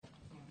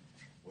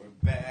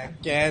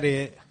Back at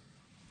it.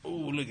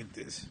 Ooh, look at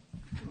this.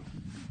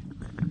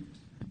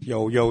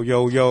 Yo, yo,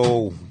 yo,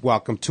 yo.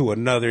 Welcome to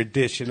another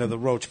edition of the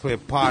Roach Clip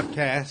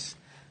Podcast.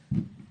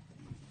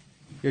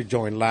 You're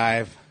joined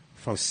live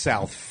from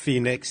South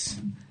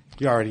Phoenix.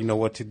 You already know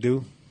what to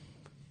do.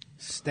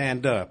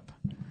 Stand up.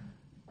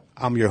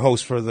 I'm your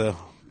host for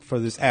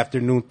this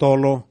afternoon,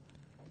 Tolo.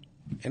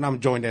 And I'm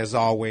joined as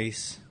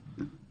always.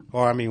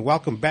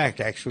 Welcome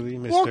back, actually,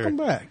 Mr. Welcome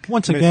back.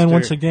 Once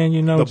again,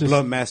 you know. The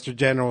Blunt Master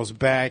General's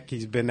back.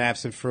 He's been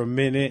absent for a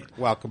minute.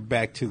 Welcome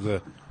back to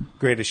the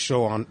greatest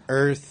show on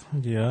earth.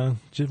 Yeah,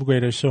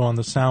 greatest show on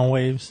the sound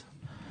waves.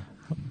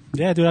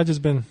 Yeah, dude, I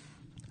just been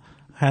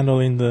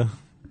handling the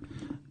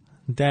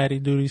daddy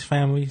duties,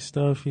 family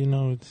stuff, you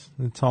know.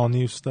 It's all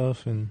new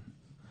stuff and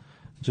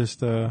just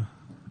kind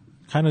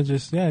of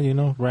just,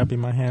 wrapping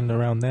my hand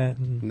around that.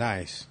 And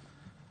nice.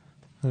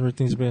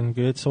 Everything's been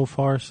good so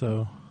far,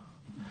 so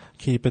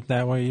keep it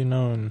that way, you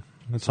know, and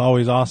it's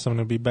always awesome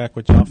to be back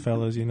with y'all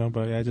fellas, you know,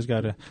 but yeah, I just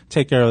got to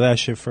take care of that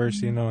shit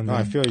first, you know. And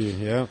I feel you,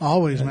 yeah.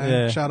 Always, man.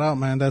 Yeah. Shout out,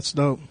 man. That's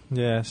dope.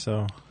 Yeah,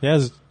 so, yeah,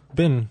 it's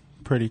been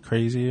pretty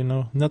crazy, you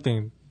know.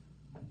 Nothing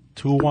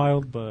too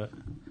wild, but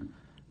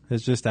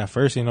it's just at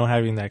first, you know,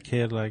 having that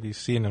kid, like, you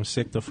seeing him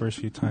sick the first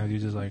few times, you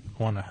just, like,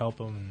 want to help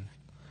him, and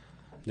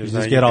you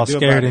just get all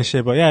scared and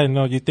shit. But, yeah, you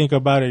know, you think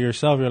about it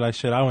yourself, you're like,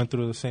 shit, I went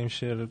through the same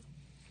shit.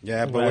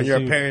 Yeah, but when you're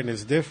a parent,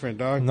 it's different,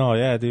 dog. No,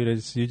 yeah,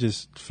 dude, you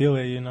just feel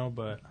it, you know.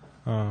 But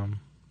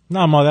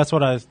no, that's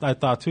what I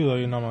thought too, though.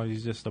 You know,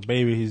 he's just a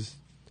baby.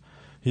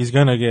 He's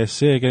gonna get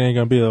sick. It ain't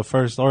gonna be the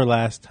first or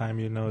last time,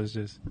 you know. It's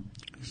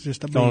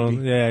just a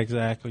baby. Yeah,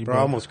 exactly. Bro, I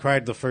almost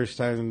cried the first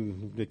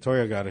time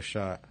Victoria got a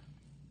shot.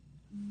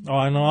 Oh,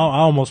 I know. I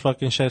almost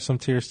fucking shed some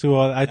tears too.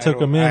 I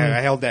took him in. I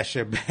held that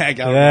shit back.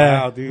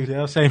 Wow, dude.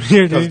 Yeah, same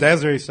here, dude. Because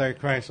Desiree started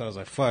crying, so I was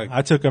like, fuck.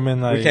 I took him in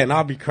like... We can't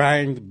all be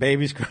crying. The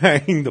baby's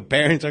crying. The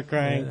parents are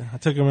crying. Yeah, I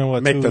took him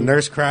in, Make the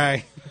nurse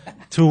cry.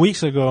 2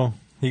 weeks ago,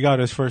 he got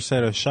his first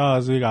set of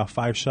shots. We got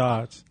 5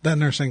 shots. That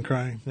nurse ain't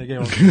crying. They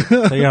gave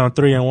him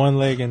 3 on one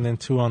leg and then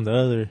 2 on the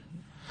other.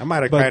 I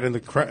might have cried in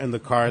the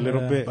car a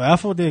little bit. But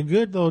Alpha did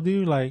good, though,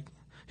 dude. Like...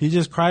 He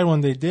just cried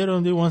when they did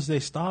him, dude. Once they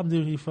stopped,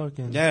 dude, he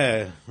fucking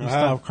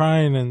stopped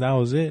crying, and that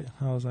was it.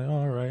 I was like, oh,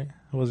 all right.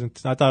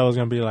 I thought it was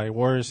gonna be like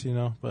worse, you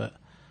know. But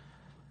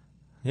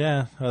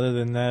yeah, other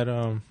than that,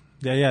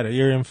 he had an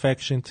ear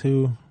infection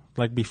too.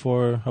 Like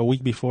a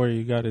week before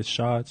he got his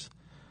shots.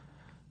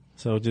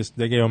 So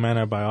they gave him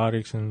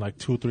antibiotics in like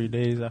 2-3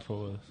 days. After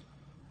was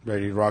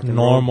ready to rock and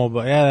normal.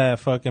 roll. But yeah, that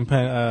fucking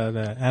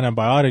the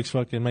antibiotics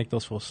fucking make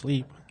those fools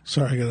sleep.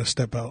 Sorry, I gotta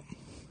step out.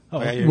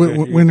 Oh, yeah,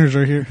 winners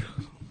are here.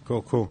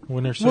 Cool.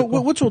 Winter sickle.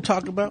 What we'll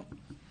talk about?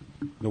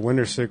 The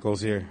winter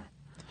sickle's here.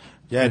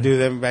 Yeah,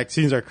 dude, them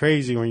vaccines are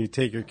crazy when you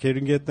take your kid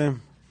and get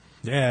them.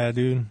 Yeah,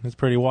 dude. It's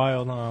pretty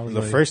wild.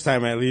 The first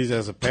time, at least,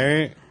 as a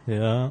parent.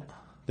 Yeah.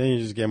 Then you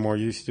just get more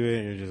used to it,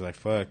 and you're just like,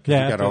 fuck.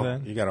 Yeah,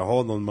 you gotta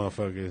hold those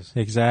motherfuckers.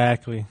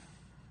 Exactly.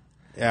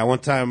 Yeah, one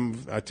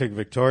time I took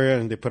Victoria,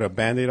 and they put a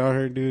Band-Aid on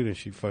her, dude, and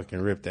she fucking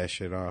ripped that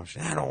shit off.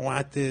 She's like, I don't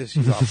want this.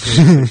 She's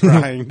all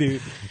crying,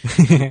 dude.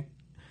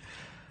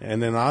 And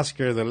then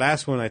Oscar, the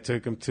last one I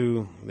took him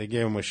to, they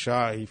gave him a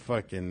shot. He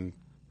fucking...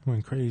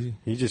 went crazy.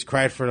 He just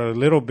cried for a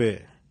little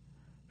bit.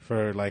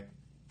 For like,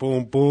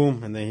 boom,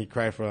 boom. And then he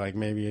cried for like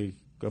maybe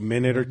a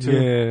minute or 2.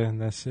 Yeah, and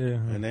that's it.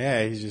 And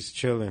yeah, he's just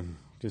chilling.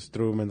 Just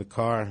threw him in the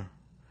car.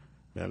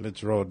 Yeah,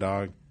 let's roll,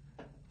 dog.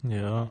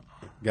 Yeah.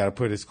 Got to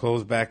put his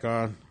clothes back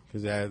on.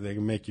 Because they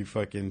can make you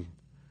fucking...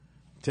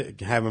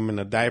 have him in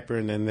a diaper,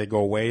 and then they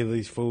go weigh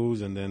these fools,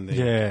 and then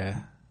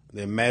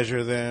they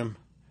measure them.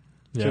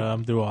 Yeah,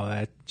 I'm doing all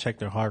that. Check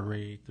their heart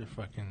rate, their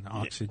fucking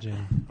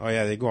oxygen. Oh,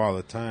 yeah, they go all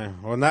the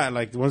time. Well, not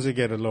like once they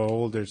get a little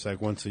older, it's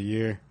like once a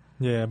year.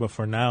 Yeah, but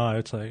for now,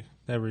 it's like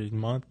every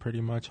month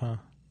pretty much, huh?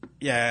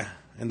 Yeah,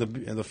 and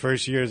the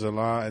first year is a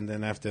lot, and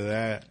then after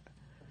that,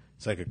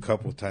 it's like a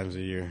couple times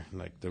a year,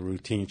 like the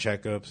routine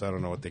checkups. I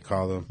don't know what they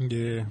call them.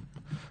 Yeah.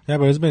 Yeah,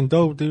 but it's been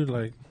dope, dude.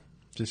 Like,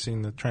 just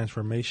seeing the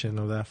transformation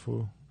of that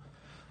fool.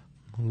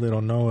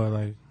 Little Noah,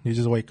 like, you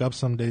just wake up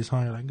some days,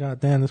 huh? You're like, God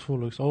damn, this fool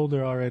looks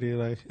older already.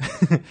 Like,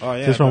 oh,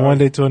 yeah, just from one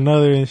day to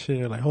another and shit.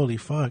 You're like, holy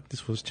fuck,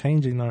 this was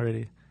changing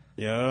already.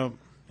 Yeah,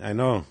 I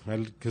know.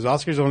 Because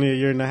Oscar's only a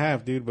year and a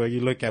half, dude. But you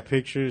look at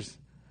pictures,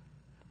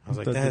 I was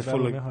like, that fool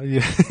look.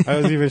 Yeah. I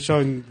was even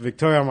showing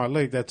Victoria, I'm like,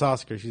 look, that's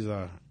Oscar. She's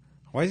like,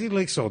 why does he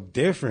look so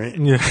different?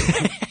 Yeah.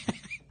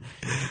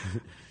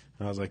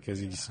 I was like, because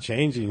he's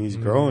changing, he's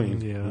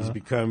growing, yeah. He's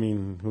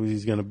becoming who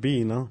he's gonna be,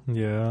 you know?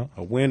 Yeah.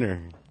 A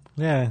winner.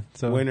 Yeah,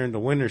 so winner in the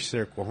winner's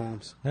circle,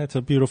 Holmes. That's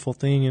a beautiful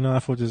thing, you know.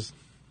 That fool just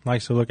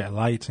likes to look at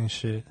lights and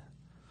shit.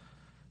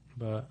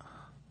 But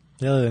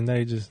other than that,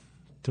 he just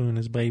doing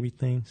his baby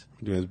things.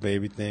 Doing his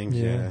baby things,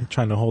 yeah.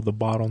 Trying to hold the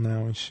bottle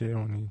now and shit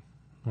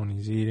when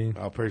he's eating.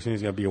 Our person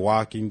is gonna be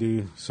walking,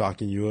 dude,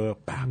 socking you up.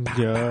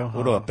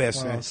 What up,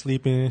 best friend?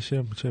 Sleeping and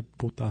shit.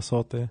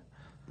 Putazote.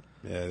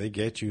 Yeah, they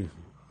get you.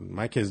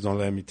 My kids don't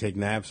let me take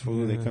naps,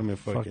 fool. They come and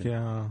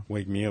fucking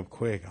wake me up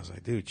quick. I was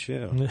like, dude,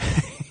 chill.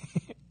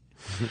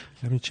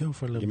 Let me chill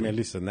for a little bit. Give me at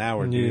least an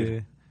hour,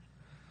 dude.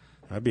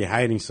 I'd be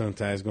hiding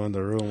sometimes, going to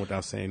the room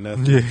without saying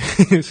nothing.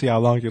 Yeah. See how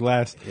long you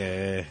last.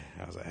 Yeah.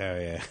 I was like, hell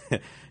yeah.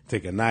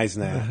 Take a nice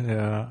nap.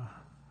 Yeah.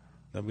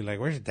 They'll be like,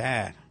 where's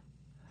Dad?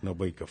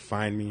 Nobody could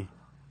find me.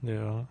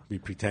 Yeah. Be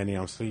pretending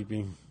I'm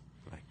sleeping.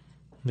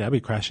 Yeah, I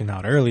be crashing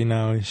out early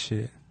now and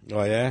shit.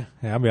 Oh, yeah?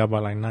 Yeah, I'll be out by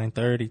like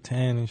 9:30,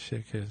 10 and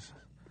shit, because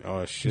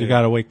oh, shit. you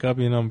got to wake up,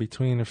 in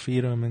between and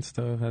feed them and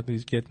stuff. At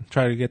least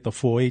try to get the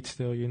full 8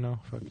 still,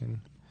 fucking.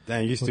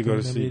 Damn, you used to go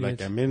to sleep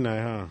like at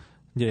midnight, huh?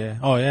 Yeah.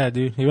 Oh, yeah,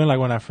 dude. Even like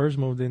when I first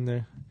moved in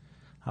there.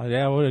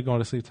 I would have gone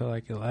to sleep till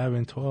like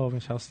 11, 12,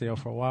 and shit. I'll stay up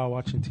for a while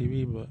watching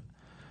TV, but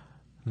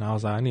now I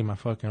was like, I need my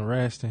fucking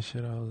rest and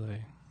shit. I was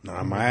like,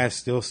 nah, my ass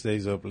still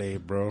stays up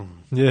late, bro.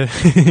 Yeah.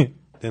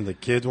 Then the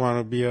kids want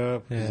to be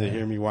up because they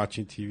hear me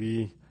watching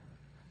TV.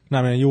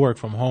 Nah, man, you work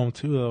from home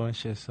too, though, and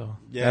shit, so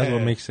yeah. That's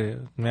what makes it.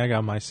 I mean, I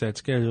got my set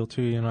schedule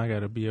too, I got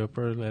to be up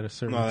early at a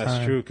certain time. No,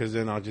 that's true, because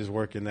then I'll just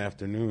work in the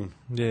afternoon.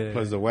 Yeah.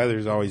 Plus, the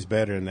weather's always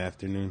better in the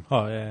afternoon.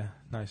 Oh, yeah.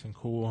 Nice and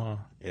cool, huh?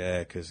 Yeah,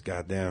 because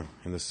goddamn,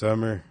 in the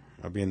summer,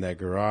 I'll be in that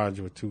garage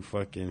with 2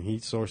 fucking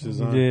heat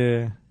sources on.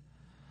 Yeah.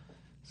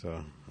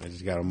 So I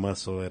just got to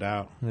muscle it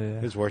out. Yeah.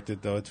 It's worth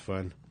it, though. It's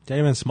fun. Yeah,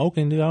 even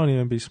smoking, dude. I don't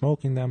even be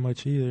smoking that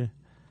much either.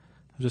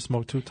 I just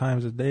smoke 2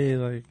 times a day,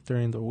 like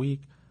during the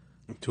week.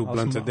 2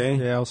 blunts a day?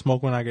 Yeah, I'll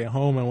smoke when I get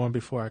home and one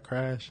before I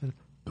crash. And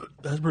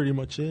that's pretty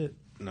much it.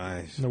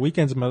 Nice. The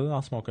weekends,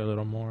 I'll smoke a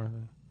little more.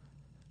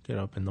 Get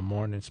up in the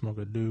morning, smoke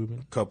a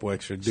doob. A couple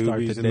extra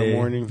doobies in the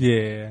morning?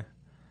 Yeah.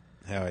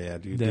 Hell yeah,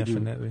 dude.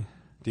 Definitely.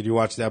 Did you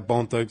watch that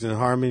Bone Thugs and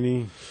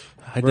Harmony?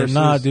 I did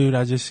not, dude.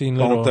 I just seen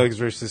Bone Thugs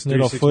versus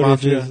 3 6 footages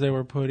Mafia. They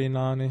were putting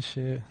on and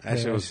shit. That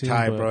shit was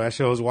tight, bro. That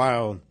shit was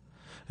wild.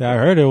 Yeah, I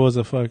heard it was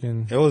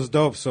It was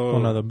dope. So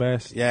one of the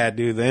best. Yeah,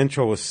 dude. The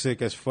intro was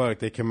sick as fuck.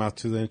 They came out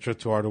to the intro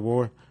to Art of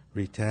War.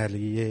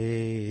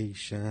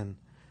 Retaliation.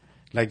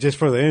 Like, just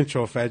for the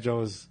intro, Fat Joe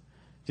was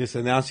just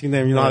announcing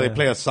them. You know how they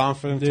play a song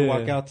for them to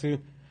walk out to?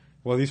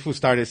 Well, these fools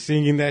started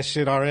singing that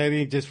shit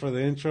already just for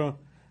the intro.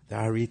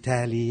 The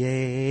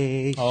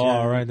retaliation. Oh,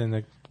 all right. Then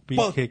the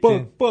beat kicked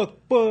in.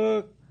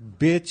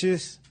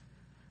 Bitches.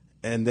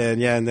 And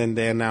then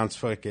they announced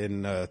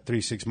fucking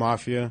 3 6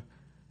 Mafia.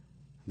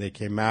 They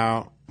came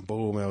out.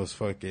 Boom. It was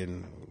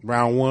fucking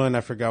round 1.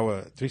 I forgot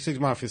what. 3 6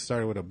 Mafia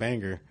started with a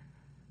banger.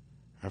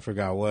 I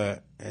forgot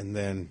what. And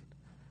then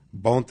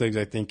Bone Thugs,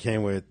 I think,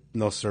 came with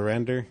No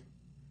Surrender.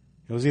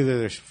 It was either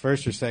their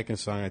first or second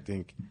song, I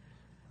think.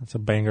 That's a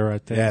banger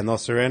right there. Yeah, No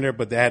Surrender,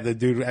 but they had the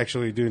dude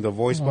actually doing the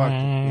voice box.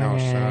 No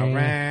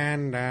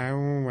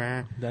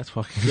Surrender. That's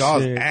fucking Y'all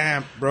was sick.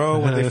 amped, bro.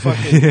 When they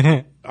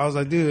fucking, I was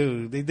like,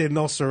 dude, they did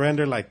No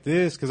Surrender like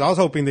this? Because I was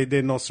hoping they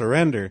did No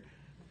Surrender.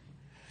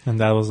 And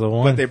that was the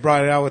one. But they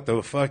brought it out with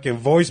the fucking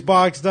voice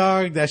box,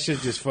 dog. That shit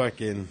just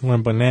fucking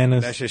went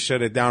bananas. That shit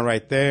shut it down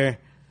right there.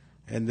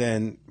 And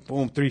then,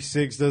 boom, 3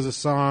 6 does a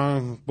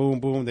song. Boom,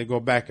 boom. They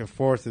go back and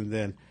forth, and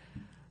then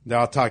they're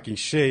all talking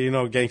shit,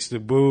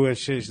 Gangsta Boo and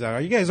shit. She's like,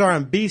 are you guys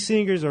R&B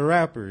singers or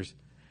rappers?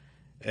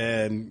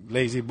 And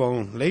Lazy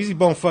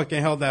Bone fucking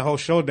held that whole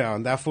show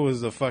down. That fool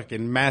was the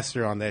fucking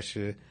master on that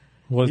shit.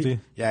 Was he?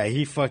 Yeah,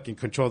 he fucking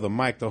controlled the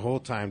mic the whole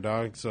time,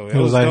 dog. So he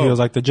was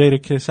like the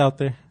Jadakiss out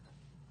there.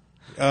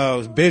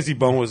 Busy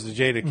Bone was the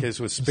Jadakiss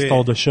with spit.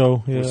 Stole the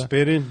show, yeah. Was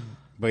spitting,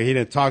 but he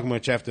didn't talk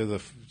much after the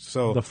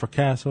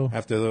fracasso.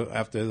 After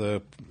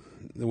the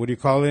what do you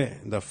call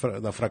it? The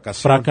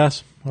fracasso.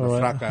 Fracas.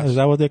 Fracas. Is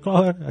that what they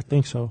call it? I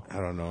think so. I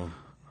don't know.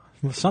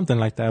 Something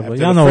like that, but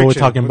after y'all know what we're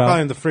talking about. We're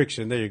calling the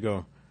friction. There you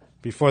go.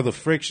 Before the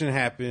friction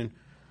happened,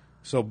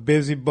 so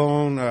Busy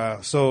Bone,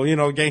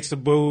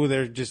 Gangsta Boo,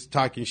 they're just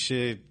talking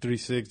shit. 3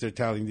 6, they're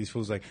telling these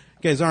fools like,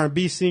 you guys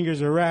R&B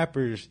singers or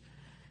rappers?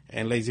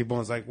 And Lazy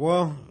Bone's like,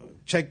 well,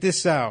 check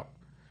this out.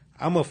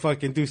 I'm gonna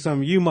fucking do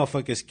something you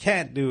motherfuckers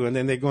can't do. And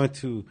then they go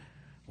into,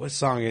 what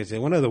song is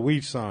it? One of the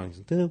Weed songs.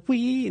 The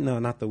Weed? No,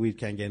 not the Weed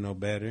Can't Get No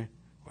Better.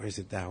 Or is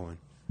it that one?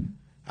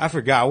 I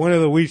forgot. One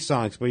of the Weed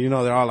songs, but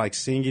they're all like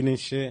singing and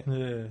shit.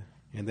 Yeah.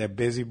 And that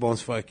Busy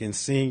Bone's fucking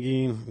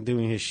singing,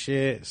 doing his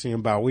shit, singing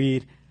about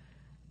weed.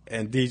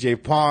 And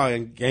DJ Paul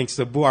and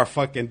Gangsta Boo are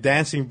fucking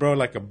dancing, bro,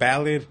 like a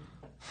ballad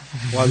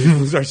while these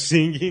fools are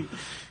singing.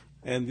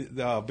 And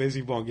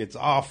Busy Bone gets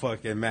all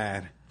fucking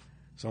mad.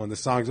 So when the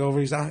song's over,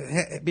 he's like,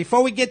 hey,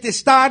 before we get this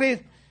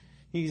started,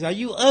 he's like,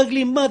 you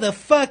ugly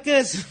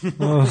motherfuckers.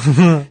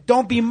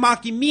 Don't be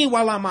mocking me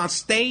while I'm on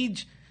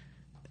stage.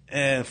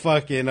 And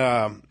fucking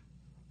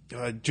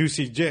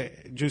Juicy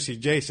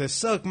J says,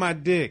 suck my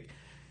dick.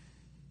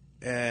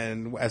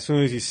 And as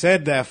soon as he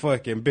said that,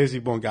 fucking Busy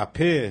Bone got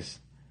pissed.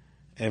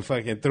 And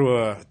fucking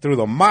threw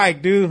the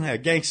mic, dude,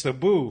 at Gangsta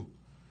Boo.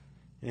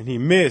 And he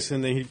missed.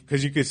 And then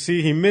because you could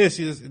see he missed.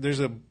 There's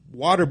a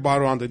water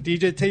bottle on the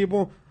DJ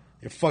table.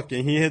 And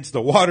fucking he hits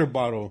the water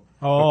bottle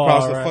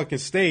across the fucking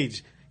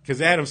stage. Because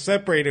they had him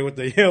separated with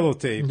the yellow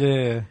tape.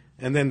 Yeah.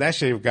 And then that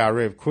shit got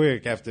ripped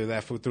quick after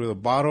that fool threw the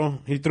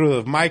bottle. He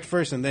threw the mic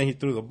first and then he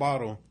threw the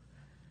bottle.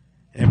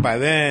 And by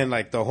then,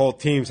 like, the whole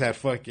team had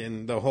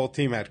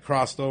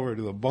crossed over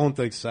to the Bone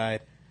Thugs side.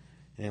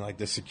 And, like,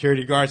 the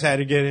security guards had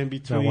to get in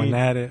between. That went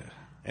at it.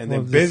 And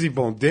then Busy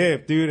Bone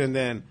dipped, dude. And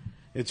then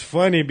it's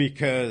funny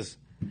because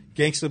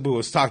Gangsta Boo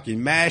was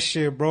talking mad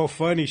shit, bro,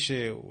 funny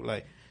shit.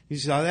 Like,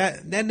 he's like,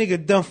 that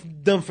nigga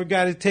dumb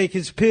forgot to take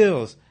his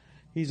pills.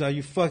 He's like,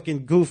 you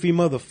fucking goofy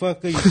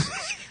motherfucker, you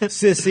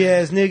sissy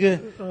ass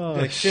nigga.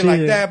 Like, shit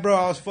like that, bro.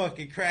 I was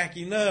fucking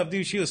cracking up,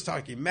 dude. She was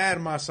talking mad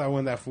at my side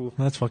when that fool.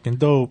 That's fucking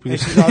dope. And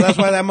she's like, that's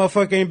why that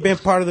motherfucker ain't been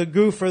part of the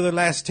group for the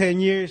last 10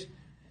 years.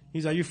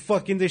 He's like, you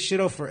fucking this shit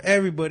up for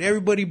everybody.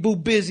 Everybody boo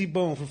Busy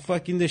Bone for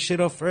fucking this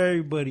shit up for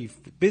everybody.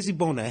 Busy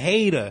Bone a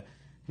hater.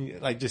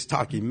 Like, just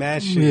talking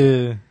mad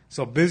shit. Yeah.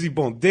 So Busy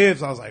Bone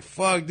dips. I was like,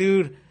 fuck,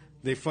 dude.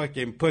 They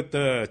fucking put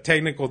the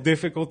technical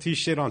difficulty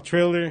shit on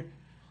Triller.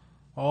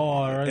 Oh,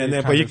 all right. And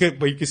then, but you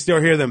could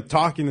still hear them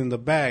talking in the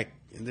back,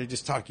 and they're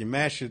just talking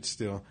mad shit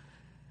still.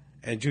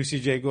 And Juicy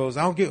J goes,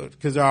 I don't get,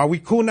 because are we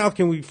cool now?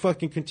 Can we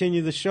fucking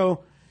continue the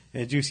show?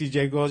 And Juicy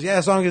J goes, yeah,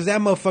 as long as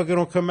that motherfucker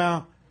don't come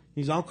out.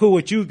 He's like, I'm cool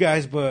with you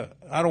guys, but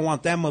I don't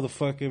want that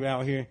motherfucker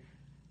out here.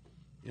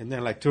 And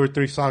then like 2 or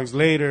 3 songs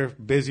later,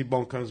 Busy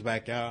Bone comes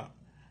back out.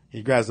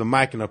 He grabs the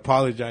mic and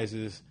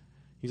apologizes.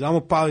 He's like, I'm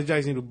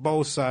apologizing to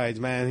both sides,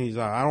 man. He's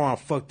like, I don't want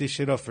to fuck this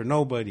shit up for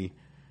nobody.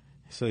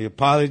 So he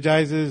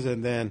apologizes,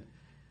 and then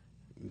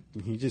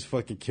he just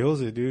fucking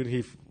kills it, dude.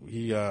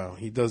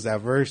 He does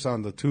that verse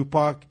on the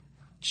Tupac.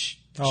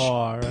 Oh,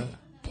 all right.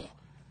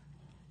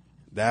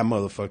 That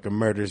motherfucker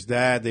murders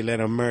that. They let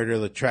him murder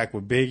the track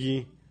with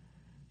Biggie.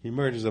 He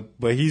murders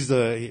but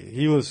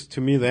he was to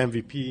me the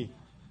MVP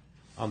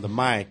on the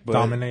mic. But,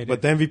 dominated.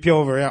 But the MVP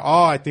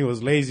overall, I think,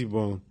 was Lazy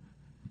Bone.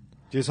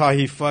 Just how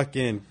he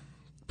fucking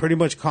pretty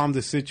much calmed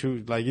the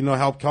situation, like, you know,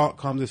 helped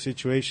calm the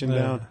situation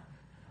down.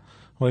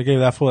 Well, they gave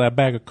that fool that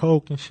bag of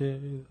Coke and shit.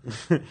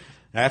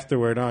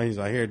 Afterward, he's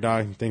like, here,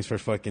 dog, thanks for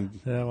fucking...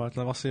 Yeah, well,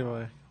 I'll see if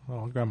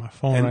I'll grab my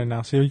phone right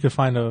now. See if you can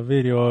find a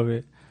video of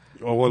it.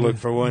 Or we'll look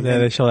for one. Yeah,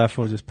 they show that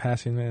fool just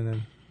passing in,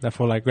 and that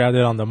fool, like, grabbed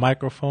it on the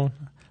microphone.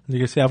 You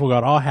can see that fool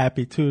got all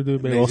happy, too,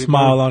 dude. Big old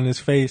smile on his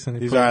face. And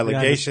these are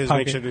allegations.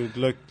 Make sure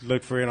to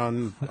look for it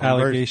on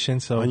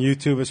allegations. On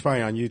YouTube. It's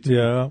probably on YouTube.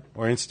 Yeah.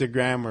 Or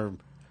Instagram or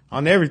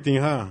on everything,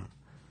 huh?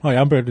 Oh,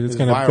 yeah, I'm pretty, it's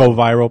going to go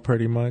viral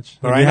pretty much.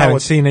 If you haven't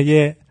seen it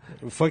yet.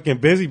 Fucking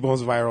Busy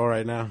Bone's viral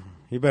right now.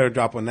 He better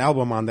drop an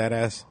album on that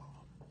ass.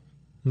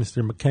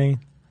 Mr. McCain.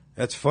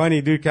 That's funny,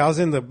 dude. 'Cause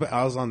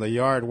I was on the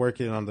yard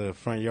working on the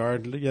front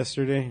yard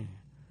yesterday.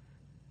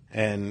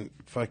 And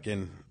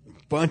fucking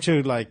bunch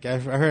of, like, I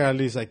heard at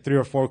least like 3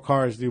 or 4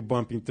 cars, dude,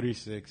 bumping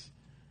 3-6.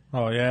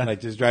 Oh, yeah.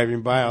 Like, just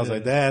driving by. I was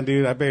like, damn,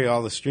 dude, I bet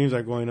all the streams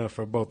are going up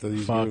for both of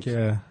these groups.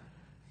 Yeah.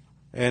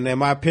 And in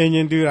my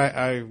opinion, dude,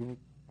 I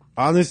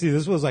honestly,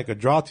 this was like a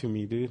draw to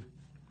me, dude.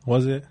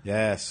 Was it?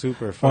 Yeah,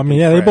 super fucking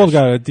fresh. They both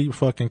got a deep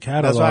fucking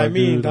catalog. That's what I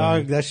mean, dude,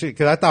 dog. That shit,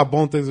 because I thought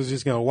Bone Thugs was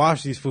just going to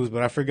wash these fools,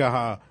 but I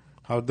forgot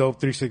how dope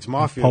 3-6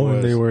 Mafia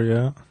was. They were,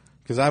 yeah.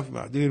 Because I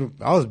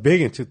was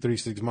big into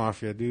 3-6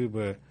 Mafia, dude,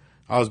 but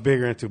I was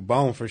bigger into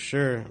Bone for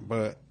sure.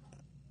 But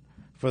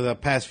for the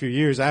past few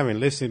years, I haven't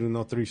listened to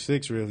no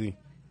 3-6 really.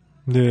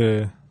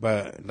 Yeah.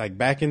 But like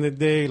back in the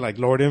day, like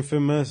Lord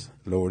Infamous,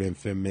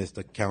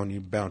 the county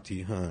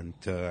bounty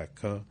hunter.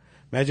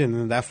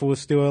 Imagine that fool was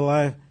still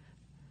alive.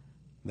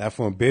 That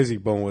fool Busy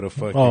Bone would have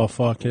fucking. Oh,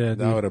 fuck yeah.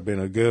 That would have been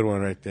a good one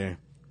right there.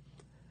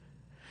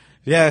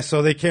 Yeah,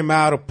 so they came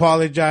out,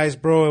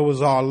 apologized, bro. It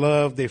was all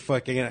love.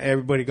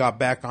 Everybody got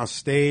back on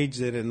stage.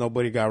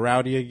 Nobody got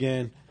rowdy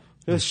again.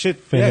 It was shit.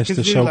 Finished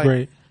the show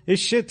great.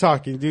 It's shit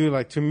talking, dude.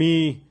 Like, to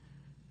me,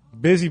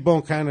 Busy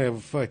Bone kind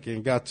of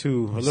fucking got a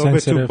little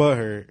bit too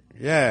butthurt.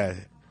 Yeah.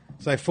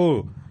 It's like,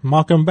 fool.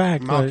 Mock him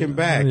back.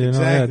 Exactly.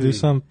 Yeah, do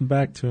something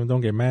back to him.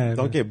 Don't get mad.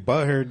 Don't get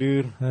butthurt,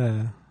 dude.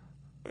 Yeah.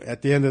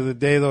 At the end of the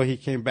day, though, he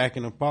came back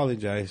and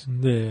apologized.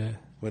 Yeah.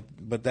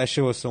 But that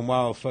shit was some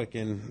wild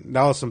fucking...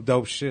 That was some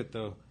dope shit,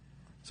 though.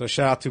 So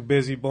shout out to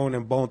Busy Bone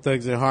and Bone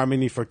Thugs and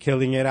Harmony for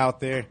killing it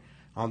out there.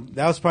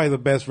 That was probably the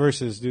best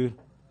verses, dude.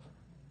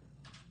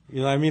 You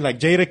know what I mean? Like,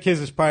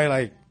 Jadakiss is probably,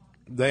 like,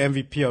 the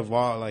MVP of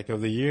all, like,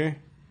 of the year.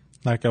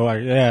 But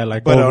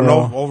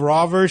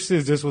overall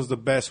verses, this was the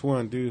best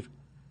one, dude.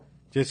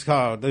 Just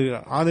how,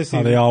 dude, honestly,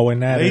 how they all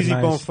went at Lazy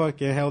Bone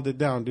fucking held it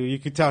down, dude. You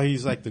could tell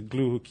he's like the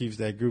glue who keeps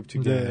that group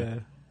together. Yeah.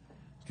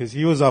 Because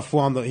he was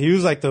he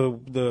was like the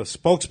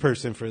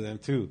spokesperson for them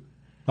too.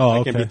 Oh,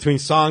 like okay. In between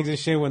songs and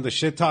shit, when the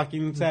shit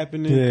talking was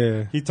happening,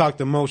 yeah, he talked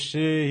the most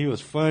shit. He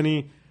was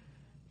funny,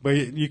 but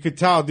you could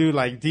tell, dude,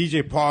 like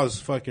DJ Paul's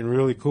fucking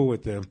really cool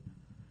with them.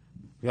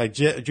 Like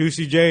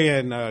Juicy J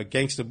and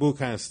Gangsta Boo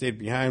kind of stayed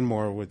behind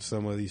more with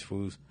some of these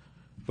fools,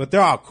 but they're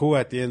all cool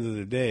at the end of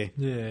the day.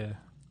 Yeah.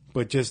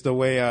 But just the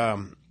way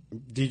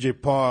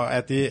DJ Paul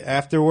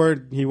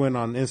afterward, he went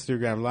on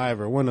Instagram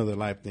Live or one of the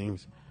live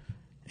things,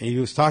 and he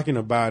was talking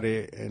about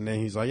it, and then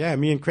he's like, "Yeah,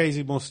 me and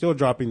Crazy Bone still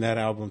dropping that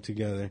album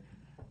together."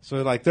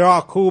 So like they're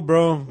all cool,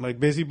 bro. Like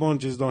Busy Bone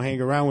just don't hang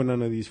around with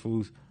none of these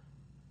fools.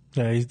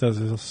 Yeah, he does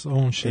his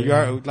own shit.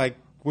 Like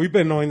we've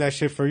been knowing that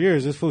shit for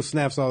years. This fool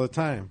snaps all the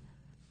time.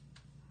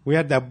 We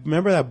had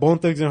remember that Bone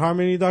Thugs and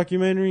Harmony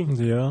documentary?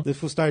 Yeah. This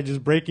fool started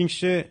just breaking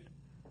shit.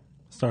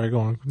 Started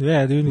going,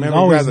 yeah, dude. Remember, he's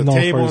always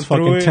known for his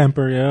fucking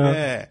temper, yeah.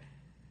 Yeah.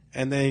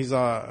 And then he's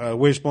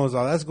Wishbone's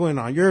all, that's going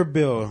on your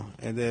bill.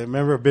 And then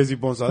remember Busy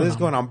Bone's all, this is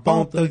going on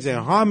Bone Thugs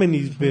and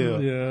Harmony's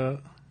bill. Yeah.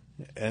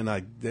 And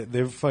like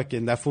they're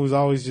fucking, that fool's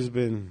always just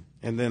been,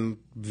 and then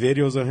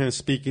videos of him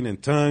speaking in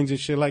tongues and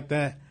shit like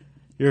that.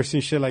 You ever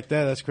seen shit like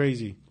that? That's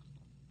crazy.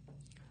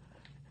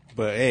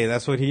 But hey,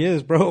 that's what he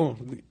is, bro.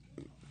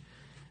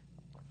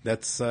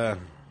 That's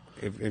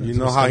if you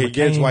know how he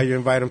gets, why you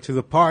invite him to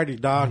the party,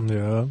 dog.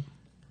 Yeah.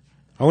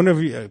 I wonder if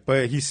he,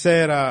 but he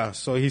said,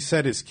 so he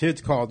said his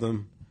kids called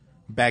him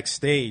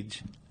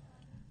backstage.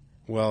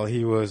 Well,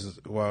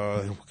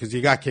 because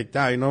he got kicked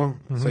out, you know?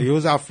 Mm-hmm. So he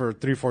was out for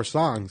 3-4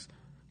 songs,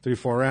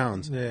 3-4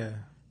 rounds. Yeah.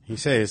 He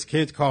said his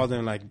kids called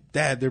him like,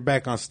 Dad, they're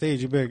back on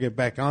stage. You better get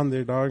back on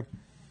there, dog.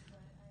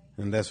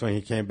 And that's when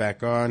he came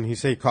back on. He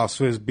said he called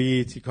Swiss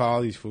Beats. He called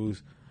all these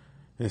fools.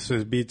 And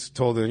Swiss Beats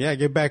told him, yeah,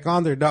 get back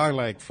on there, dog.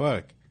 Like,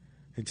 fuck.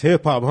 It's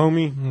hip-hop,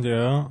 homie.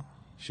 Yeah.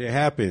 Shit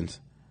happens.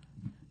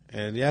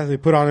 And, yeah, they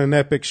put on an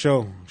epic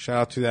show. Shout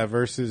out to that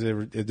Versus.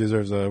 It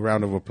deserves a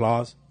round of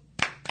applause.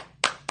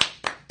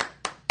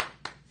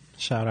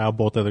 Shout out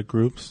both of the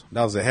groups.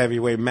 That was a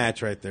heavyweight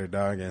match right there,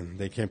 dog, and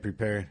they came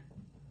prepared.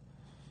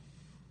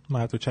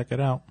 Might have to check it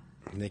out.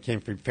 They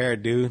came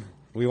prepared, dude.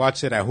 We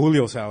watched it at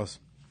Julio's house.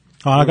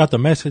 Oh, I got the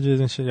messages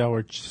and shit. Y'all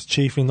were just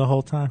chiefing the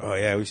whole time. Oh,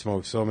 yeah, we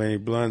smoked so many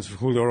blunts.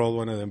 Julio rolled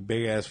one of them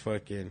big-ass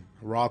fucking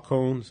raw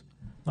cones.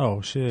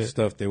 Oh, shit.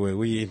 Stuff that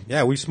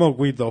we smoked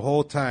weed the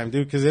whole time,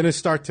 dude, because it didn't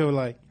start till,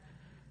 like,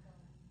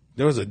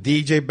 there was a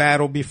DJ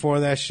battle before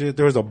that shit.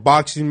 There was a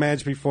boxing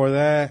match before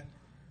that.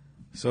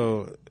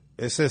 So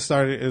it said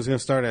it was going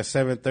to start at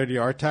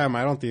 7:30 our time.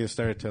 I don't think it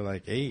started till,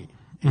 like,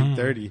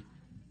 8:30.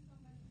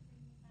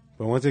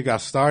 But once it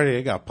got started,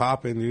 it got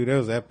popping, dude. It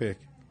was epic.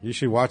 You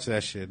should watch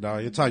that shit,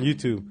 dog. It's on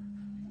YouTube.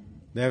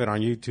 They have it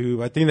on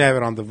YouTube. I think they have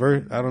it on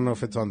the I don't know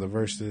if it's on the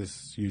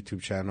Versus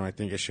YouTube channel. I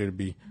think it should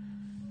be.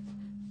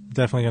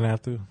 Definitely gonna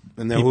have to.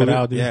 And then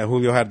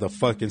Julio had the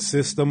fucking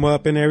system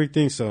up and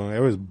everything, so it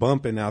was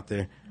bumping out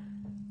there,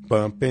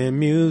 bumping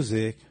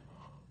music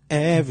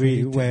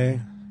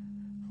everywhere.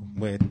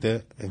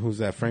 And who's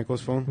that?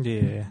 Franco's phone?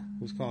 Yeah.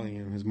 Who's calling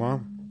him? His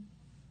mom?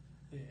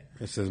 Yeah.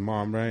 It's his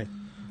mom, right?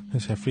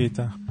 It's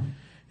Jefita.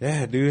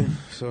 Yeah, dude.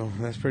 So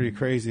that's pretty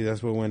crazy.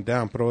 That's what went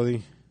down,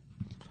 Brody.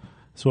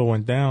 That's what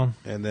went down.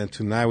 And then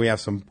tonight we have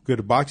some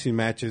good boxing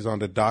matches on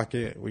the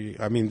docket.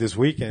 This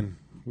weekend.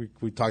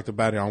 We talked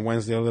about it on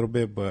Wednesday a little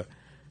bit, but,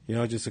 you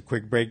know, just a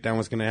quick breakdown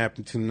what's going to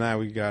happen tonight.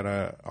 We got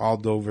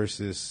Aldo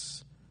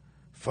versus,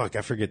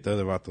 I forget the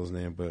other about those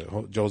names, but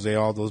Jose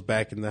Aldo's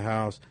back in the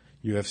house,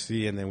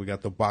 UFC, and then we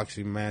got the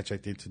boxing match. I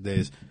think today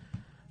is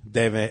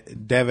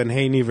Devin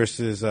Haney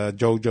versus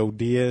Jojo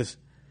Diaz.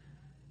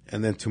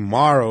 And then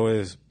tomorrow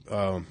is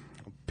Isaac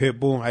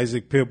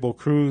Pitbull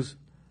Cruz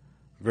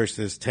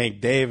versus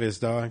Tank Davis,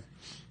 dog.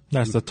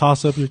 That's the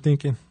toss-up you're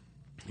thinking?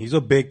 He's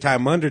a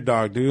big-time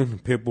underdog,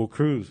 dude, Pitbull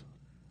Cruz.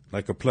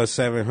 Like a plus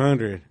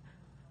 700.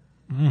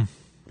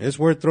 It's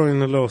worth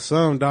throwing a little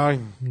sum, dog.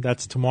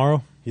 That's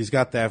tomorrow? He's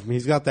got that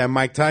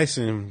Mike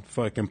Tyson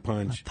fucking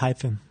punch.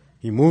 Tyson.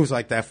 He moves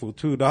like that fool,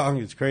 too, dog.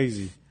 It's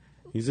crazy.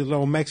 He's a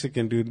little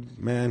Mexican dude,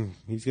 man.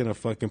 He's going to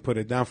fucking put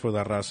it down for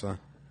La Raza.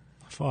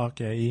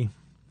 Fuck, yeah, E.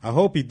 I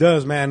hope he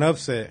does, man,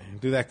 upset.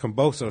 Do that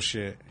Comboso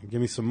shit.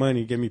 Give me some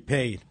money. Get me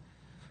paid.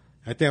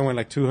 I think I went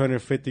like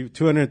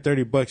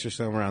 $230 or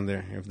something around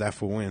there if that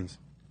fool wins.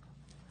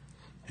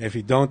 If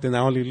he don't, then I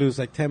only lose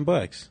like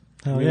 $10.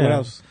 Hell yeah. What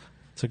else?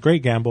 It's a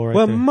great gamble right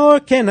there. What more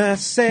can I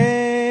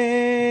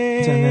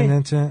say?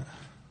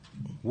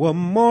 What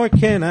more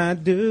can I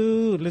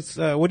do? Let's.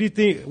 What do you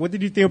think? What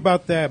did you think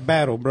about that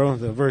battle, bro?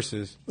 The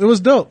Versus. It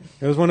was dope.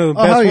 It was one of the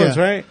best ones,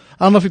 right?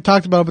 I don't know if you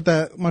talked about it,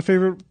 but my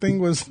favorite thing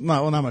was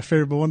not my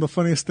favorite, but one of the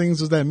funniest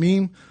things was that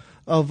meme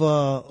of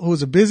who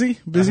was it? Busy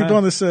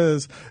Bone that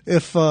says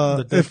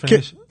the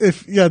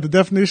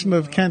definition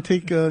of can't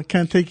take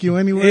you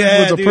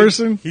anywhere was a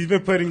person. He's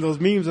been putting those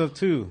memes up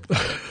too.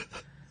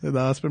 No,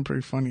 that's been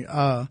pretty funny.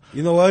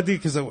 You know what, dude?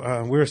 Because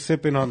we were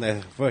sipping on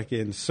that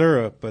fucking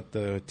syrup, but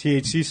the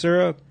THC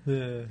syrup,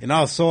 and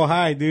I was so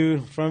high,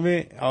 dude, from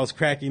it. I was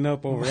cracking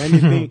up over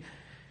anything.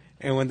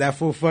 And when that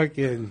fool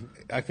fucking,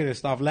 I couldn't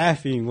stop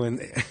laughing when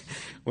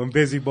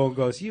Busy Bone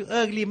goes, "You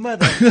ugly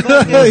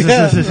motherfucker."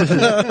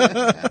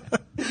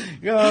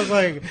 You know, I was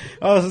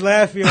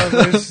laughing. I was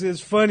like,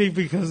 it's funny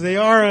because they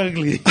are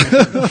ugly.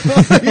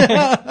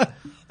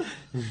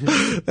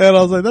 And I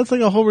was like, that's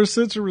like a Homer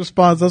Simpson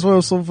response. That's why it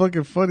was so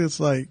fucking funny. It's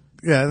like,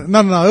 yeah,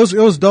 no. It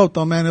was dope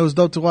though, man. It was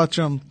dope to watch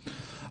them.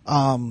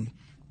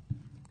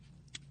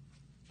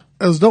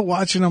 It was dope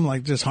watching them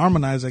like just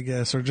harmonize, I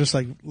guess, or just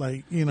like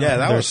you know,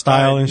 that their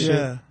style and shit.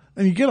 Yeah,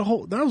 and you get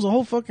that was a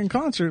whole fucking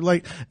concert.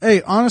 Like,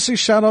 hey, honestly,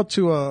 shout out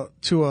to a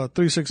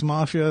 3-6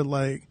 Mafia.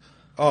 Like,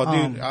 oh,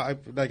 dude,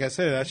 like I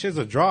said, that shit's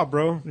a draw,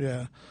 bro.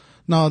 Yeah,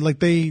 no, like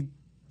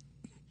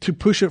to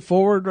push it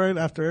forward right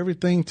after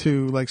everything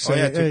to like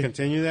say, to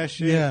continue that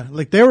shit. Yeah,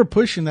 like they were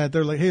pushing that.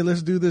 They're like, hey,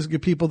 let's do this,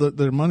 give people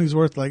their money's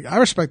worth. Like, I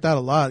respect that a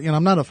lot. You know,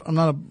 I'm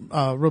not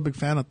a real big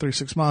fan of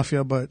 3-6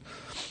 Mafia, but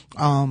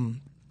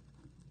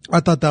I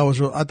thought that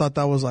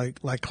was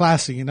like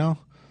classy, you know.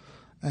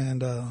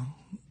 and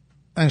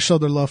show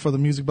their love for the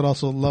music, but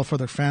also love for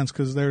their fans,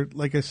 because they're,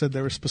 like I said,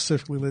 they were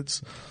specifically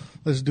let's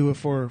do it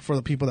for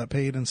the people that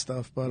paid and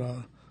stuff.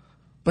 But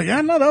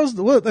yeah, no, that was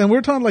and we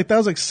were talking like that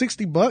was like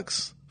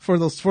 $60 for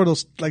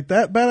those like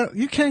that bad.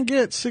 You can't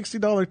get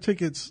 $60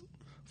 tickets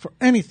for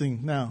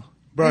anything now.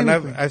 Bro, and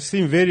I've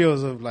seen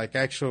videos of like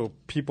actual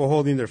people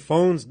holding their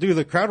phones. Dude,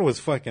 the crowd was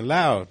fucking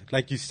loud.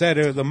 Like you said,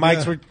 the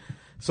mics were,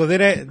 so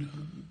they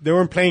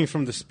weren't playing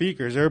from the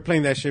speakers. They were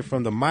playing that shit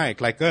from the mic,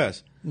 like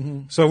us.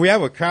 Mm-hmm. So we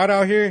have a crowd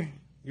out here.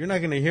 You're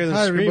not gonna hear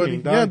them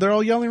screaming, dog. Yeah, they're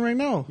all yelling right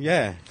now.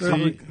 Yeah.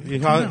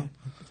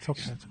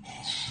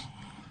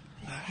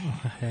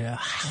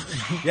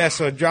 Yeah,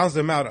 so it drowns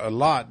them out a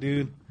lot,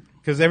 dude.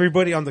 Because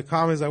everybody on the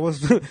comments like,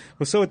 what's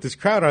up with this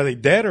crowd? Are they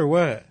dead or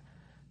what?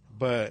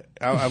 But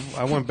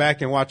I went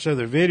back and watched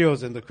other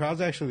videos, and the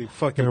crowd's actually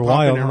fucking popping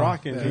wild, and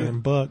rocking, dude.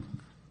 And buck.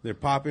 They're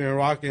popping and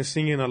rocking,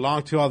 singing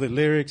along to all the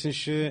lyrics and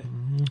shit.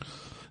 Mm-hmm.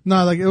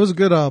 No, like it was a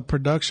good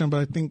production,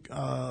 but I think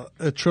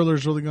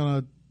Triller's really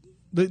gonna.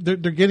 They're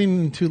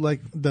getting into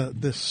like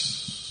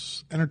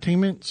this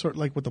entertainment sort of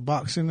like with the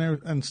boxing there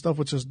and stuff,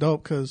 which is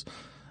dope because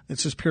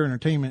it's just pure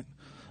entertainment,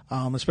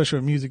 especially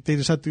with music. They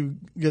just have to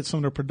get some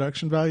of their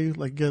production value,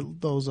 like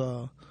get those.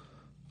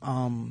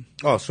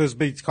 Swiss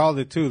Beats called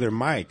it too. Their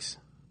mics.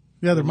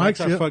 Yeah, their mics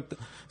are fucked.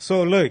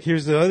 So look,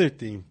 here's the other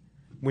thing.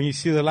 When you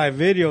see the live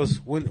videos,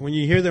 when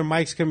you hear their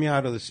mics coming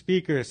out of the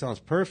speaker, it sounds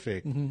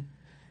perfect. Mm-hmm.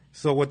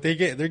 So what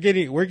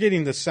we're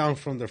getting the sound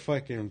from their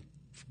fucking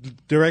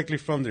directly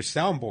from their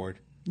soundboard.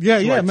 Yeah.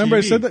 Remember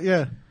I said that?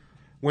 Yeah.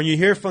 When you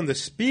hear from the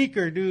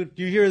speaker, dude,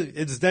 you hear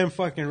it's them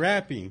fucking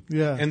rapping.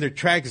 Yeah. And their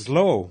track's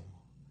low.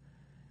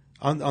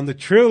 On the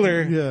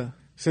Triller, yeah.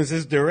 Since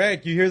it's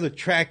direct, you hear the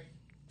track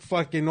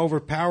fucking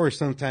overpower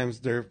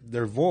sometimes their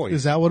voice.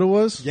 Is that what it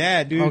was?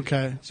 Yeah, dude.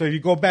 Okay. So you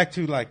go back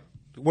to like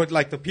what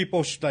like the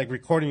people like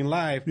recording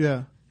live.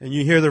 Yeah. And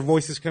you hear their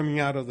voices coming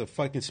out of the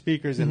fucking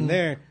speakers in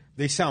there.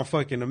 They sound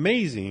fucking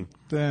amazing.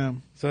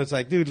 Damn. So it's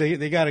like, dude,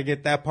 they got to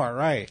get that part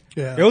right.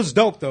 Yeah. It was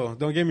dope, though.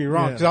 Don't get me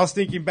wrong. Because I was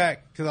thinking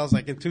back, because I was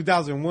like, in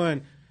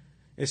 2001,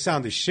 it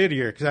sounded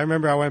shittier. Because I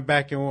remember I went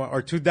back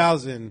or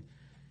 2000.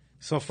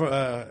 So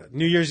for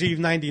New Year's Eve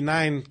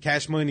 99,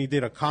 Cash Money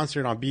did a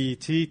concert on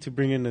BET to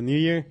bring in the new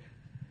year.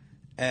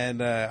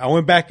 And I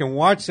went back and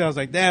watched it. I was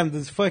like, damn,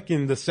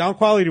 the sound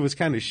quality was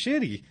kind of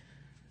shitty.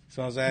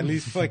 So I was like, at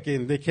least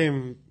fucking, they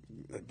came.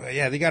 But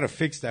yeah, they got to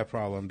fix that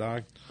problem,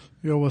 dog.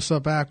 Yo, what's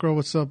up, Acro?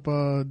 What's up,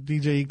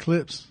 DJ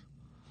Eclipse?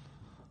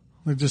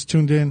 They just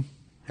tuned in.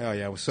 Hell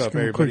yeah, what's up,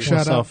 everybody? Quick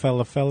shout out,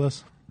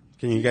 fellas.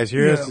 Can you guys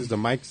hear us? Is the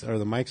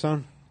mics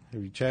on?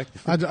 Have you checked?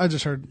 I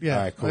just heard. Yeah,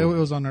 all right, cool. It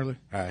was on early.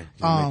 All right,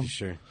 just making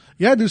sure.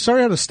 Yeah, dude.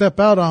 Sorry I had to step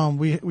out.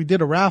 We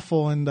did a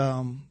raffle and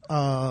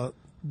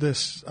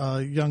this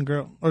young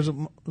girl. Or is it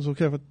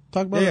okay if I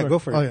talk about it? Yeah, go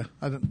for it. Oh yeah,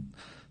 I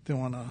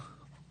didn't want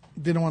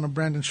to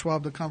Brandon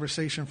Schwab the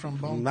conversation from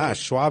Bone. Nah,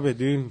 Schwab it,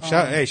 dude.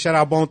 Shout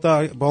out Bone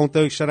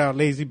Thug. Shout out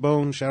Lazy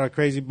Bone. Shout out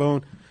Crazy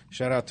Bone.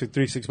 Shout out to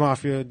 3-6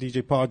 Mafia,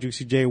 DJ Paul,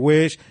 Juicy J,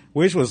 Wish.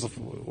 Wish was,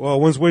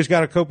 once Wish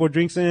got a couple of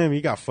drinks in him,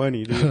 he got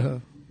funny,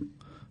 dude.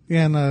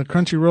 Yeah, and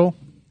Crunchyroll.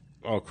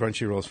 Oh,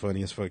 Crunchyroll's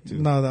funny as fuck, too.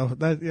 No,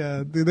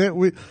 dude, that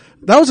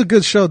was a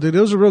good show, dude.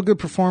 It was a real good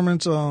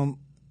performance.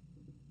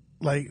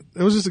 Like,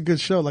 it was just a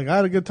good show. Like, I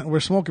had a good time. We're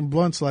smoking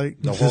blunts,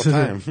 like, the whole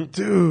time.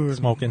 Dude.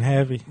 Smoking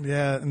heavy.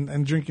 Yeah,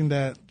 and drinking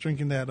that,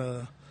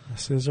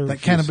 scissor.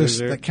 That cannabis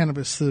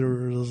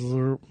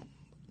scissor.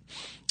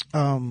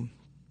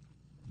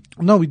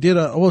 No, we did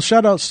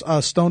shout out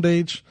Stoned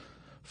Age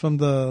from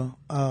the,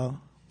 oldies.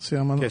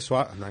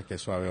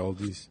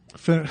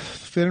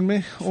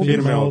 Firme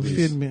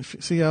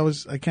oldies. See,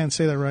 I can't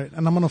say that right.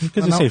 And I'm going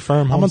to, say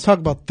firm. I'm going to talk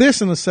about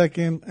this in a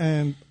second,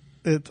 and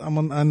I know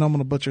I'm going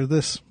to butcher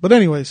this. But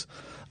anyways,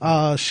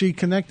 she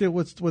connected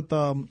with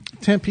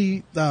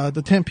Tempe,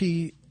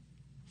 the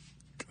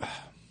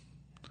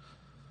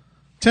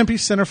Tempe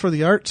Center for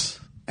the Arts,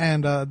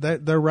 and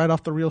they're right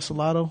off the Rio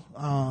Salado.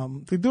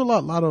 They do a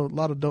lot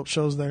of dope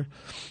shows there.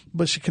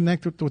 But she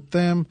connected with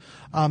them,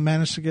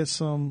 managed to get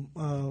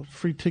some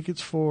free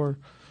tickets for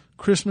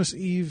Christmas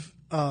Eve,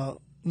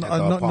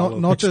 Noches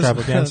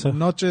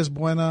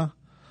Buena,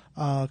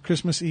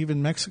 Christmas Eve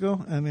in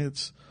Mexico, and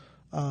it's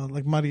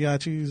like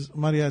mariachis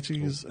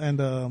and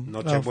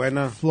Noche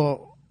Buena.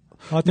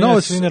 I think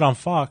I've seen it on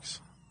Fox.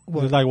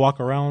 They like walk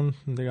around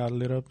and they got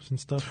lit up and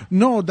stuff.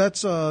 No,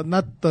 that's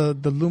not the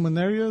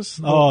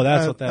luminarias. Oh,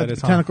 that's what that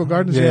is. Botanical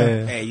Gardens.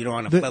 Yeah. Hey, you don't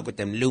want to fuck with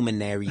them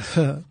luminaries.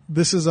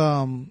 This is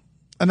an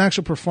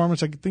actual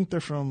performance. I think they're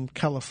from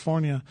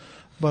California,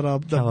 but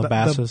the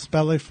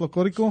Ballet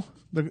Folklorico.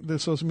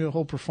 There's supposed to be a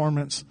whole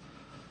performance.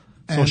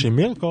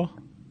 Xochimilco.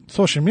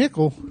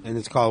 And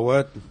it's called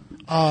what?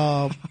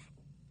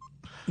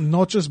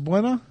 Noches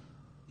Buena.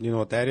 You know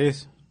what that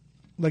is?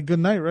 Like good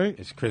night, right?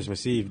 It's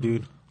Christmas Eve,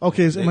 dude.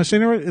 Okay, am I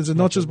saying it right? Is it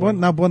Noches Buena?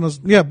 Not Buenas.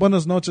 Yeah,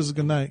 Buenas Noches is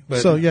good night. But,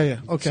 so yeah.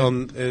 Okay. So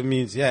it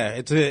means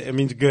it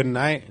means good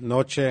night.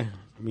 Noche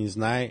means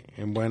night,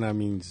 and Buena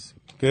means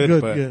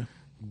good.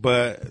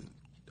 But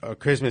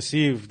Christmas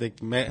Eve, they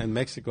met in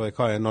Mexico. They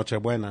call it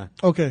Nochebuena.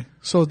 Okay,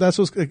 so that's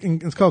what's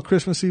it's called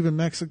Christmas Eve in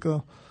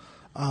Mexico.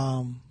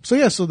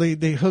 So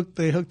they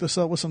hooked us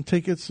up with some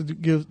tickets to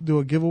do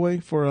a giveaway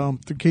for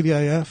through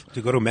KDIF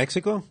to go to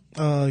Mexico.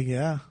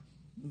 Yeah,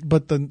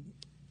 but the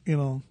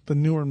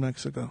newer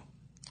Mexico.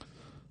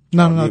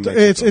 No.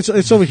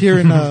 It's over here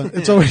in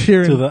it's over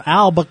here to the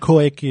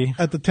Albuquerque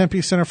at the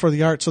Tempe Center for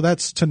the Arts. So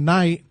that's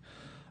tonight.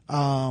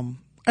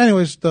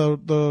 Anyways,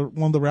 the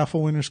one of the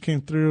raffle winners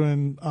came through,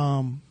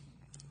 and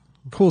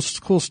cool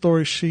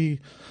story. She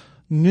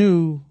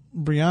knew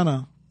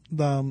Brianna,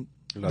 La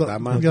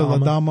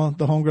Dama,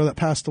 the homegirl that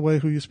passed away,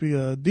 who used to be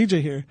a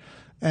DJ here.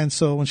 And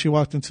so when she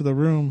walked into the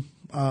room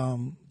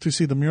to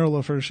see the mural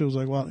of her, she was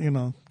like, well,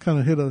 kind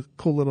of hit a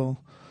cool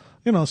little,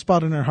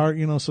 spot in her heart,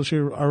 so she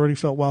already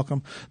felt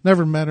welcome.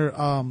 Never met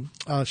her.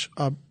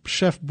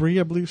 Chef Brie,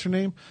 I believe is her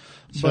name.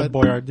 Chef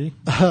Boyardee.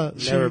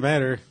 Never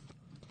met her.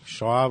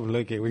 Schwab,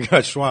 we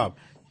got Schwab.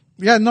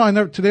 Yeah, no, I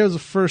never. Today was the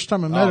first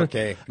time I met her.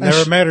 Okay,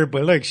 never met her,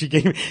 but look, she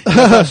gave me.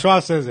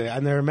 Schwab says it. I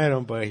never met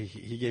him, but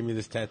he gave me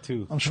this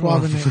tattoo. I'm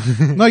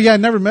Schwabbing it. No, yeah, I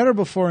never met her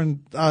before, and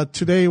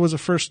today was the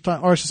first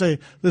time, or I should say,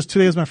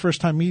 today is my first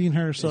time meeting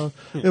her. So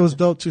it was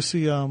dope to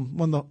see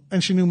and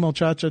she knew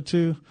Muchacha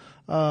too,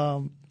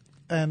 and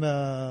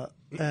the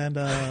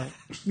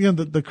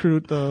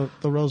crew, the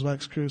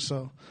Rosebacks crew.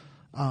 So,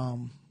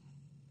 and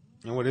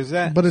what is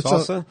that? But it's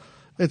salsa.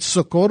 It's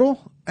socorro,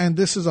 and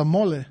this is a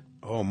mole.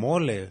 Oh,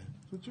 mole.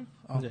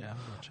 Oh. Yeah.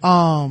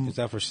 Is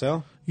that for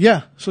sale?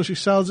 Yeah. So she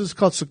sells this. It's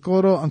called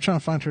socorro. I'm trying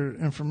to find her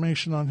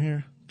information on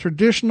here.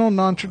 Traditional,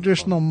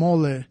 non-traditional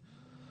mole. Here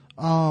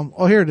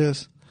it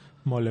is.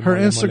 Her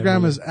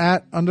Instagram is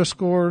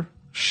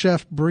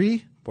 @_Chef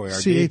Brie. CHEFBRE _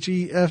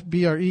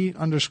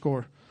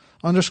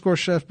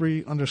 Chef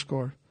Brie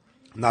 _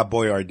 Not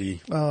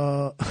Boyardee.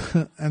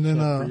 And then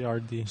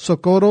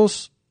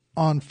Socorros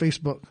on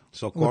Facebook.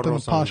 Socorros with an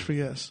apostrophe,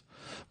 yes.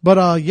 But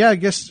I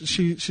guess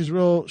she's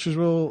real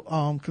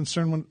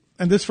concerned when,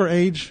 and this for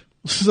age.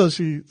 So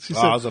she said,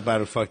 I was about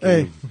to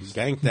fucking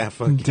gank that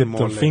fucking dip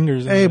mole. the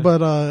fingers. Hey,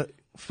 but I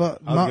was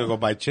gonna go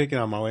buy chicken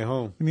on my way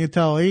home. You need to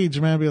tell Age,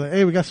 man, be like,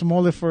 hey, we got some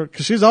mole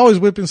because she's always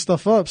whipping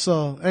stuff up.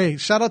 So hey,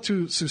 shout out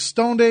to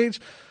Stoned Age.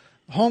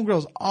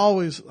 Homegirl's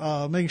always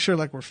making sure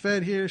like we're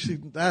fed here.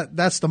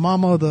 That's the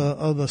mama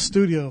of the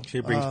studio.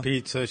 She brings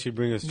pizza. She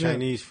brings us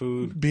Chinese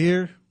food,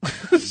 beer.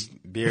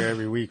 Beer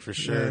every week for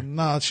sure. Yeah,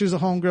 nah, she's a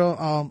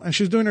homegirl, and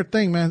she's doing her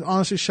thing, man.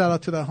 Honestly, shout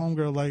out to that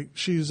homegirl. Like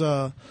she's,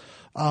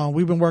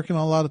 we've been working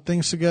on a lot of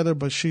things together,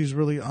 but she's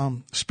really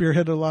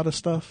spearheaded a lot of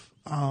stuff.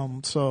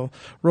 So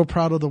real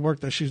proud of the work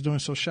that she's doing.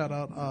 So shout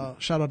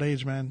out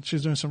Age, man.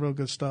 She's doing some real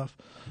good stuff.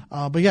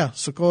 But yeah,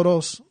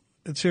 Socorros,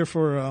 it's here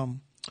for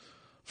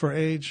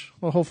Age.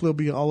 Well, hopefully it'll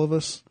be all of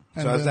us.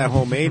 So that's that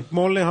homemade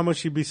mole? How much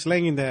she be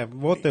slinging that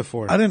bote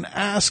for? I didn't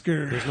ask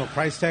her. There's no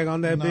price tag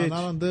on that, bitch?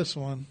 Not on this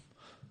one.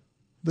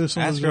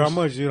 Ask her how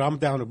much, dude. I'm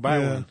down to buy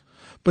one.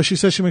 But she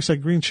says she makes like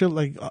green chili,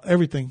 like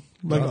everything,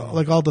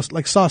 like all the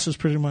like sauces,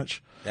 pretty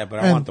much. Yeah, but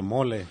I want the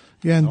mole.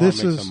 Yeah, and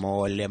this is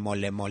mole. there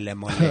we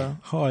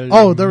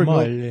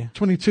go.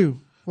 22.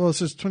 Well, it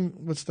says 20.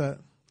 What's that?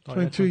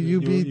 22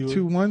 UB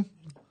 21.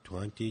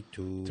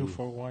 22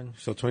 241.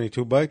 So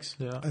 $22.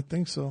 Yeah, I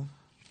think so.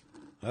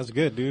 That's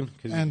good, dude.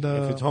 And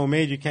if it's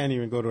homemade, you can't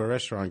even go to a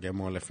restaurant and get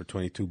mole for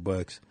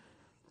 $22.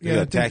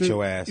 Yeah, tax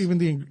your ass.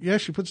 Even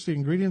she puts the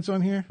ingredients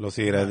on here. Los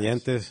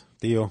ingredientes,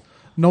 tío.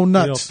 No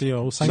nuts.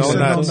 Tío.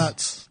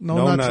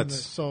 No nuts.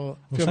 So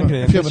if you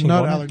have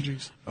nut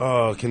allergies.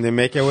 Oh, can they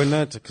make it with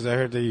nuts? Because I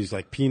heard they use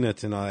like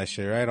peanuts and all that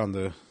shit, right? On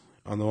the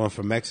one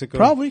from Mexico.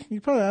 Probably. You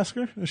probably ask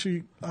her. If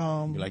she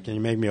like, can you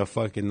make me a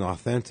fucking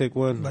authentic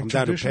one? Like I'm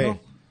down to pay.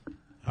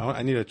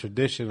 I need a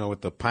traditional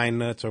with the pine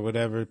nuts or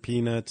whatever,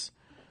 peanuts.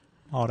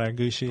 All that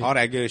good shit.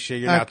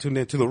 You're now tuned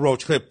into the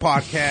Roach Clip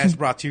Podcast,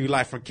 brought to you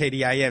live from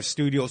KDIF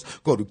Studios.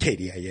 Go to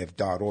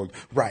KDIF.org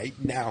right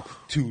now.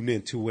 Tune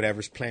into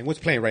whatever's playing. What's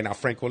playing right now,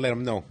 Franco? Let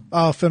them know.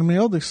 Firme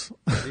Oldies.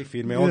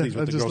 Firme Oldies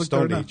with the girl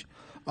Stone Age.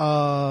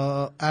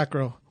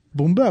 Acro.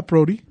 Boom bap,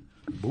 Brody.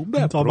 Boom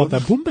bap. It's all about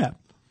that boom bap.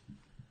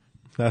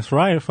 That's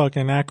right,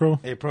 fucking Acro.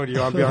 Hey, Brody,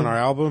 you want to be on our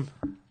album?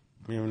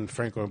 Me and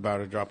Franco are about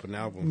to drop an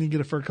album. You need to get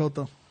a fur coat,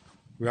 though.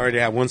 We already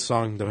have one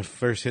song. The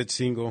first hit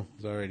single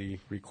is already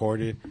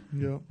recorded.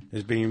 Yep.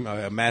 It's being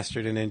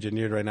mastered and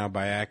engineered right now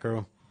by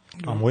Acro.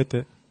 I'm with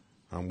it.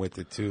 I'm with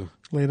it, too.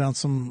 Lay down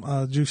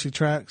some juicy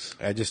tracks.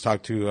 I just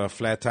talked to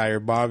Flat Tire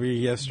Bobby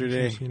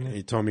yesterday.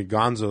 He told me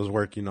Gonzo's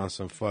working on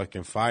some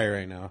fucking fire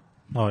right now.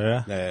 Oh,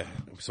 yeah?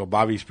 So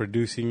Bobby's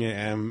producing it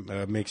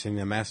and mixing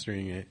and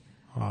mastering it.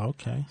 Oh,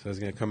 okay. So it's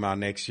going to come out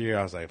next year.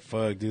 I was like,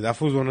 fuck, dude. That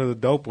fool's one of the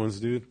dope ones,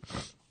 dude.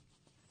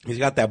 He's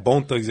got that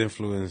Bone Thugs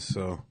influence,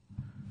 So,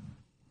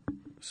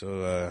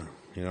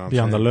 you know what I'm Be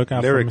on the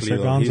lookout for Mr.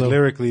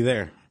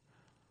 Gonzo.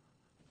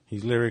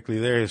 He's lyrically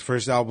there. His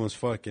first album's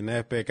fucking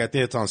epic. I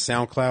think it's on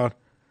SoundCloud.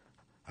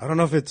 I don't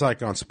know if it's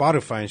like on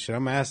Spotify and shit.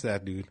 I'm going to ask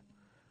that dude.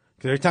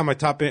 Because every time I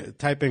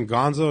type in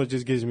Gonzo, it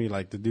just gives me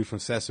like the dude from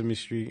Sesame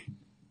Street.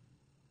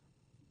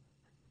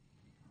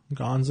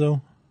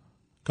 Gonzo?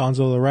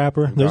 Gonzo the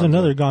Rapper. There's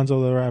another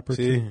Gonzo the Rapper,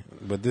 too.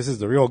 But this is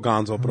the real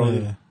Gonzo, bro.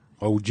 Yeah.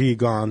 OG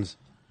Gonz.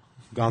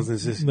 Gonz and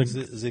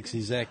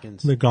Zixie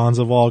Seconds. The Gonz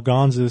of all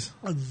Gonzes.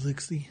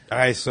 Zixie. All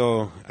right,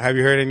 so have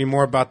you heard any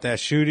more about that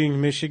shooting,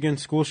 Michigan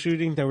school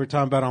shooting that we were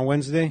talking about on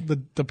Wednesday?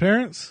 The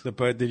parents?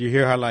 Did you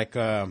hear how, like,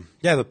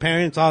 the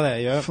parents, all that,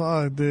 yeah?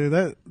 Fuck,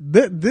 dude.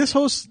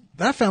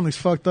 That family's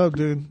fucked up,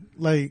 dude.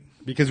 Like,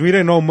 because we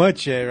didn't know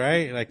much yet,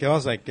 right? Like, it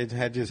was like it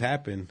had just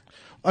happened.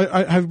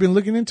 I have been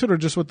looking into it, or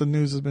just what the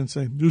news has been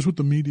saying? Just what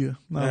the media.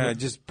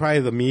 Just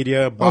probably the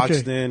media,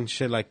 Boston,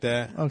 shit like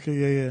that.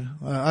 Okay, yeah.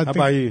 How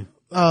about you?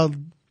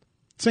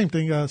 Same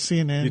thing,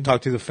 CNN. You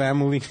talk to the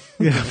family?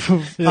 Yeah.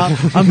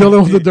 I'm the only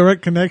one with the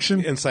direct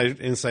connection.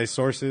 Inside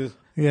sources?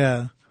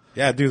 Yeah.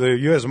 Yeah, dude, the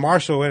U.S.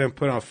 Marshal went and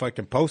put on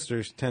fucking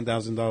posters,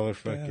 $10,000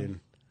 fucking.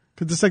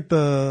 Because it's like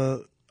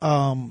the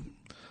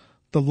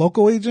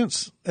local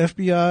agents,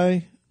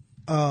 FBI,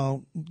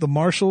 the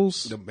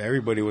marshals.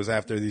 Everybody was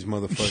after these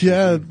motherfuckers.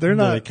 Yeah, they're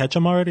not. Did they catch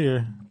them already,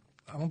 or?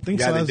 I don't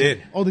think so. Yeah, they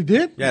did. Oh, they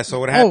did? Yeah, so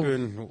what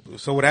happened?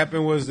 So what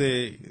happened was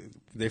they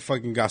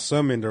fucking got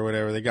summoned or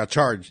whatever. They got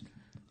charged.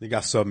 They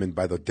got summoned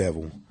by the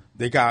devil.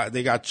 They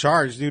got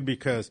charged, dude,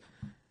 because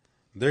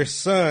their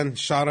son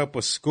shot up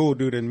a school,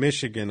 dude, in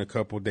Michigan a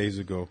couple days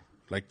ago.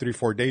 Like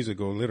 3-4 days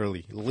ago,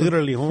 literally,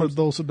 Holmes. For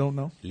those who don't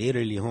know.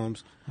 Literally,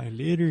 Holmes.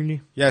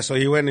 Literally. Yeah, so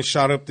he went and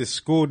shot up this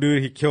school,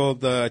 dude. He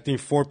killed, I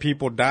think 4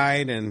 people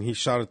died, and he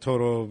shot a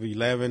total of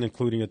 11,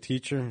 including a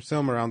teacher.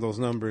 Somewhere around those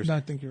numbers. No, I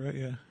think you're right,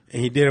 yeah.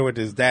 And he did it with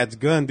his dad's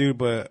gun, dude,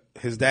 but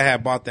his dad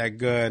had bought that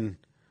gun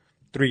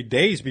 3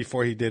 days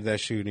before he did that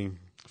shooting.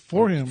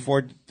 For him?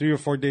 3 or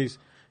 4 days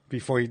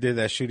before he did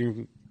that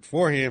shooting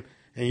for him.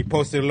 And he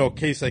posted a little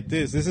case like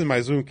this. This is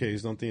my Zoom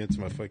case. Don't think it's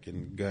my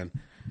fucking gun.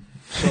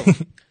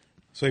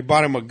 So he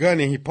bought him a gun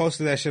and he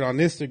posted that shit on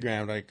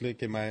Instagram. Like,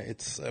 look at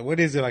it's what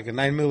is it, like a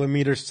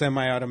 9mm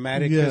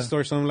semi-automatic pistol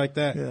or something like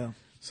that? Yeah.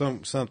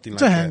 Something like that.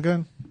 It's a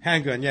handgun.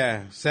 Handgun,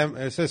 yeah.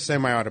 It says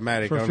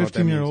semi-automatic. For a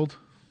 15-year-old.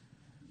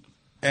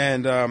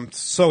 And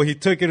so he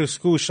took it to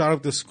school, shot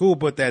up the school,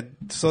 but that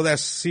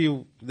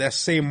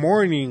same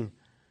morning,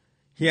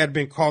 he had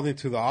been called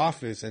into the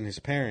office and his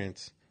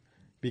parents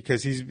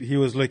because he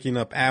was looking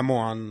up ammo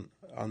on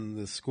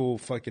the school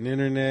fucking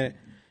internet.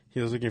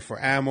 He was looking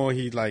for ammo.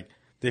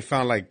 They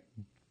found like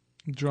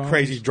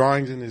crazy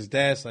drawings in his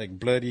desk, like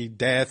bloody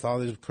death, all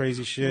this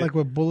crazy shit. Like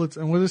with bullets,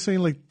 and what are they saying?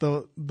 Like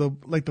the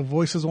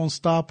voices won't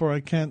stop, or I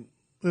can't.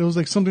 It was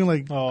like something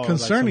like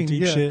concerning,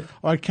 like shit.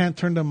 Or I can't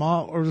turn them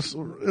off, or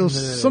it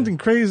was something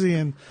crazy,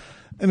 and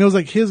it was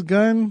like his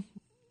gun,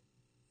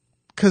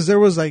 because there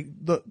was like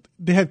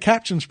they had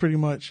captions pretty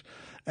much,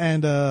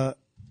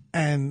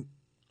 and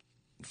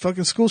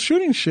fucking school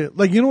shooting shit.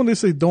 Like, you know when they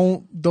say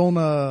don't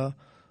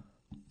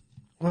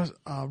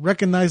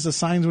recognize the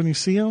signs when you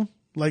see them.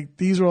 Like,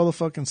 these are all the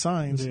fucking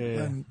signs.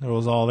 Yeah, it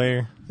was all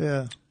there.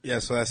 Yeah. Yeah,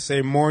 so that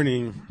same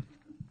morning,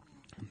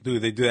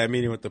 dude, they do that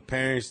meeting with the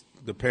parents.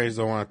 The parents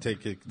don't want to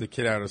take the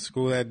kid out of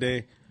school that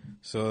day.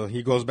 So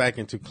he goes back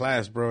into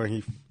class, bro,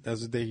 and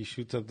that's the day he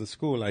shoots up the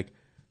school, like,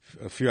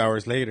 a few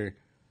hours later.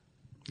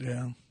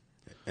 Yeah.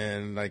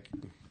 And, like,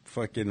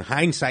 fucking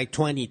hindsight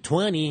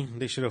 2020,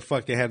 they should have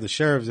fucking had the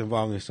sheriffs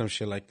involved in some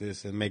shit like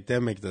this and make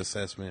them make the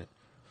assessment.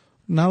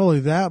 Not only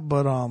that,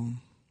 but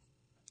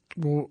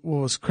what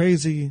was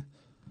crazy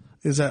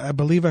is that I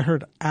believe I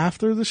heard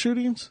after the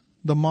shootings,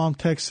 the mom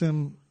texts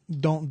him,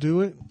 "Don't do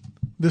it."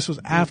 This was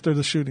after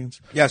the shootings.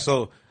 Yeah.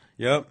 So,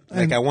 yep.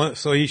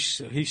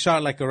 He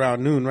shot like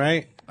around noon,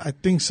 right? I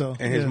think so.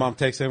 And his mom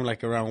texted him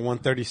like around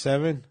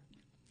 1:37.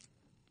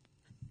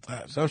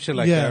 Some shit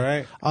like that,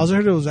 right? I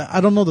heard it was.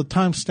 I don't know the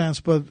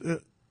timestamps,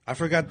 but I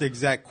forgot the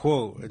exact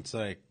quote. It's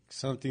like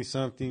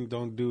something.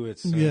 Don't do it,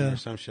 son, or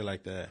some shit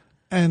like that.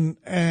 And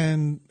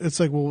it's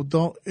like, well,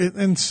 don't.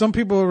 And some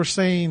people were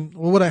saying,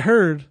 well, what I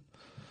heard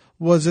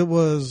was it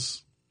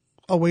was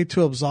a way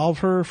to absolve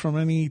her from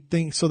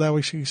anything, so that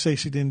way she could say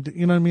she didn't.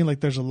 You know what I mean?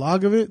 Like, there's a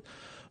log of it.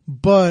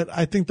 But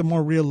I think the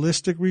more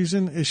realistic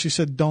reason is she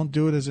said, "Don't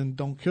do it," as in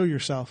don't kill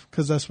yourself,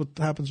 because that's what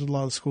happens with a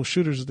lot of school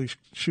shooters. Is they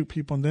shoot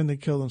people and then they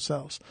kill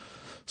themselves.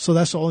 So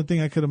that's the only thing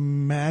I could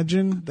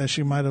imagine that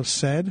she might have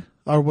said,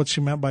 or what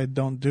she meant by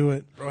 "don't do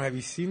it." Bro, have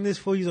you seen this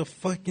fool? He's a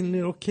fucking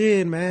little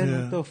kid, man.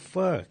 Yeah. What the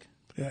fuck?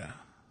 Yeah.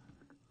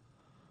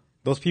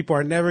 Those people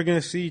are never going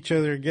to see each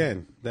other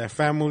again. That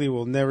family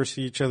will never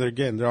see each other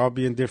again. They'll all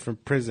be in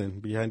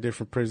behind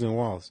different prison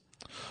walls.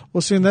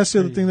 Well, see, and that's the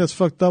other thing that's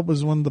fucked up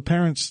was when the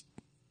parents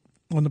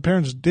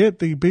did,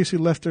 they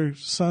basically left their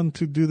son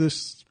to do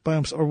this by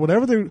himself, or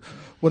whatever.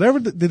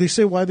 Did they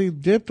say why they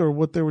dipped or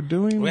what they were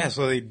doing? Well, yeah,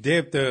 so they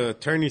dipped. The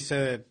attorney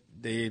said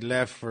they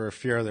left for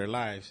fear of their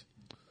lives,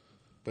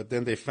 but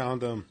then they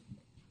found them.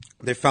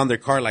 They found their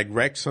car like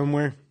wrecked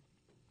somewhere,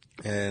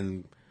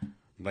 and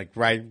like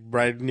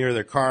right near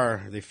their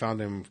car, they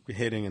found him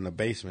hiding in a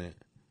basement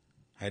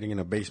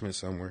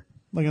somewhere.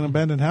 Like an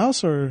abandoned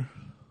house, or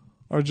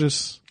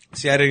just.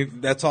 See,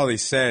 that's all they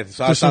said.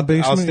 So I was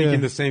thinking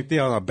the same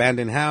thing. On an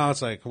abandoned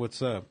house, like, what's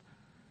up?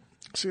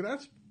 See,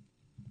 that's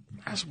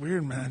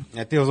weird, man. I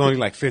think it was only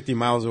like 50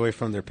 miles away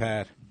from their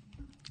pad.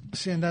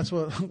 See, and that's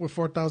what with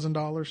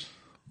 $4,000.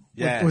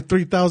 Yeah, with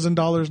 $3,000,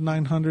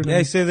 $900. Yeah,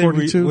 they say they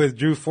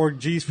withdrew 4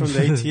 G's from the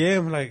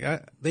ATM. Like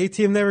the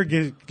ATM never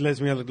lets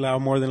me allow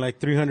more than like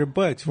 $300,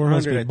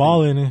 $400.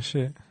 Balling and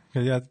shit.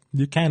 Cause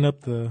you can't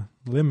up the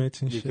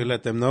limits and you shit. You could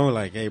let them know,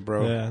 like, hey,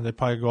 bro. Yeah, they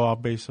probably go off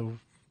base of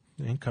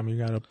the income you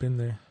got up in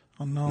there.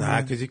 Oh no,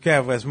 nah, because you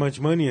can't have as much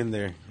money in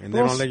there, and they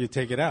don't let you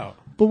take it out.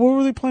 But what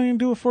were they planning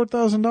to do with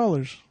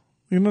 $4,000?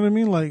 You know what I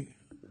mean? Like,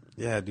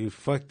 yeah, dude,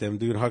 fuck them,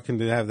 dude. How can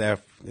they have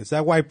that? Is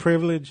that white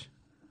privilege?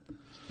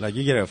 Like,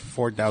 you get a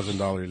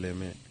 $4,000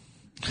 limit,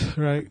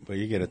 right? But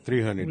you get a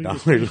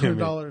 $300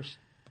 limit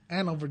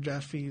and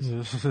overdraft fees.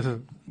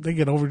 They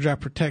get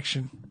overdraft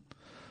protection.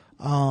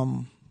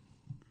 I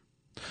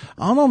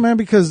don't know, man,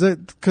 because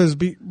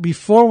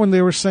before when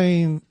they were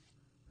saying,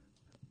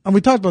 and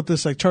we talked about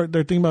this, like they're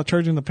thinking about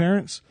charging the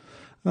parents,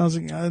 and I was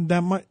like,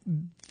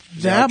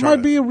 that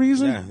might be a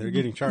reason. Yeah, they're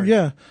getting charged.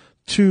 Yeah,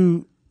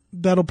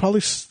 that'll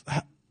probably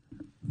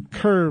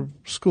curb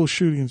school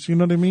shootings. You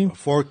know what I mean?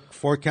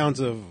 4 counts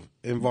of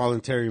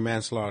involuntary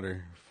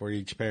manslaughter for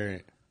each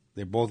parent.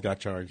 They both got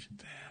charged.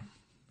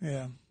 Damn.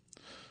 Yeah.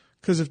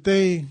 Because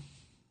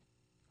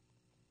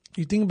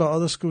you think about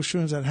other school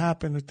shootings that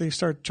happen, if they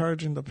start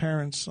charging the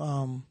parents,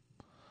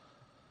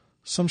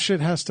 some shit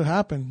has to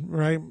happen,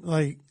 right?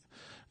 Like,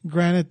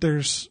 granted,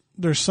 there's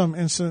some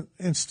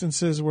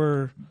instances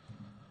where,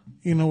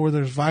 where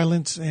there's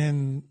violence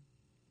in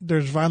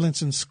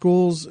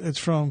schools. It's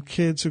from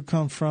kids who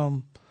come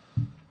from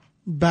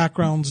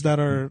backgrounds that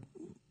are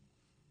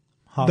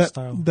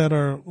hostile. That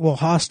are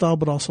hostile,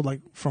 but also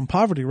like from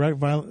poverty, right?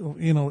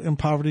 In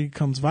poverty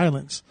comes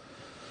violence.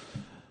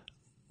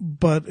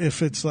 But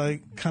if it's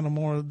like kind of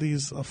more of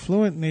these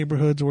affluent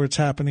neighborhoods where it's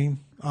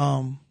happening,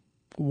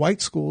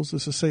 white schools,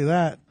 let's just say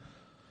that,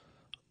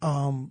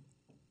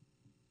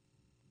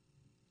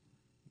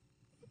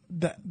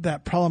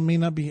 that problem may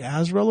not be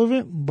as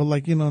relevant, but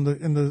like,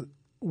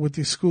 with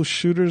these school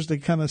shooters, they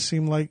kind of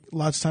seem like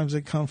lots of times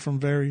they come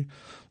from very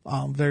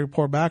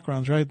poor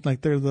backgrounds, right?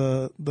 Like they're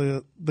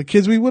the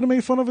kids we would have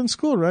made fun of in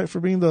school, right? For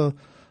being the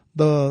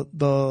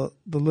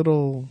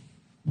little,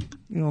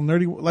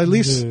 nerdy, at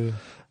least. Yeah.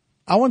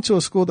 I went to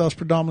a school that was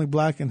predominantly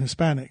black and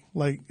Hispanic.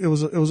 Like it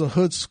was a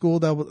hood school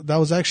that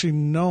was actually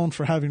known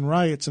for having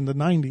riots in the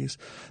 90s.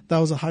 That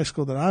was a high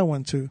school that I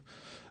went to.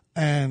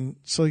 And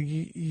so,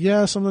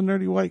 yeah, some of the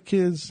nerdy white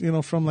kids,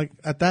 from like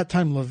at that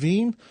time,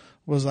 Levine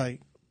was like,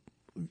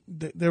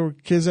 there were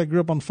kids that grew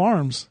up on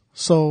farms.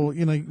 So,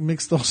 you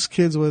mix those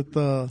kids with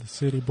the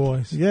city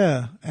boys.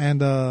 Yeah.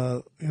 And,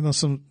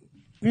 some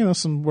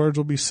words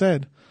will be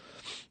said.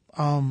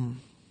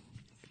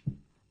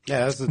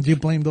 Yeah, do you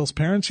blame those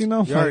parents, You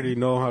already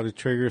know how to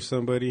trigger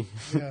somebody.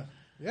 Yeah.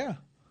 Yeah.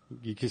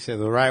 You can say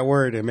the right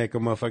word and make a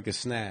motherfucker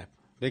snap.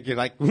 They get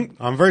like,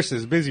 on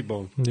Versus, Busy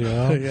Bone.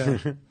 Yeah. Yeah.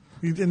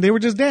 And they were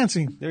just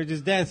dancing. They were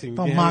just dancing.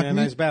 Don't mock me. A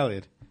nice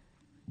ballad.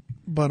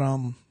 But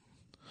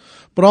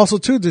also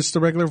too, just the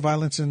regular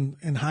violence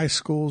in high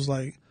schools.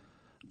 Like,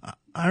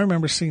 I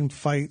remember seeing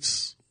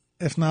fights,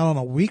 if not on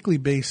a weekly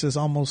basis,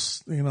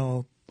 almost,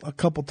 a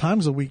couple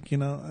times a week,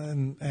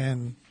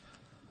 and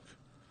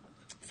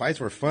fights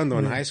were fun though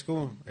in high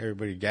school.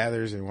 Everybody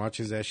gathers and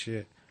watches that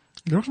shit.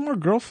 There was more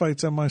girl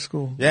fights at my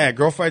school. Yeah,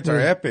 girl fights are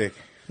epic.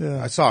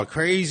 Yeah. I saw a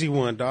crazy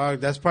one, dog.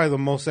 That's probably the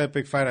most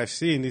epic fight I've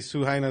seen. These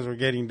 2 hyenas were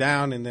getting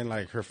down, and then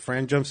like her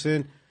friend jumps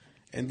in,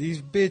 and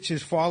these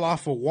bitches fall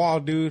off a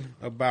wall, dude.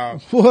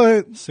 About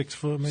what? 6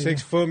 foot, maybe.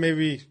 6 foot,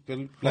 maybe.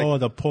 Like,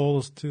 the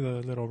poles to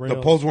the little rails.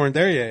 The poles weren't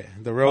there yet.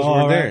 The rails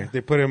weren't there.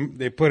 They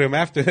put him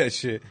after that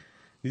shit.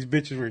 These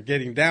bitches were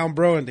getting down,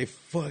 bro, and they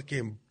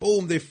fucking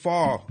boom, they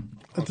fall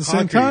at the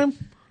same time,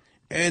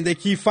 and they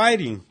keep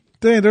fighting.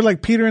 Dang, they're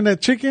like Peter and that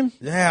chicken.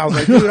 Yeah, I was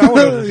like,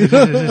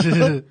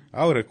 dude,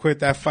 I would have quit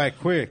that fight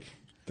quick.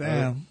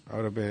 Damn, I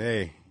would have been,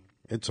 hey,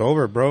 it's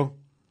over, bro.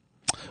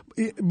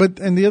 But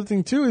and the other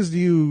thing too is, do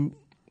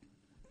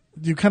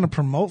you kind of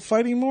promote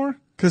fighting more?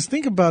 Because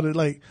think about it,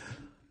 like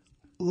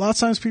a lot of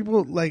times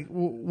people like,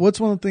 what's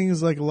one of the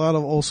things like a lot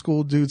of old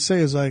school dudes say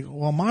is like,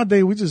 well, my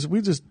day we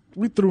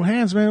threw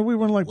hands, man. We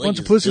weren't like a bunch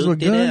of pussies with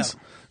guns.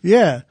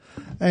 Yeah,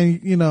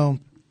 and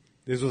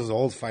this was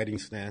old fighting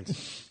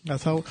stance.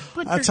 That's how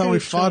we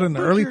fought in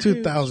the early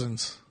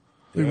 2000s.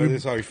 This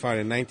is how we fought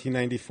in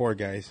 1994,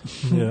 guys.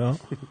 Yeah.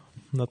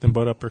 Nothing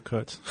but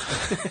uppercuts.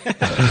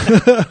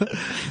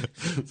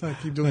 So I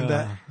keep doing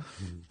that.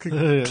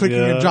 Clicking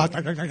your jaw.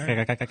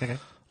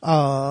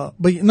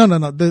 But no.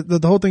 The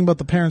whole thing about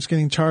the parents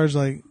getting charged,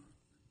 like,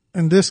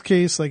 in this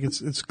case, like,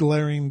 it's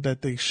glaring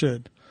that they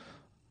should.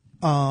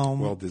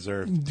 Well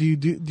deserved. Do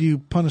you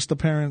punish the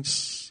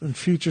parents in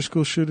future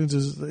school shootings?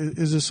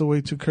 Is this a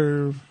way to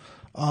curb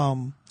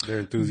their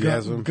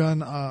enthusiasm? Gun,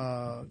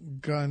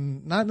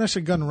 not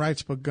necessarily gun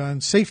rights, but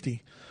gun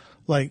safety.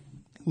 Like,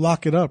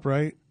 lock it up,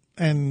 right?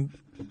 And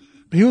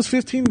he was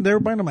 15. They were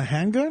buying him a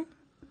handgun.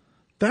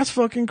 That's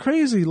fucking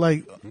crazy.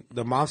 Like,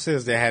 the mom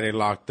says they had it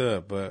locked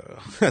up, but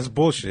that's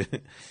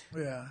bullshit.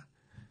 Yeah.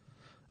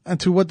 And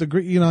to what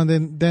degree,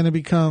 and then it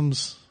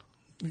becomes.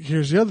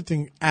 Here's the other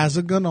thing. As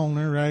a gun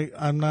owner, right?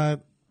 I'm not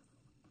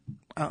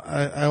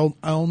I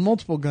own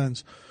multiple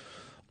guns.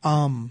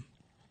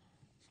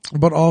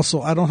 But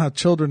also I don't have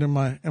children in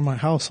my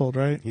household,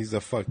 right? He's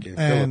a fucking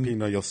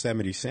Filipino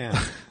Yosemite Sam.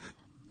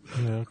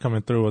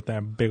 Coming through with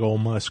that big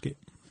old musket.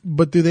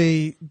 But do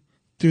they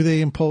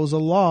impose a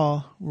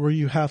law where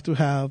you have to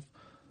have,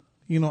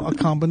 a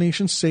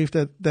combination safe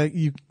that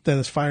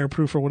is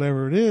fireproof or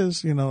whatever it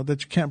is, that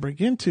you can't break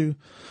into,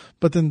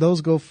 but then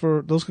those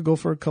could go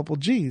for a couple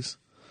G's.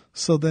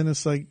 So then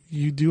it's like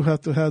you do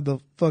have to have the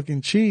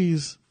fucking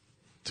cheese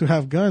to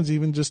have guns,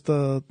 even just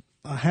a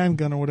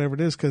handgun or whatever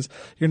it is, because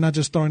you're not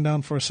just throwing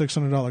down for a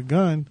 $600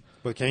 gun.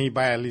 But can you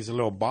buy at least a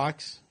little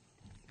box?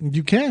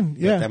 You can,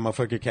 yeah. That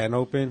motherfucker can't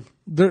open.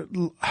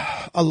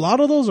 A lot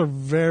of those are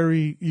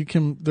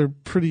they're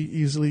pretty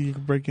easily, you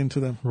can break into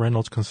them.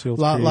 Reynolds concealed.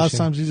 A lot of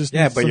times you just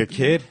but your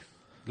kid,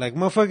 like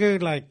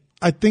motherfucker, like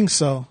I think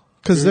so,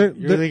 because you're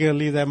really gonna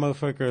leave that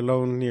motherfucker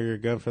alone near your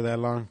gun for that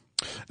long.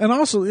 And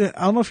also, I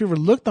don't know if you ever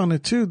looked on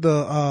it too.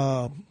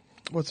 The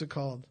what's it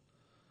called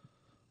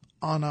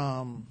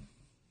on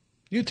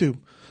YouTube?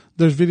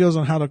 There's videos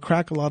on how to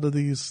crack a lot of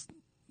these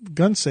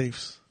gun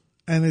safes.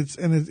 And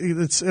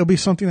it'll be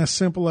something as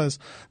simple as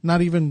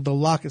not even the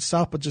lock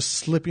itself, but just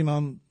slipping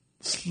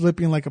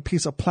like a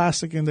piece of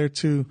plastic in there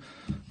to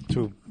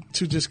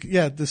just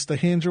the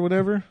hinge or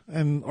whatever,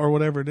 or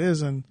whatever it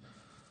is, and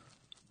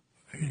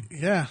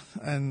I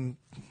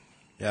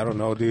don't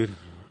know, dude.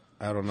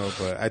 I don't know,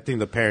 but I think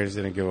the parents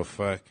didn't give a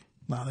fuck.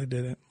 No, they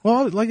didn't.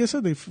 Well, like I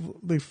said, they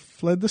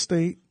fled the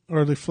state,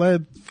 or they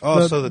fled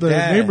the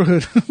dad,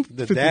 neighborhood.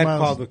 The dad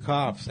called the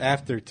cops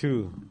after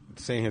too,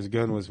 saying his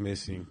gun was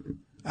missing.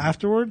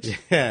 Afterwards?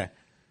 Yeah.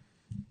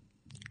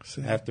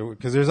 Afterwards.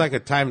 Because there's like a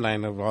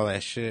timeline of all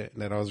that shit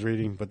that I was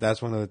reading, but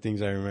that's one of the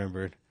things I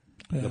remembered.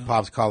 Yeah. The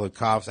pops called the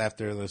cops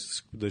after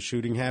the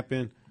shooting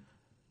happened,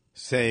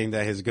 saying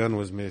that his gun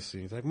was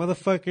missing. It's like,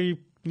 motherfucker, you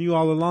knew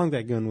all along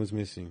that gun was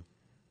missing.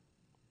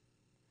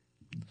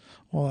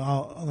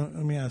 Well, let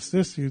me ask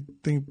this: do you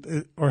think,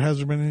 or has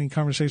there been any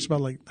conversation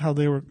about like how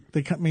they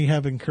may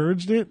have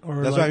encouraged it?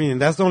 Or that's what I mean.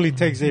 That's the only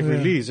takes they've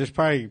released. There's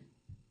probably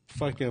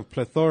fucking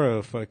plethora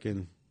of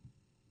fucking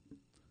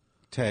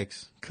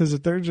texts. Because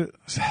if they're just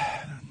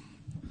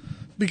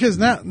because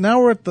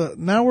now we're at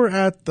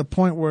the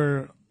point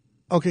where,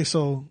 okay,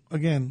 so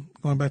again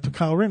going back to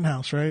Kyle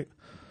Rittenhouse, right?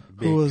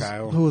 Who was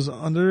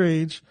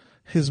underage.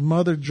 His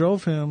mother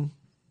drove him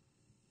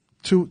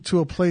to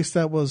a place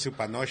that was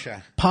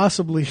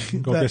possibly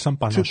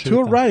to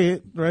a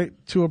riot, right?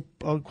 To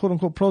a quote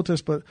unquote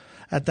protest, but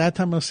at that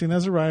time it was seen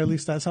as a riot. At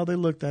least that's how they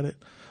looked at it,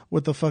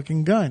 with a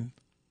fucking gun.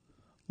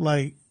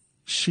 Like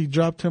she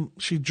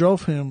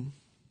drove him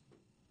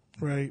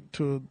right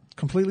to a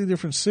completely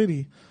different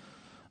city.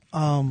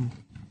 So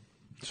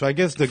I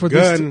guess the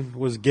gun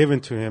was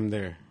given to him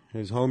there.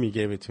 His homie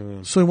gave it to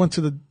him. So he went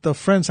to the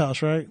friend's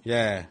house, right?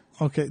 Yeah.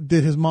 Okay.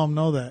 Did his mom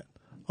know that?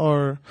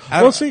 Or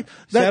I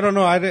don't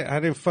know. I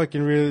didn't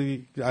fucking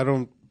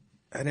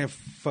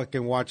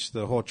watch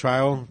the whole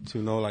trial to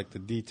know like the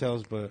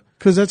details, but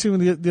because that's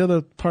even the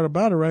other part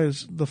about it, right?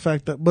 Is the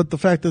fact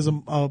is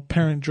a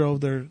parent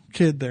drove their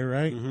kid there,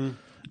 right? Mm-hmm.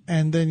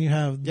 And then you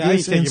have I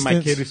ain't taking my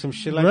kid to some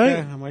shit like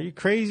that. I'm like, you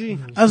crazy?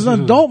 As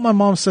an adult, my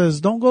mom says,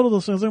 don't go to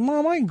those things. Like,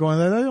 Mom, I ain't going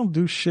there. They don't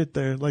do shit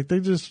there. Like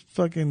they just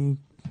fucking.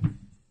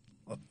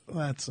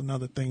 That's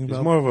another thing. It's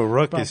more of a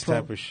ruckus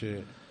type of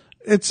shit.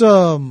 It's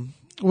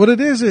what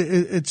it is,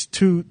 it's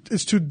to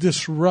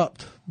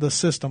disrupt the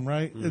system,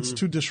 right? Mm-hmm. It's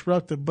to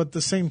disrupt it, but at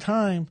the same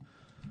time,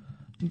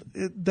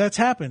 that's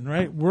happened,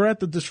 right? We're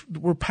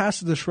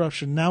past the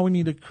disruption. Now we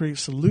need to create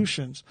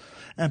solutions,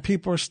 and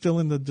people are still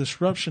in the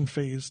disruption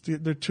phase.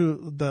 They're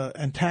to the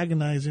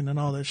antagonizing and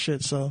all that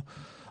shit. So,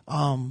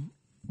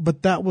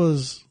 but that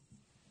was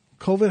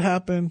COVID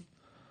happened.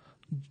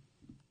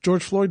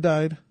 George Floyd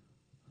died.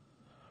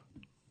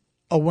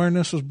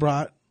 Awareness was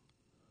brought,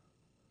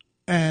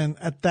 and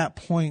at that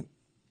point,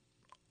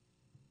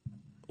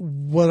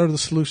 what are the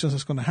solutions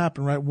that's going to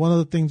happen, right? One of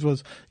the things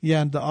was,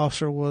 the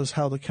officer was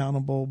held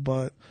accountable,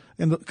 but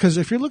because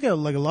if you look at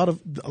like a lot of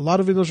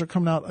videos are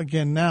coming out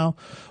again now,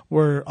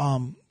 where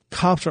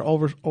cops are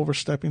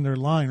overstepping their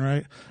line,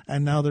 right?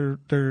 And now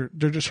they're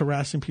just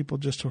harassing people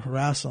just to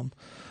harass them,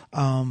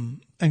 and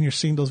you're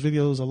seeing those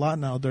videos a lot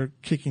now. They're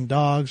kicking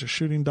dogs, or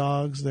shooting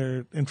dogs,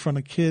 they're in front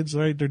of kids,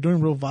 right? They're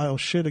doing real vile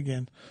shit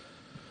again.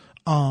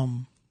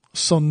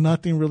 So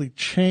nothing really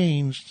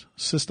changed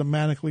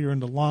systematically or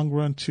in the long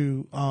run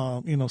to,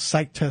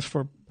 psych test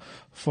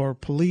for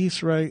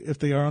police, right? If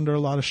they are under a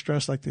lot of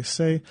stress, like they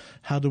say,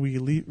 how do we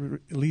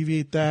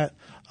alleviate that?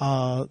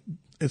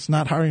 It's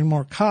not hiring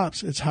more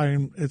cops. It's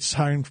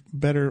hiring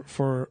better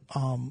for,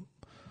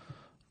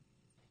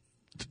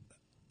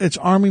 it's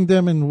arming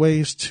them in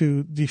ways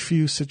to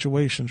defuse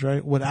situations,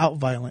 right? Without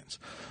violence,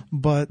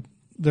 but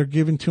they're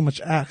giving too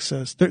much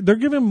access. They're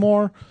giving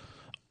more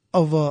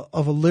of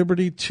a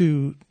liberty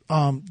to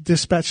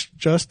dispatch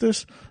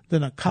justice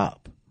than a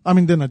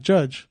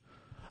judge.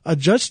 A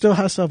judge still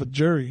has to have a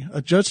jury.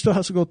 A judge still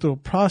has to go through a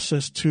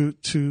process to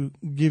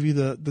give you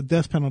the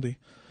death penalty.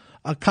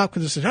 a cop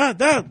could just say,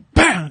 bam,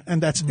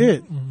 and that's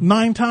it.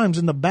 9 times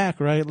in the back,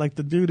 right? Like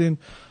the dude in,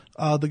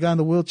 the guy in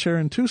the wheelchair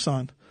in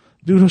Tucson.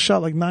 Dude who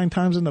shot like 9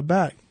 times in the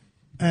back.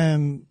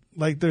 And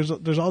like there's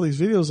all these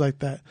videos like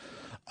that.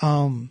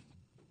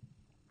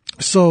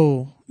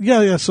 So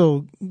yeah.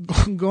 So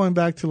going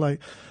back to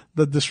like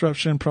the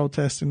disruption,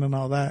 protesting, and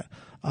all that.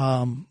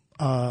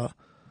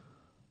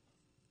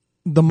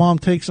 The mom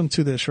takes him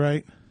to this,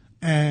 right?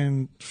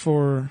 And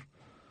for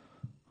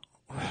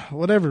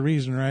whatever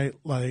reason, right?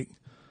 Like,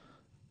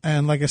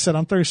 and like I said,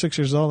 I'm 36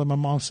 years old, and my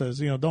mom says,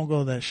 don't go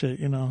to that shit,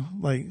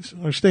 like,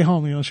 or stay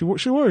home. She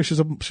worries.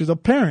 She's a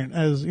parent,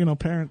 as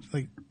parents,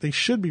 like, they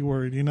should be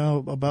worried,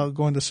 about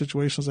going to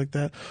situations like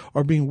that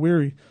or being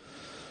weary.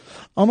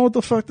 I don't know what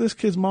the fuck this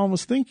kid's mom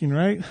was thinking,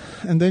 right?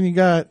 And then you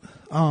got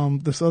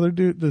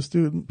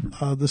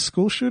this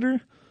school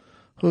shooter,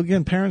 who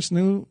again, parents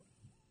knew.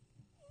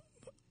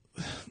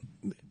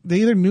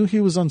 They either knew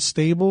he was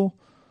unstable,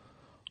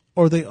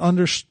 or they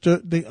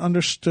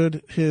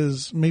understood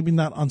his, maybe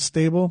not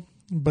unstable,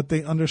 but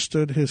they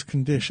understood his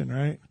condition,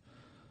 right?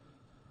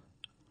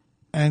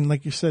 And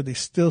like you said, they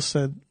still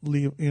said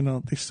leave.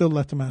 They still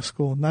left him at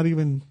school, not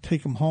even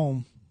take him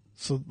home.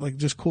 So like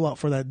just cool out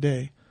for that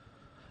day,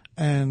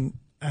 and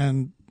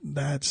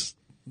that's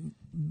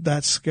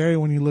scary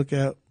when you look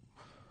at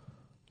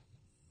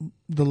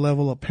the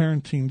level of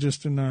parenting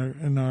just in our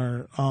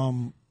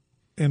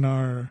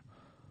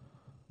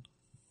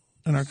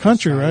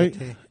country, right?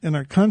 In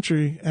our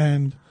country,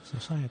 and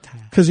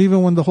because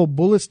even when the whole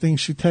bullets thing,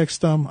 she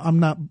texted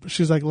him,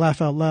 she's like,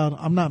 laugh out loud,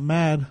 I'm not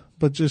mad,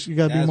 but just, you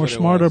gotta be more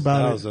smarter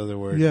about it. That was other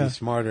words. Yeah. Be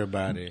smarter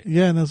about it.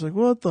 Yeah, and I was like,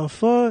 what the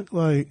fuck?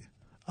 Like,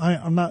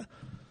 I'm not,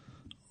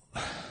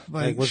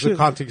 like what's the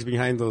context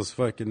behind those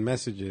fucking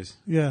messages?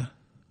 Yeah.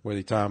 Were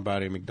they talking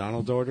about a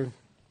McDonald's order?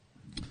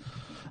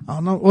 I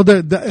don't know. Well,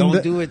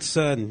 don't do it,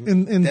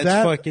 son.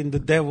 That's fucking the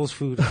devil's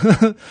food.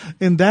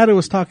 In that, it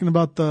was talking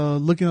about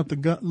looking up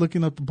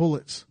the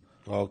bullets.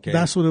 Okay,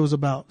 that's what it was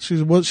about.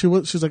 She's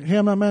like, hey,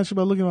 I'm not mad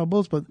about looking at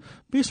bullets, but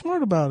be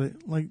smart about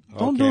it. Like,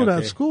 don't do it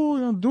at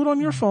school. Do it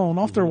on your phone,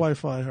 off their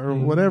Wi-Fi or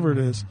whatever it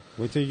is.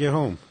 Wait till you get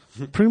home.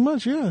 Pretty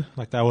much, yeah.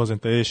 Like that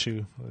wasn't the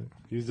issue.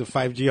 Use the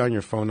 5G on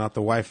your phone, not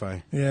the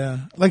Wi-Fi. Yeah,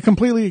 like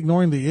completely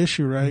ignoring the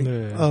issue, right?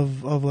 Yeah.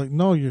 Of like,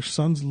 no, your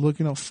son's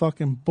looking at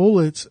fucking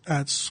bullets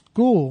at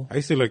school. I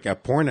used to look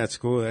at porn at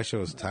school. That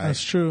shit was tight.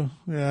 That's true.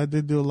 Yeah, I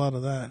did do a lot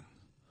of that.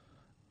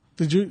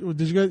 Did you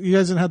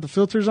guys didn't have the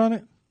filters on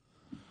it?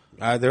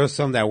 There was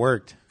some that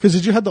worked. Because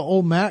did you have the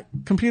old Mac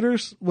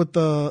computers with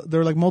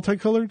they're like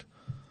multicolored?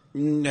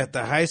 At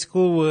the high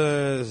school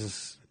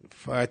was,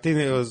 I think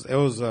it was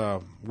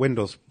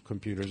Windows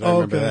computers. I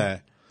remember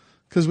that.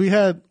 Because we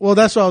had, well,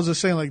 that's what I was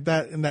just saying. Like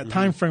that in that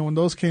time frame when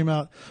those came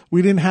out,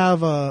 we didn't have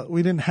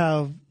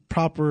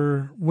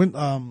proper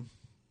firewalls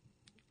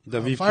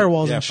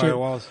and shit.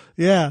 Firewalls.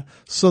 Yeah,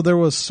 so there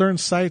was certain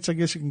sites. I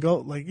guess you can go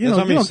like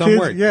some kids,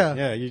 work.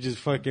 Yeah. You just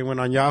fucking went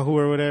on Yahoo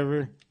or whatever.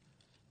 A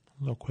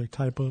little quick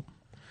type up.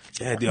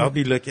 Yeah, dude, I'll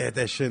be looking at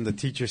that shit, and the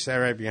teacher sat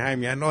right behind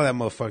me. I know that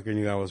motherfucker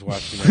knew I was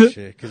watching that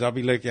shit, because I'll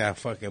be looking at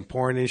fucking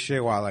porn and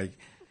shit while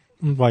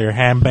you're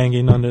hand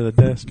banging under the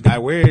desk. I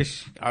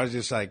wish. I was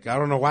just like, I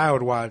don't know why I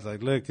would watch.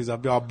 Like, look, because I'll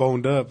be all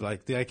boned up.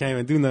 Like, dude, I can't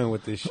even do nothing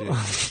with this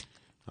shit.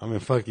 I'm in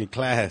fucking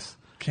class.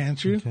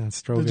 Can't you?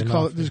 Did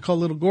you call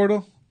Little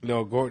Gordo?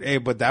 Little Gordo. Hey,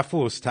 but that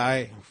fool was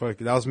tight. Fuck,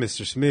 that was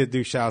Mr. Smith,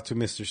 dude. Shout out to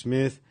Mr.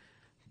 Smith.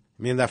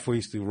 Me and that fool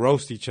used to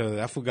roast each other.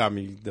 That fool got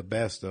me the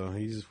best, though.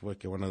 He's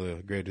fucking one of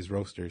the greatest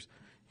roasters.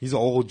 He's an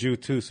old Jew,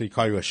 too, so he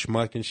call you a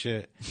schmuck and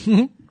shit.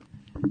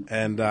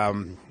 And,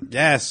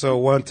 so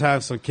one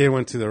time some kid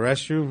went to the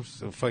restroom.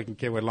 Some fucking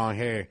kid with long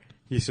hair.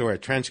 He used to wear a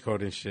trench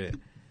coat and shit.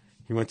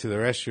 He went to the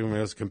restroom.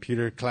 It was a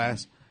computer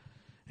class.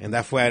 And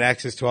that fool had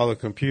access to all the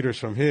computers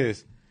from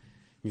his.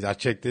 He's like,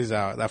 check this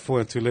out. That fool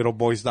went to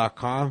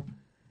littleboys.com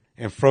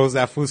and froze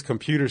that fool's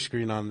computer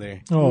screen on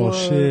there. Oh, what?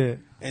 Shit.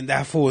 And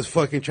that fool was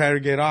fucking trying to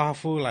get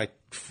off, fool, like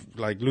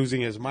losing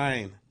his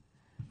mind.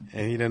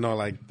 And he didn't know,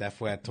 like, that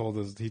fool had told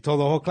us. He told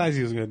the whole class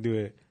he was going to do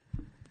it.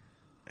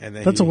 And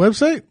then that's a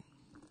website?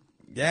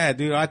 Yeah,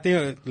 dude. I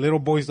think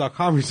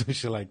littleboys.com or some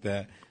shit like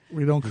that.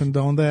 We don't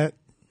condone that.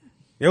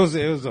 It was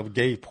a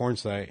gay porn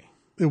site.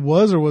 It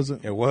was or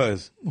wasn't? It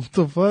was. What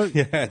the fuck?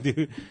 Yeah,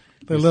 dude.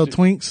 The little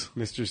twinks.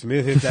 Mr.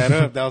 Smith hit that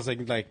up. That was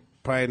like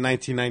probably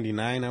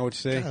 1999, I would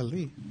say.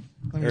 Golly.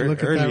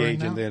 Early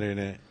age of the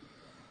internet.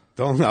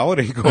 I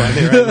wouldn't go on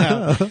there right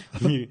now.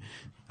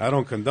 I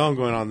don't condone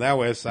going on that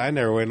website. I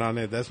never went on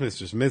it. That's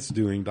Mr. Smith's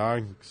doing,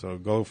 dog. So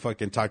go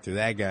fucking talk to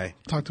that guy.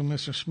 Talk to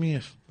Mr.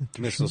 Smith.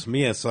 Mr.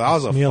 Smith. So that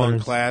was a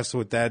fun class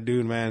with that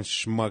dude, man.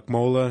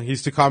 Schmuckmola. We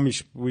used to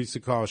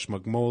call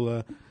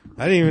Schmuckmola.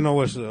 I didn't even know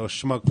what a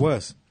schmuck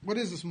was. What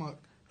is a schmuck?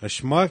 A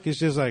schmuck is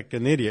just like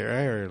an idiot,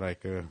 right?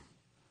 Or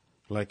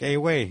hey,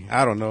 wait.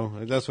 I don't know.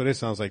 That's what it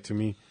sounds like to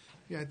me.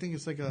 Yeah, I think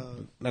it's like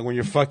when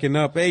you're fucking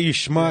up. Hey, you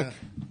schmuck.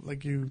 Yeah,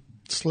 like you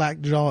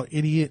slack jaw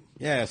idiot.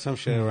 Yeah, some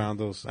shit around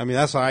those. I mean,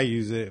 that's how I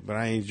use it, but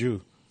I ain't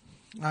Jew.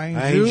 I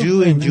ain't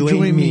Jew, and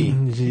Jew ain't me.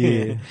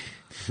 Yeah.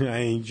 I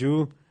ain't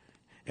Jew,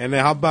 And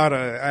then how about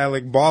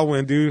Alec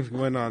Baldwin, dude?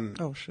 Went on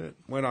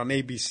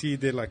ABC,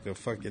 did like a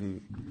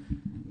fucking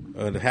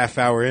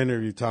half-hour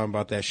interview talking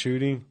about that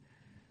shooting.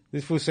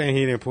 This fool saying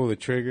he didn't pull the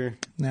trigger.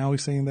 Now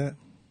he's saying that.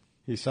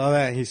 He saw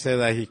that. He said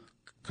that he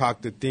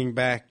cocked the thing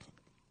back.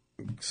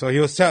 So he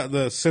was he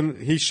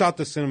shot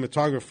the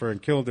cinematographer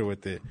and killed her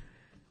with it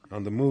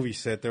on the movie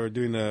set. They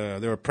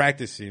were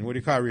practicing. What do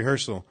you call it?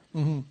 Rehearsal.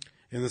 Mm-hmm.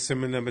 And the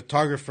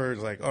cinematographer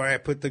is like, all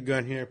right, put the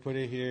gun here, put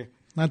it here.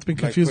 Not to be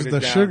confused with the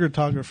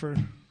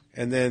sugartographer.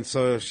 And then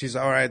so she's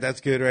all right,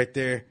 that's good right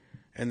there.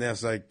 And then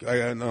it's like,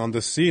 on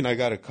the scene, I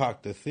got to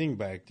cock the thing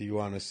back. Do you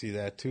want to see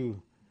that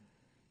too?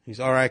 He's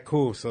all right,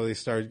 cool. So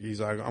he's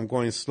like, I'm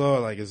going slow.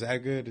 Like, is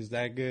that good? Is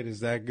that good? Is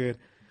that good?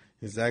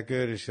 Is that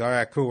good? And she's all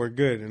right, cool, we're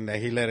good. And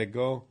then he let it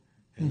go.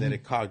 And then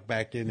it cocked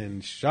back in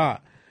and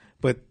shot.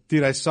 But,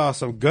 dude, I saw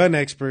some gun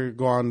expert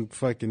go on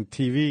fucking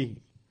TV.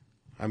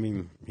 I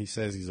mean, he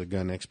says he's a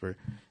gun expert.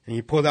 And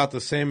he pulled out the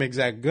same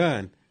exact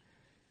gun.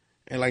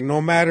 And, like,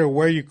 no matter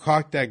where you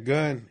cock that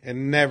gun, it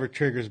never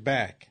triggers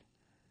back.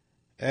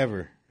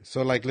 Ever.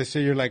 So, like, let's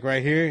say you're, like,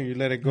 right here and you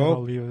let it go.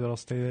 It'll leave it, it'll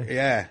stay there.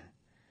 Yeah.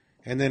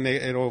 And then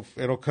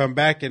it'll come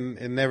back and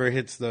it never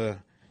hits the...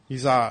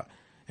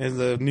 And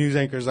the news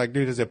anchor's like,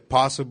 dude, is it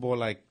possible,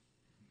 like,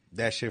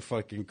 that shit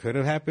fucking could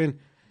have happened?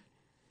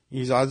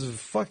 He's all, it's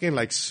fucking,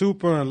 like,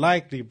 super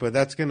unlikely, but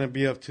that's going to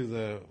be up to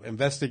the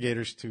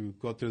investigators to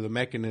go through the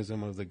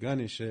mechanism of the gun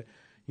and shit.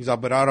 He's all,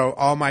 but out of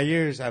all my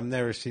years, I've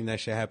never seen that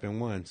shit happen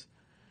once.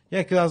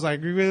 Yeah, because I was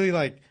like, really,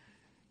 like,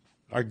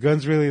 are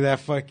guns really that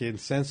fucking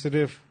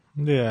sensitive?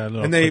 Yeah.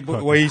 And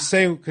what he's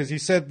saying, because he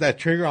said that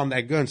trigger on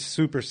that gun's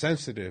super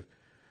sensitive.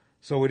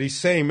 So what he's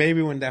saying,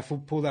 maybe when that fool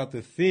pulled out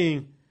the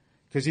thing...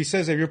 Because he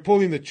says if you're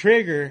pulling the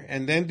trigger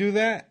and then do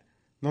that,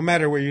 no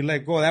matter where you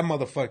let go, that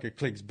motherfucker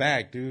clicks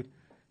back, dude.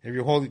 If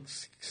you're holding,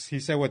 he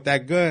said with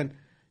that gun,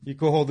 you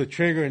could hold the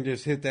trigger and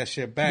just hit that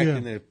shit back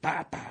and then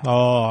pow, pow.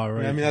 Oh, right.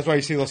 You know I mean, that's why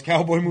you see those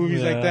cowboy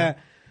movies like that.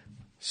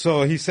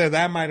 So he said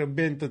that might have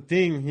been the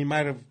thing. He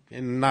might have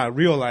not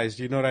realized,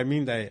 you know what I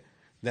mean, that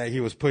he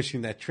was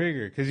pushing that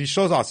trigger. Because he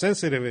shows how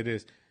sensitive it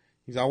is.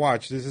 He's like,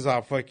 watch, this is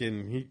how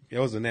fucking, it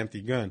was an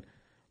empty gun.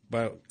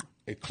 But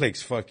it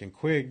clicks fucking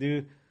quick,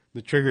 dude.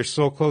 The trigger's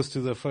so close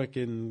to the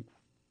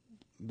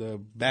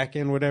back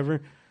end,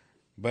 whatever.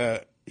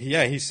 But,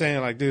 yeah, he's saying,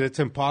 like, dude, it's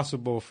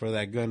impossible for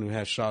that gun to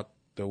have shot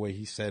the way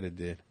he said it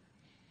did.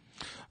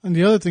 And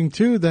the other thing,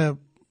 too, that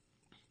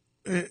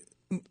it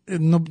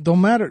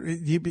don't matter.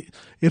 It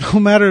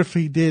don't matter if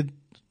he did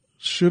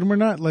shoot him or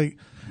not. Like,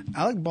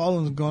 Alec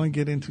Baldwin's going to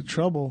get into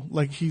trouble.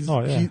 Like,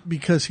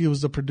 because he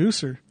was the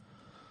producer.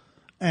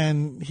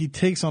 And he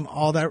takes on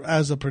all that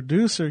as a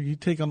producer. You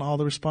take on all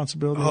the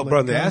responsibility. Oh,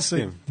 bro, they asked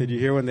him. Did you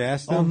hear when they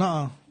asked him? Oh,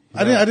 no.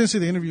 I didn't see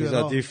the interview at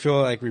all. Do you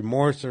feel like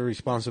remorse or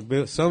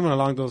responsibility? Something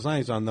along those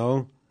lines, I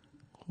know.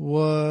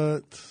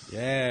 What?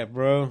 Yeah,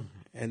 bro.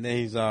 And then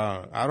he's,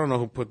 I don't know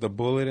who put the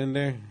bullet in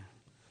there.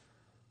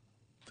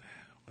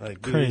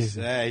 Like,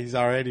 crazy. He's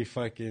already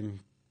fucking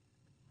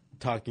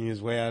talking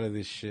his way out of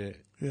this shit.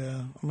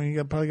 Yeah. I mean,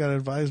 he probably got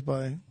advised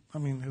by,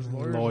 his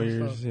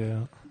lawyers.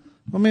 Yeah.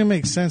 I mean, it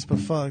makes sense, but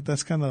fuck,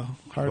 that's kind of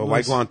hard. But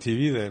why go on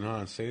TV then,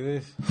 huh? Say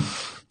this?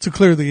 To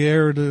clear the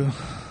air, to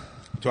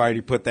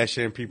already put that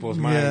shit in people's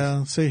minds.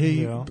 Yeah, say,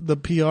 hey, the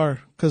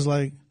PR. Because,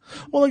 like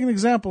an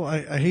example,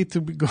 I hate to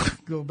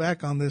go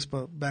back on this,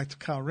 but back to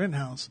Kyle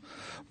Rittenhouse.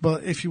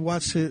 But if you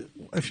watched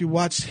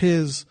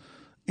his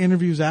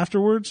interviews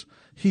afterwards,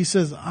 he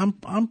says, I'm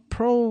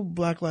pro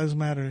Black Lives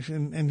Matter.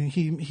 And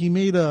he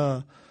made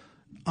a,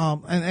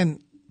 and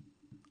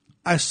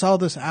I saw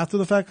this after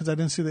the fact because I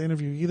didn't see the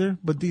interview either,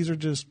 but these are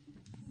just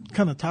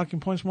kind of talking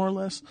points more or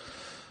less.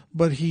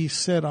 But he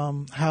said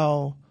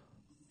how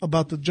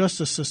about the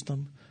justice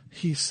system.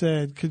 He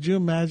said, could you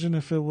imagine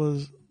if it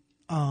was,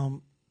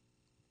 what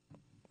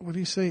do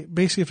you say?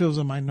 Basically, if it was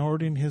a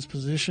minority in his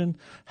position,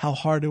 how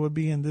hard it would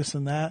be and this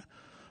and that.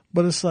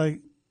 But it's like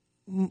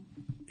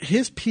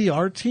his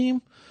PR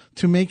team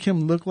to make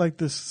him look like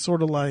this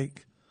sort of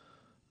like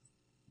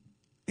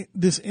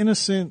this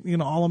innocent,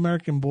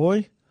 all-American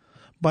boy.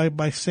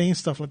 By saying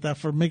stuff like that,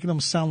 for making them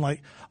sound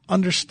like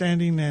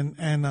understanding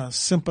and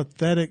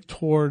sympathetic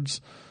towards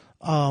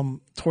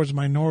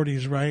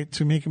minorities, right?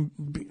 To make him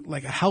be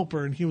like a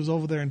helper, and he was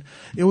over there, and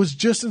it was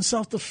just in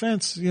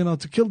self-defense,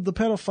 to kill the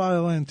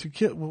pedophile and to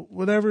kill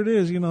whatever it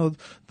is,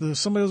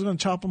 somebody was going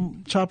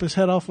to chop his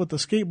head off with a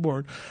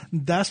skateboard.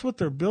 That's what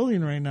they're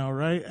building right now,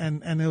 right?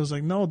 And it was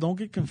like, no, don't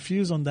get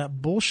confused on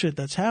that bullshit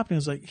that's happening.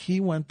 It's like he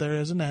went there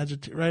as an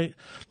agitator, right?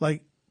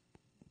 Like.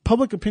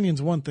 Public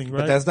opinion's one thing, right?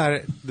 But that's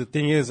not the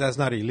thing. That's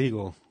not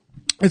illegal.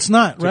 It's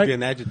not, right? To be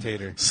an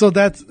agitator. So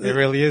it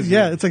really is.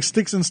 Yeah, it's like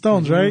sticks and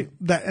stones, right?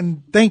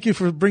 And thank you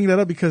for bringing that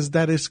up because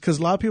because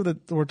a lot of people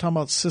that were talking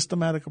about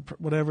systematic,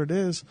 whatever it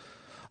is,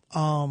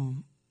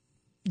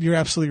 you're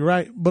absolutely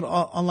right. But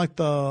unlike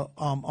the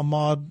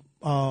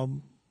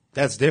Ahmaud,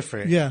 that's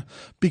different. Yeah,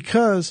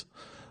 because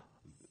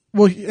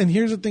and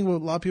here's the thing: what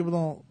a lot of people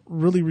don't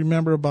really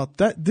remember about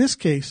this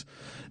case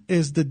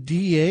is the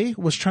DA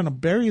was trying to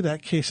bury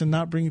that case and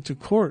not bring it to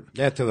court.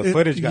 Yeah, till the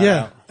footage got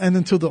out. And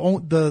until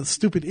the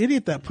stupid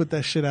idiot that put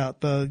that shit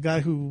out, the guy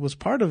who was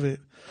part of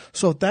it.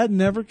 So if that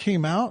never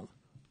came out,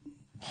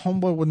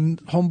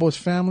 Homeboy's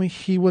family,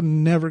 he would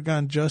never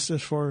gotten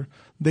justice for.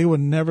 They would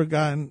never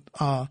gotten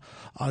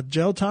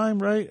jail time,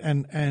 right?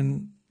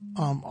 And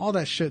all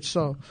that shit.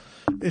 So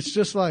it's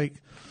just like,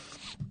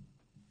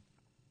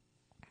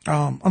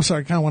 I'm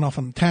sorry, I kind of went off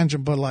on a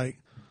tangent,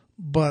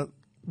 but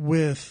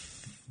with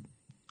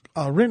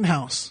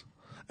Rittenhouse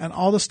and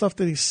all the stuff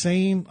that he's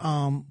saying,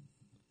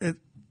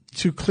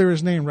 to clear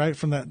his name, right,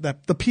 from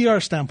the PR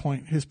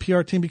standpoint, his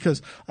PR team,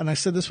 because, and I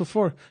said this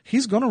before,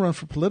 he's going to run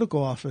for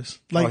political office.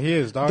 Like, he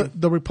is, dog.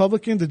 The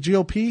Republican, the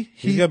GOP.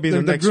 He's going to be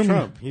the next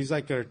Trump. He's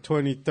like a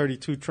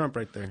 2032 Trump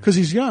right there. Because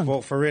he's young.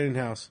 Vote for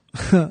Rittenhouse.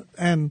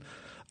 And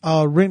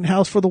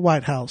Rittenhouse for the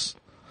White House.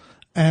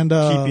 And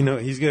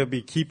he's going to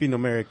be keeping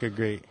America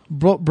great.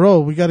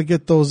 Bro, we got to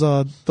get those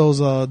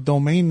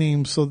domain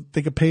names so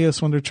they could pay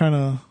us when they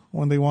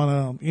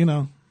want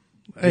to,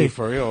 hey,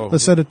 for real.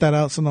 Let's edit that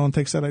out so no one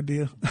takes that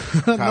idea.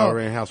 Kyle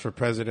Rittenhouse for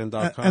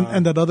President.com.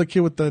 And that other kid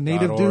with the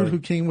native dude who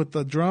came with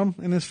the drum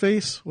in his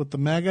face with the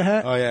MAGA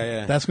hat. Oh,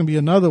 yeah. That's going to be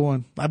another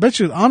one. I bet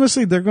you,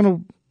 honestly,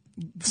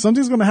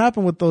 something's going to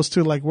happen with those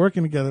two, like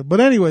working together. But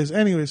anyways,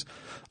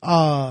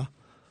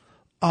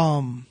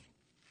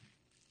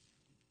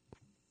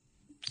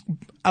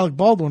 Alec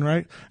Baldwin,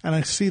 right? And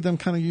I see them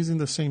kind of using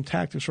the same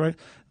tactics, right?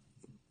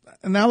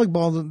 And Alec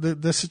Baldwin,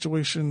 the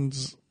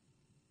situation's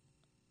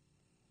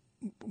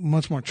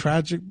much more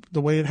tragic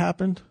the way it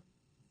happened,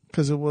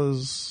 because it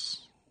was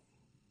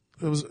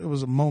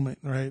a moment,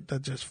 right?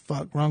 That just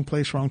wrong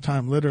place, wrong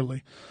time,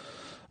 literally.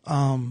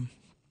 A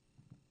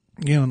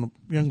young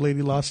lady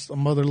a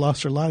mother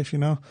lost her life,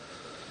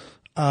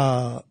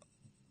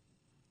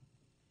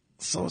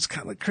 So it's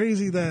kind of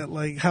crazy that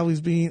like how it's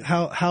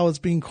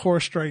being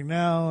coursed right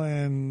now,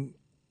 and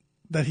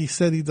that he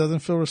said he doesn't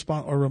feel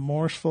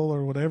remorseful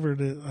or whatever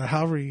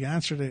however he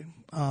answered it.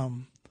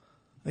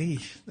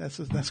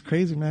 That's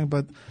crazy, man.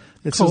 But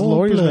it's his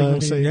lawyers making him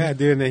say, yeah,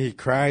 dude. And then he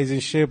cries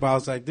and shit. But I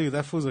was like, dude,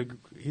 that fool's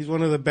he's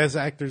one of the best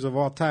actors of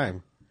all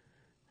time.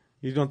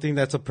 You don't think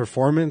that's a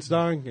performance,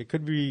 dog? It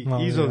could be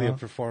easily a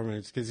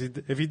performance, because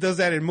if he does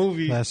that in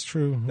movies, that's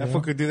true. That fool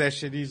could do that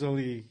shit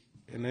easily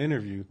in an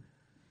interview.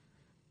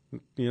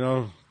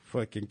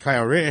 Fucking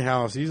Kyle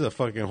Rittenhouse, he's a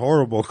fucking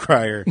horrible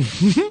crier.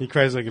 He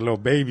cries like a little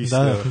baby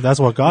still. That's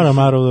what got him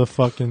out of the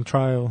fucking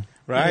trial.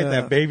 Right? Yeah.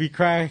 That baby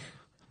cry.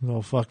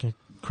 No fucking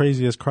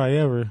craziest cry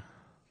ever.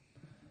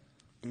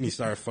 He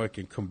started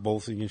fucking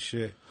convulsing and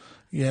shit.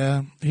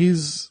 Yeah,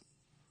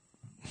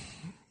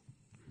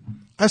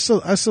 I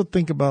still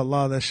think about a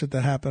lot of that shit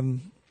that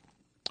happened.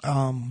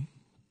 How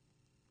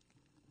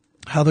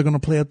they're gonna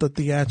play out the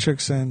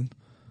theatrics, and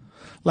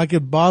like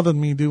it bothered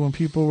me, dude, when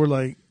people were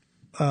like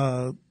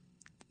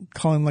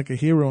calling like a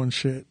hero and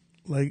shit.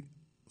 Like,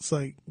 it's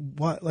like,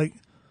 what? Like,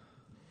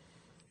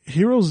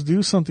 heroes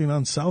do something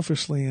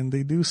unselfishly, and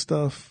they do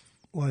stuff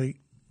like,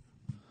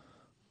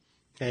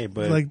 hey,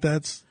 but like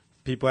that's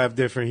people have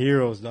different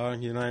heroes,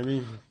 dog. You know what I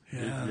mean?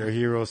 Yeah. Your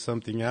hero is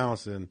something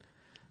else, and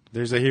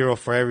there's a hero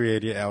for every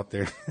idiot out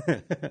there.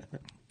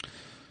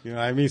 You know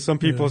what I mean? Some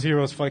people's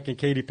heroes fucking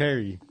Katy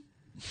Perry.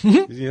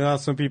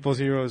 Some people's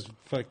heroes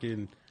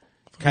fucking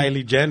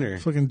Kylie Jenner.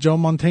 Fucking Joe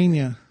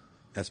Montana.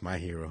 That's my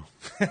hero.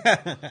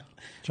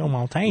 Joe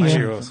Montana. My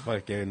hero's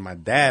fucking my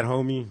dad,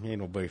 homie. Ain't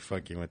nobody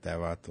fucking with that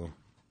vato.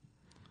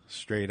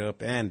 Straight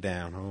up and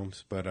down,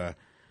 Holmes. But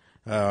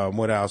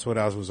what else? What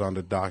else was on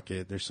the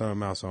docket? There's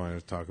something else I wanted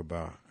to talk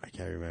about. I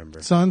can't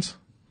remember. Suns?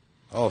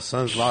 Oh,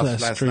 Suns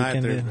lost last night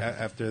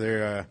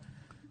after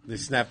they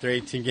snapped their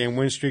 18-game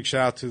win streak.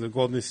 Shout out to the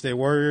Golden State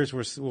Warriors.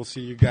 We'll see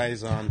you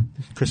guys on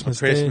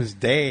Christmas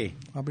Day.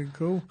 That'll be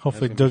cool.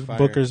 Hopefully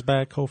Booker's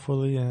back,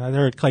 hopefully. And I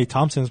heard Klay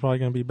Thompson's probably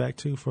going to be back,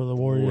 too, for the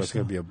Warriors. It's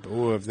going to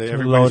be if they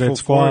loaded full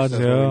squads,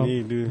 that's what we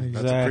need, dude.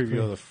 Exactly. That's a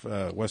preview of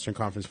the Western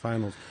Conference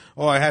Finals.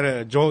 Oh, I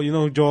had Joel. You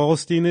know who Joel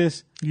Osteen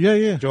is?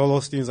 Yeah. Joel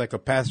Osteen's like a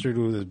pastor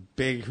to this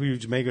big,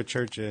 huge mega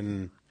church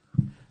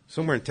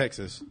somewhere in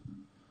Texas.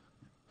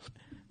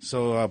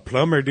 So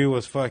plumber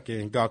dude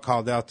got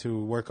called out to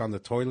work on the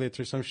toilets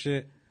or some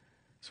shit.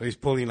 So he's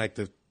pulling like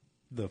the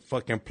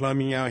fucking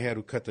plumbing out. He had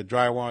to cut the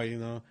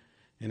drywall,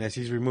 And as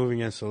he's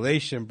removing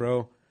insulation,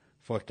 bro,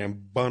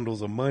 fucking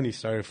bundles of money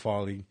started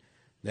falling.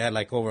 They had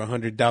like over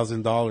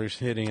 $100,000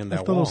 hitting in that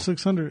wall. I thought it was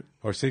 600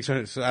 or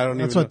 600. So I don't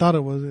That's even. What I thought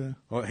it was. Yeah.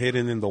 Well,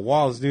 hidden in the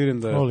walls, dude, in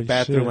the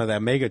bathroom of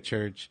that mega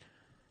church,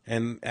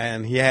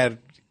 and he had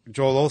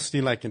Joel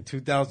Osteen like in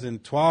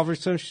 2012 or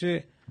some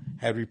shit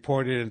had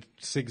reported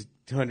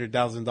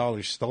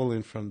 $600,000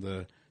 stolen from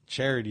the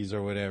charities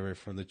or whatever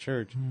from the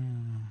church.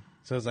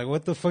 So it's like,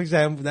 what the fuck is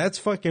that? That's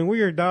fucking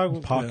weird,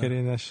 dog.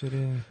 Pocketing that shit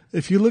in.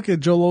 If you look at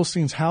Joel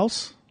Osteen's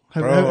house,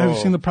 have you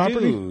seen the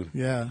property? Dude.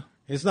 Yeah.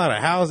 It's not a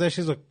house. That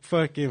shit's a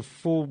fucking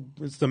full.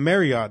 It's the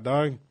Marriott,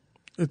 dog.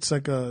 It's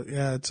like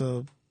it's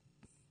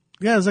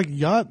like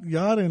yacht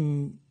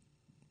and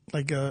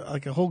like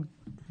a whole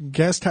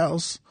guest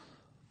house.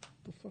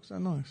 What the fuck's that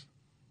noise?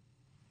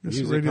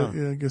 This radio,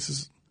 yeah, I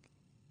guess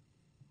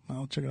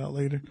I'll check it out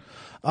later.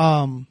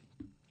 The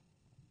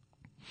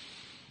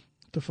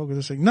fuck is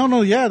this thing?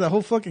 No, yeah, that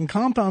whole fucking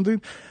compound,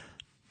 dude.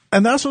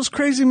 And that's what's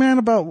crazy, man,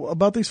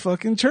 about these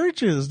fucking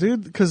churches,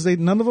 dude. Because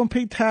none of them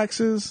pay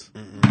taxes.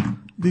 Mm-mm.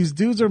 These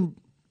dudes are.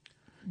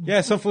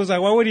 Yeah, some fools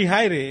like, why would he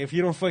hide it if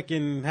you don't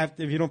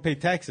if you don't pay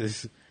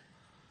taxes?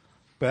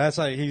 But that's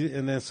like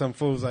and then some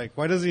fools like,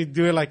 why doesn't he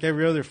do it like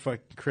every other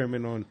fucking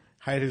criminal and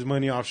hide his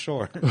money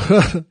offshore?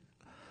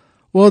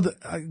 Well,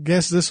 I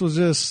guess this was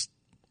just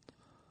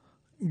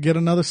get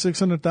another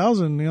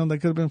 600,000. You know, that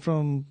could have been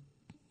from.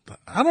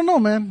 I don't know,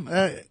 man.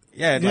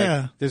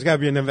 Yeah. There's got to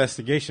be an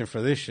investigation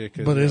for this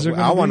shit. But is there?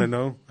 I want to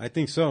know. I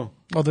think so.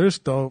 Oh, there's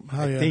dope.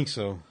 I think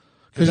so.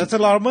 Because that's a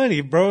lot of money,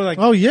 bro. Like,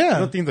 oh yeah. I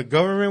don't think the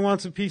government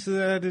wants a piece of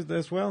that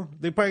as well.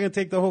 They're probably gonna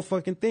take the whole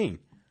fucking thing.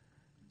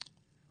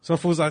 Some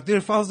fools like, dude,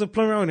 if I was the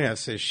plumber, I would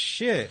say,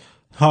 shit.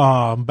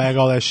 Bag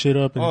all that shit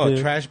up. And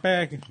trash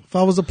bag. If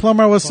I was a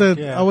plumber, I would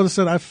have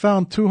said, I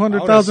found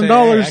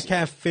 $200,000. I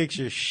can't fix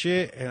your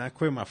shit, and I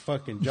quit my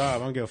fucking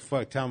job. I don't give a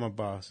fuck. Tell my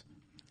boss.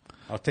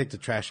 I'll take the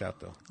trash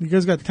out, though. You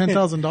guys got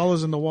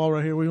 $10,000 in the wall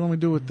right here. What do you want me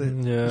to do with it?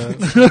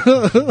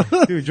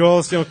 Yeah. Dude,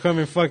 Joel's still come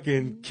and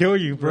fucking kill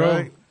you, bro.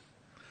 Right.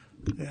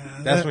 Yeah,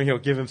 that's when he'll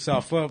give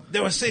himself up.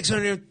 There was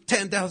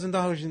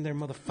 $610,000 in there,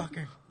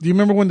 motherfucker. Do you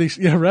remember when they?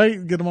 Yeah,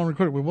 right. Get them on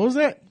recording. Wait, what was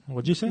that?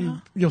 What'd you say?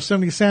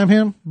 Yosemite Sam,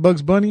 him,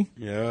 Bugs Bunny.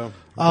 Yeah.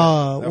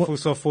 That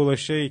fool's so full of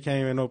shit, he can't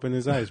even open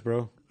his eyes,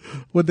 bro.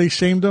 What they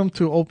shamed him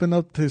to open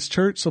up his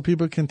church so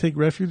people can take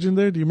refuge in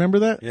there. Do you remember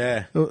that?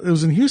 Yeah. It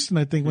was in Houston,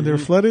 I think, when they were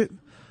flooded.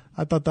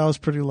 I thought that was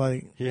pretty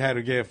like. He had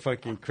to get a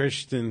fucking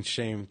Christian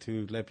shame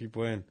to let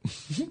people in.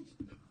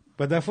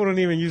 But that fool don't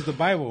even use the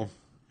Bible.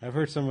 I've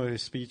heard some of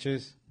his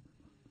speeches.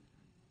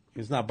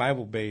 It's not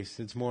Bible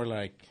based. It's more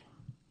like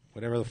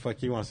whatever the fuck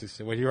he wants to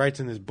say. What he writes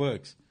in his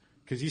books.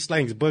 Because he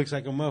slangs books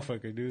like a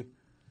motherfucker, dude.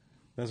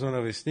 That's one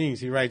of his things.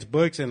 He writes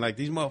books and like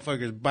these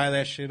motherfuckers buy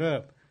that shit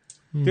up.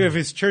 Dude, if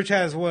his church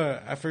has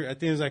what? I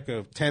think it's like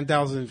a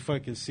 10,000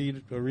 fucking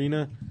seat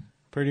arena.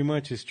 Pretty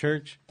much his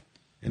church.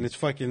 And it's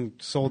fucking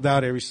sold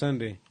out every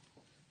Sunday.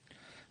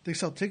 They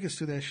sell tickets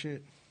to that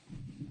shit.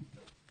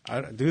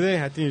 Do they?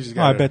 I think you just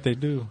got. I bet they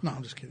do. No,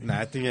 I'm just kidding. Nah,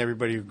 I think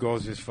everybody who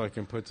goes just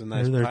fucking puts a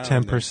nice. They're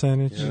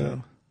 10%. Yeah.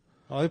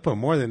 Oh, they put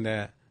more than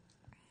that.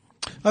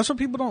 That's what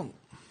people don't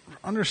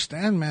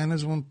understand, man.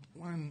 Is when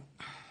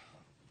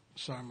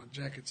sorry, my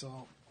jacket's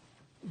all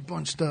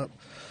bunched up.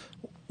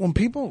 When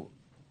people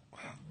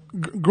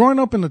growing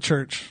up in the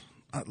church,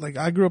 like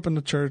I grew up in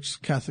the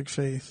church, Catholic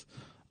faith.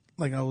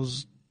 Like I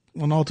was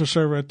an altar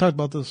server. I talked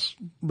about this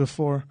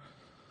before.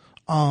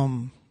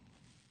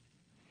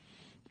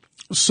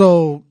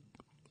 So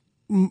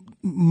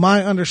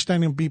my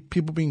understanding be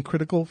people being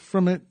critical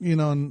from it, you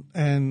know,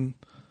 and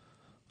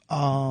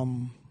how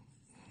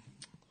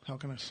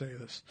can I say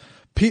this?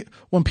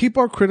 When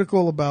people are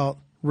critical about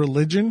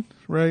religion,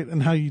 right,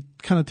 and how you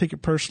kind of take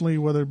it personally,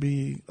 whether it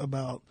be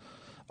about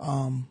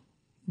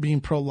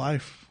being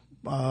pro-life,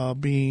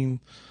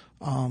 being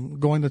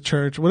going to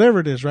church,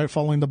 whatever it is, right,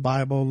 following the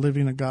Bible,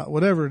 living a God,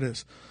 whatever it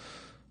is.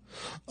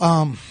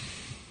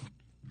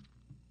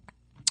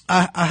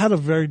 I had a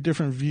very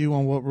different view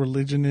on what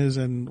religion is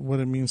and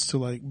what it means to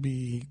like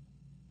be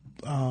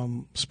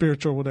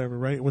spiritual, whatever,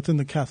 right, within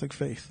the Catholic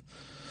faith.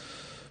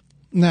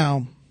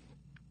 Now,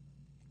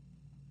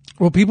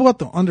 what people have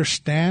to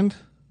understand,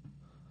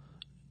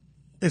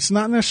 it's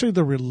not necessarily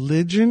the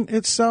religion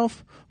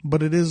itself,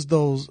 but it is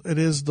those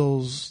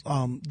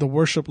the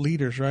worship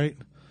leaders, right?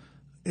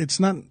 It's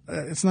not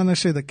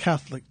necessarily the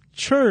Catholic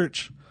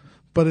Church,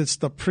 but it's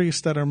the priests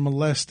that are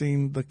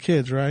molesting the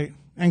kids, right?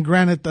 And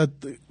granted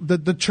that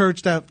the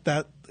church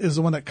that is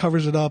the one that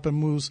covers it up and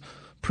moves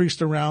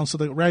priests around, so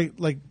that, right,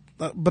 like,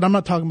 but I'm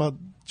not talking about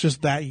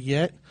just that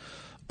yet.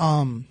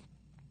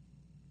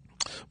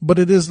 But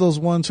it is those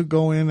ones who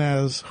go in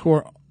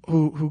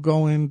who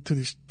go into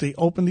these, they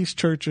open these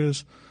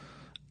churches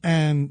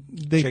and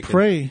they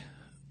pray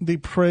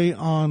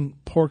on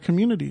poor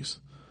communities.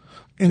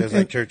 There's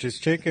like churches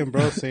chicken,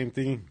 bro. Same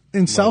thing.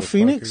 In South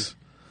Phoenix,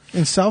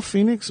 there's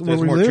where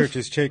we more live,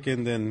 churches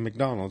chicken than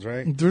McDonald's,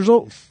 right? There's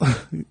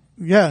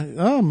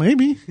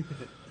maybe,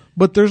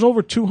 but there's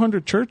over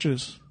 200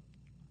 churches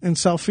in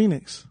South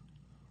Phoenix.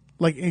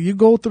 Like, you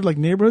go through like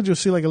neighborhoods, you'll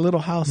see like a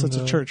little house that's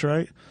a church,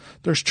 right?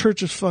 There's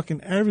churches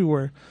fucking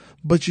everywhere,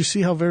 but you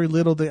see how very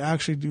little they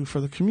actually do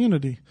for the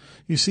community.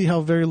 You see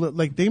how very little,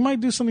 like, they might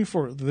do something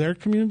for their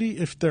community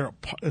if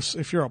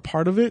you're a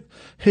part of it.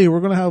 Hey, we're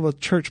gonna have a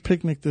church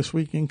picnic this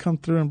weekend. Come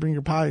through and bring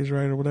your pies,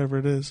 right, or whatever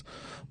it is.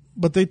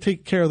 But they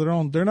take care of their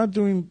own. They're not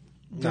doing.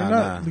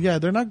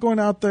 They're not going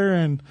out there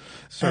and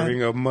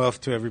serving a muff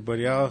to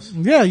everybody else.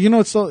 Yeah, you know,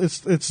 it's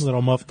a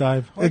little muff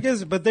dive. Well, I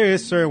guess, but there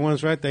is certain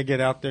ones, right? That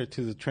get out there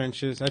to the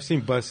trenches. I've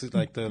seen buses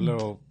like the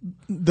little.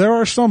 There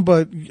are some,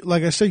 but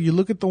like I said, you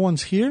look at the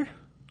ones here.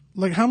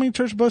 Like, how many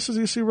church buses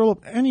do you see roll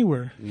up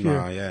anywhere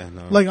here?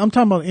 No. Like, I'm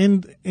talking about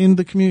in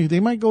the community.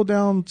 They might go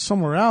down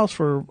somewhere else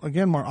for,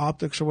 again, more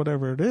optics or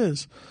whatever it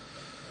is.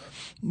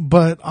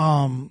 But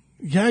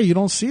you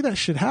don't see that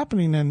shit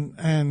happening,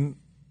 and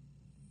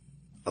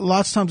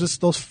lots of times it's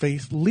those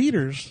faith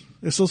leaders.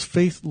 It's those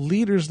faith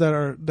leaders that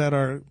are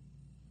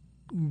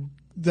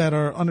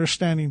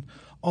understanding.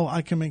 Oh,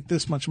 I can make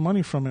this much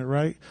money from it,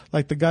 right?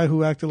 Like the guy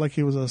who acted like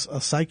he was a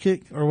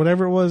psychic or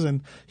whatever it was,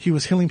 and he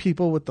was healing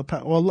people with the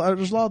power. Well,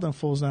 there's a lot of them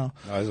fools now.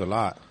 Oh, there's a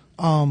lot.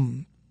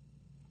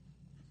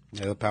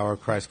 The power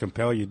of Christ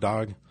compel you,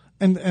 dog.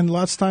 And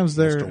lots of times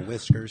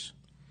Whiskers.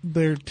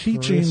 Their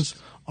teachings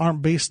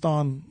aren't based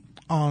on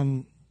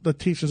the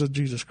teachings of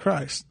Jesus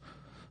Christ.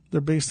 They're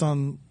based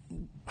on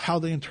how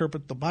they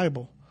interpret the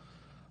Bible.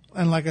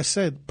 And like I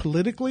said,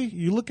 politically,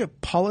 you look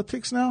at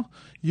politics now,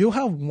 you'll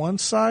have one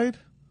side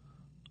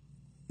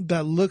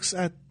that looks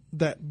at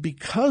that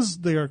because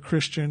they are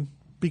Christian,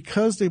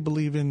 because they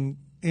believe in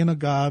a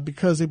God,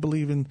 because they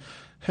believe in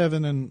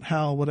heaven and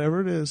hell, whatever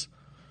it is,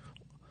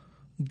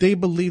 they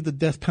believe the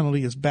death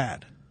penalty is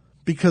bad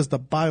because the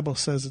Bible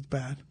says it's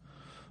bad.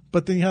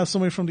 But then you have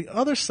somebody from the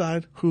other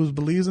side who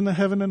believes in the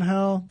heaven and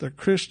hell, they're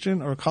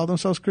Christian or call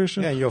themselves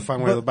Christian. Yeah, you'll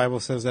find where the Bible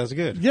says that's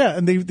good. Yeah,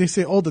 and they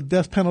say, oh, the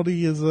death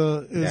penalty is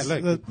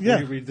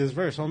read this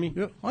verse, homie.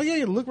 Yeah. Oh,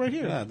 yeah, look right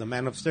here. Yeah, the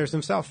man upstairs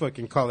himself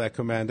fucking call that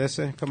command. That's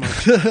it. Come on.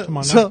 Come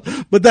on now.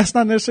 But that's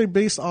not necessarily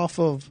based off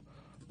of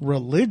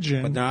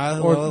religion.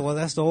 But well,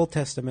 that's the Old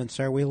Testament,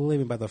 sir. We're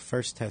living by the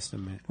First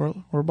Testament.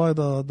 Or by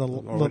the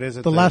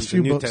last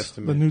few books.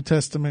 Testament. The New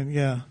Testament,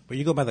 yeah. But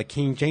you go by the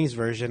King James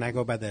Version. I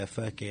go by the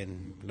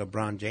fucking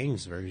LeBron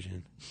James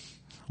version.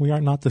 We are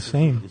not the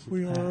same.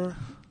 We are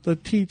the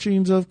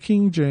teachings of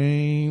King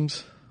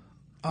James.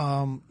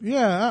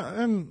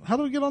 And how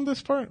do we get on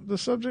this part, the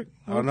subject?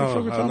 Oh, no,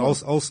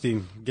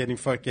 Osteen getting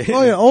fucking...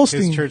 Oh, yeah,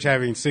 Osteen. His church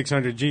having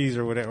 600 G's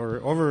or whatever,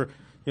 or over...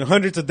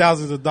 hundreds of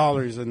thousands of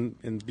dollars in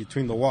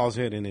between the walls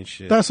hidden and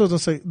shit. That's what I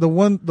was going to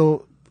say.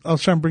 I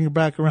was trying to bring it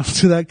back around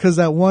to that because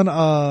that one,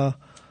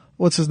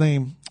 what's his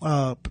name?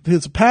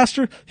 He's a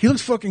pastor. He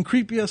looks fucking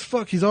creepy as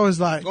fuck. He's always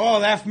like, oh,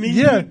 that's me.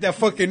 Yeah, that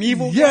fucking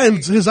evil. Yeah, guy.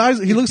 His eyes.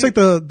 He looks like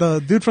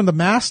the dude from The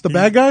Mask, the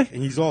bad guy.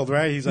 And he's old,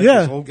 right? He's like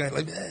this old guy,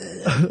 like.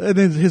 And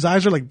then his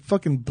eyes are like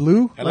fucking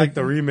blue. I like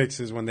the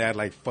remixes when they had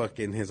like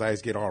fucking his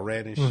eyes get all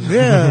red and shit.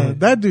 Yeah,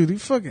 that dude. He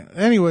fucking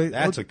anyway.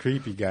 That's a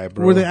creepy guy,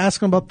 bro. Were they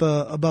asking about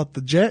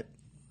the jet?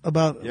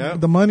 About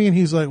the money, and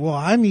he's like, well,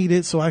 I need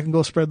it so I can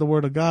go spread the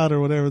word of God or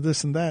whatever,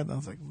 this and that. And I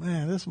was like,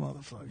 man, this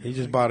motherfucker. He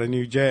just bought a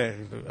new jet.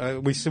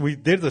 We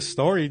did the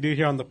story, dude,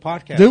 here on the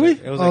podcast. Did we?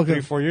 It was like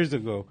 3-4 years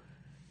ago.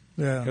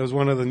 Yeah. It was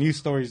one of the news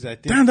stories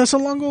that did. Damn, that's how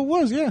long ago it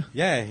was, yeah.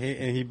 Yeah,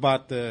 he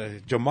bought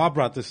Jamal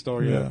brought the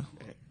story up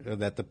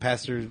that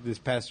this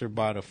pastor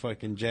bought a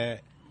fucking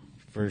jet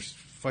for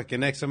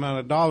fucking X amount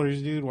of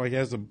dollars, dude, while he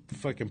has a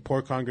fucking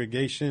poor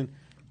congregation,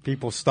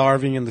 people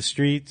starving in the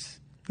streets.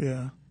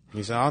 Yeah.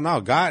 He said, oh, no,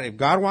 if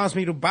God wants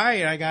me to buy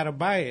it, I got to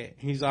buy it.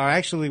 He's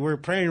actually, we're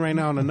praying right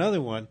now on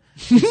another one.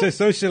 He said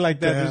some shit like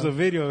that. There's a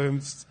video of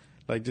him,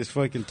 like, just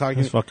fucking talking.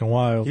 It's fucking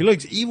wild. He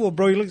looks evil,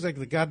 bro. He looks like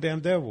the goddamn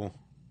devil.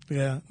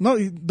 Yeah. No,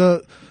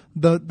 the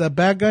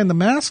bad guy in The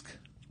Mask,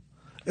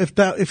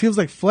 if he was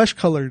like flesh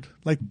colored,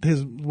 like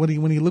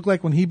when he looked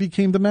like when he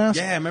became The Mask.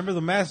 Yeah, remember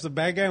The Mask, the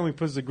bad guy, when he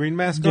puts the green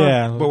mask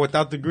on? But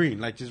without the green,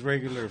 like just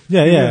regular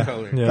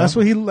color. Yeah. That's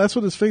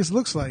what his face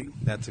looks like.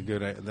 That's a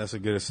good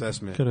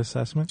assessment. Good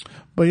assessment.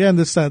 But yeah, and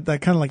this that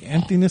kind of like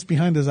emptiness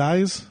behind his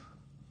eyes.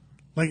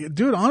 Like,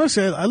 dude,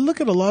 honestly, I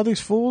look at a lot of these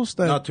fools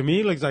that. No, to me,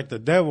 he looks like the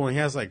devil, and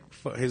he has like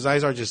his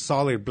eyes are just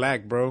solid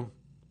black, bro.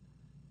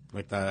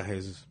 Like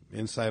his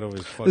inside of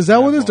his. Is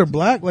that what it is? They're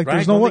black. Like, right?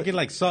 There's no way.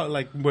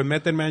 Like when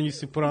Method Man used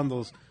to put on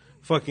those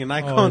fucking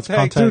eye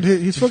contact. Dude,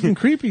 he's fucking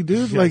creepy,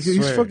 dude. Like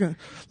he's fucking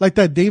like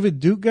that David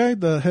Duke guy,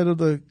 the head of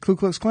the Ku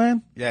Klux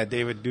Klan. Yeah,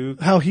 David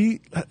Duke. How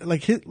he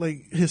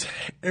his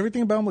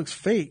everything about him looks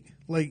fake.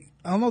 Like,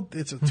 I don't know,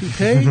 it's a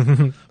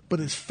toupee, but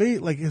it's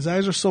fake. Like his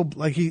eyes are so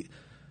like he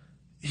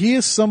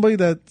is somebody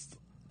that's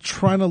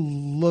trying to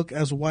look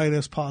as white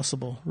as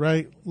possible,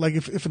 right? Like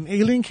if an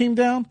alien came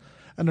down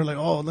and they're like,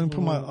 oh, let me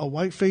put a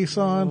white face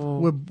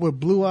on with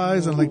blue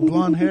eyes and like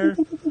blonde hair,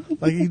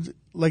 like he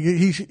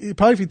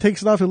probably, if he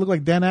takes it off, he'll look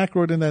like Dan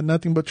Aykroyd in that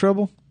Nothing But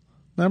Trouble.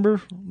 Remember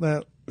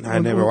that? I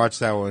never watched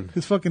that one.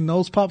 His fucking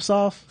nose pops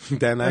off.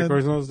 Dan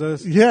Aykroyd's nose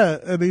does? Yeah,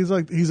 and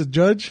he's a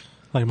judge.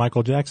 Like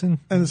Michael Jackson?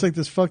 And it's like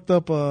this fucked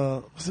up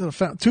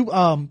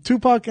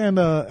Tupac and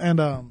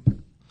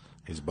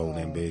his bold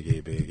and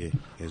biggie.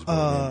 His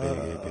bold and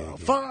biggie.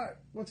 Fuck,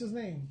 what's his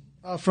name?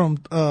 From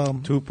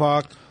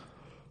Tupac.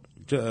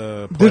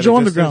 Digital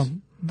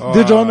Underground.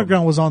 Digital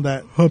Underground was on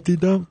that. Humpty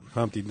Dump.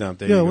 There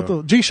you go. With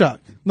the G-Shock.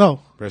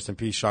 No. Rest in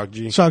peace, Shock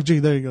G. Shock G,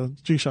 there you go.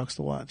 G-Shock's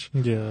to watch.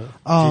 Yeah.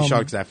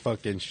 G-Shock's that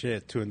fucking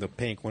shit. Two in the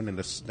pink, one in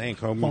the stank,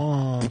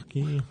 homie.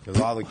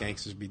 Because all the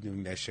gangsters be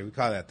doing that shit. We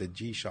call that the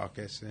G-Shock,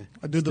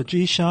 I do the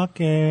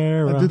G-Shock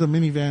era. I do the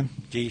minivan.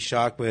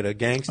 G-Shock with a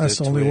gangster That's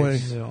the only way.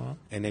 Yeah.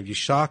 And if you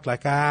shock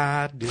like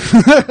I do,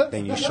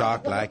 then you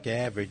shock like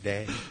every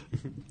day.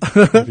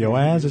 If your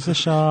ass is a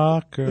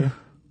shocker,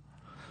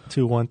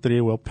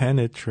 213 will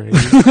penetrate.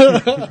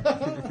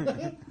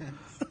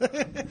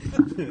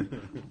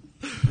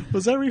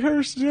 Was that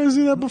rehearsed? Did you guys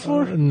do that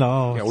before?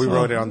 No. Yeah, we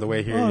wrote it on the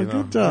way here. You know,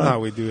 good job. That's how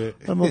we do it.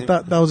 I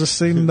thought that was just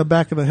sitting in the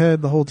back of the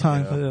head the whole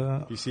time.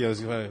 Yeah. You see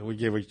us, we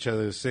give each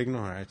other a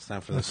signal. All right, it's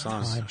time for the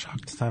songs.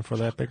 It's time for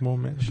the epic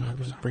moment.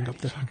 Just bring up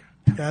the...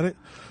 Got it?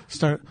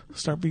 Start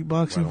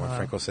beatboxing. When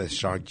Franco says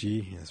Shock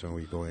G, that's when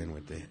we go in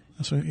with it.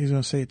 That's what he's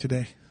going to say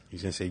today.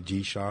 He's going to say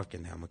G-Shock,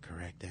 and then I'm going to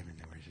correct him, and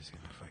then we're just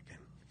going to fucking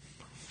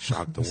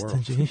shock the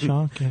world.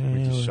 G-Shock.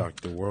 We just shock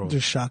the world.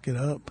 Just shock it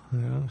up.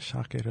 Yeah,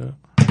 shock it up.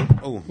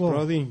 Oh,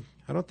 Brody,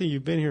 I don't think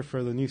you've been here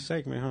for the new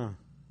segment, huh?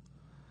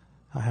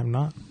 I have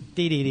not.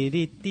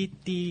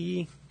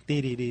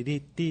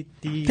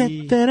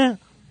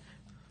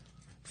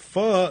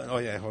 Oh,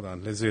 yeah, hold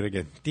on. Let's do it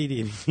again.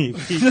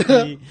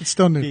 It's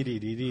still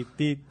new.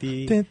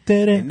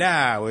 And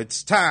now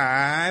it's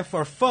time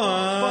for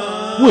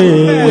Fun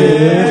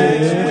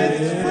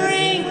with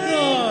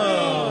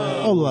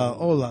Franco.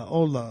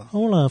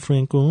 Hola,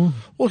 Franco.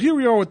 Well, here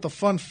we are with the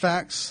fun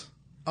facts.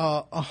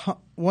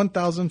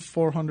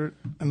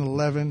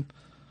 1,411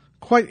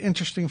 quite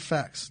interesting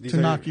facts to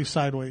knock you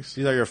sideways.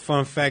 These are your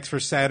fun facts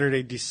for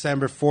Saturday,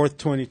 December 4th,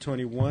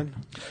 2021.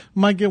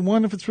 Might get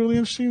one if it's really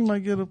interesting.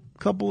 Might get a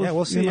couple. Yeah,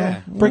 we'll see.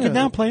 Break it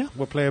down, player.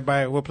 We'll play it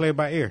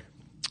by ear.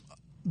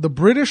 The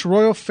British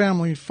royal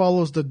family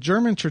follows the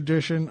German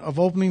tradition of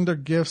opening their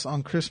gifts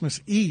on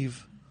Christmas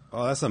Eve.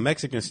 Oh, that's a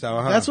Mexican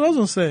style, huh? That's what I was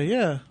gonna say.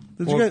 Yeah.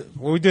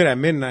 We do it at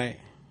midnight.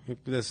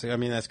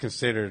 That's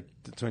considered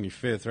the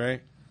 25th,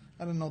 right?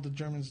 I didn't know the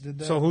Germans did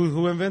that. So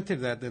who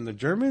invented that then? The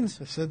Germans?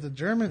 They said the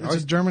Germans.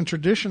 It's a German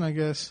tradition, I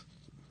guess.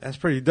 That's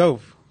pretty dope.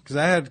 Because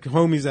I had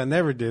homies that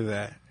never did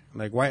that.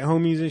 Like white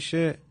homies and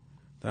shit.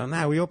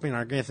 Nah, we open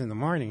our gifts in the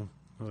morning.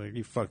 I was like,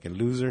 you fucking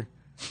loser.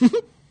 I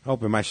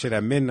open my shit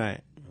at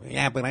midnight.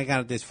 Yeah, but I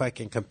got this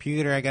fucking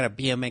computer. I got a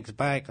BMX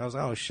bike. I was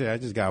like, oh shit, I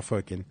just got a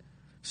fucking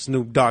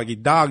Snoop Doggy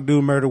Dogg.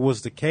 Dude, murder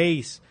was the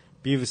case.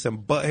 Beavis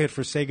and Butthead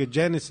for Sega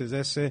Genesis.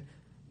 That's it.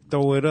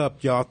 Throw it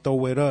up, y'all.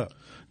 Throw it up.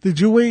 Did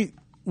you wait?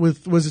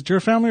 Was it your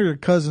family or your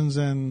cousins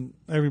and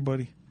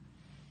everybody?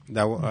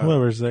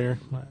 Whoever's there.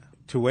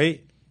 To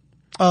wait?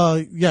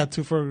 Yeah,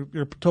 to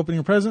open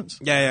your presents?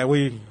 Yeah,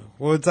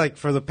 it's like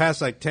for the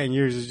past 10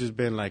 years, it's just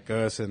been like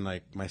us and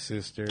like my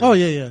sister. Oh,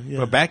 yeah.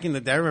 But back in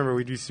the day, I remember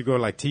we used to go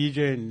like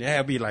TJ and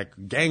it'd be like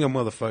a gang of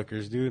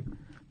motherfuckers, dude.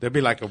 There'd be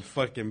like a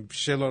fucking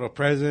shitload of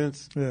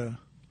presents. Yeah.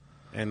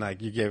 And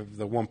like you give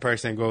the one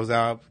person goes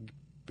out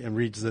and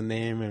reads the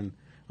name and,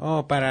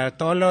 oh, para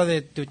todo lo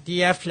de tu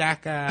tía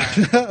flaca.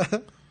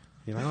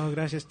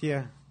 Gracias,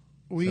 tía.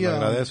 Se lo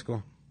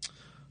agradezco.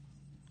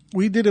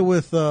 We did it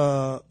with,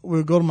 we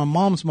would go to my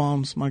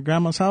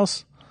grandma's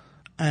house,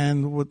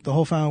 and with the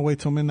whole family wait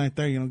till midnight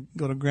there,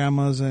 go to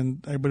grandma's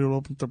and everybody would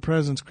open their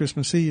presents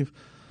Christmas Eve.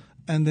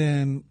 And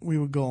then we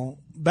would go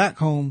back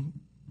home,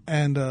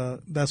 and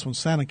that's when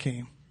Santa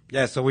came.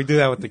 Yeah, so we do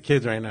that with the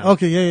kids right now.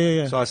 Okay,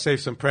 yeah. So I save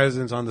some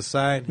presents on the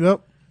side. Yep.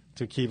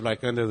 To keep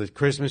under the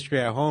Christmas tree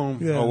at home.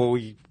 Yeah.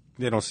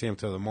 They don't see them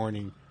till the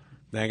morning.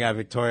 Then I got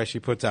Victoria. She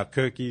puts out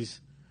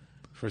cookies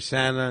for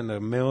Santa and the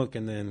milk,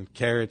 and then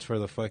carrots for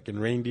the fucking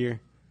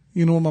reindeer.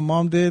 You know what my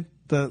mom did?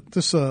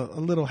 Just a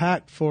little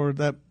hack for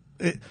that.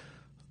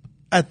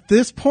 At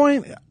this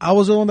point, I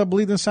was the one that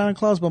believed in Santa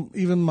Claus, but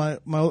even I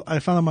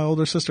found out my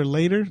older sister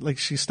later. Like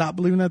she stopped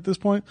believing at this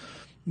point.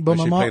 But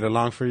my mom played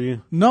along for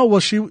you. No, well,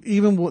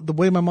 the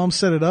way my mom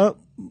set it up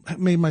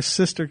made my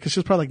sister, because she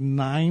was probably like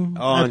 9.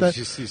 Oh, and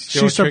she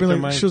started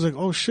being like, she was like,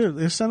 "Oh shit,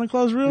 is Santa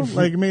Claus real?"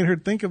 Like it made her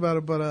think about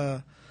it.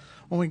 But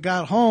when we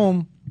got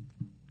home,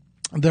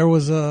 there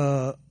was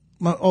the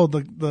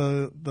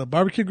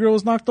barbecue grill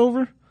was knocked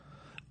over,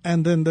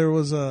 and then there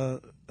was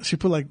she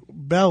put like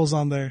bells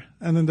on there,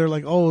 and then they're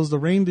like, "Oh, it was the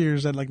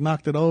reindeers that like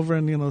knocked it over,"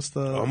 and it's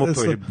the. I'm gonna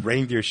put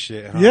reindeer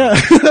shit. Huh? Yeah.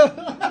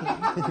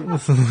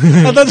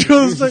 I thought you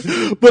were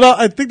saying, but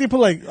I think they put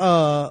like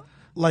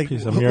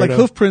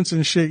hoof prints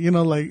and shit.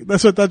 Like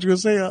that's what I thought you were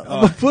saying.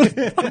 I'm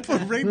gonna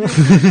put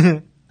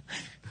reindeer.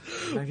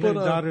 My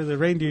daughter, the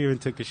reindeer, even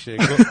took a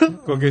shit.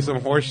 Go get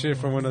some horse shit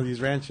from one of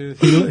these ranches.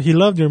 He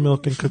loved your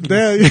milk and cookies.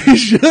 Yeah, you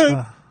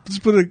should.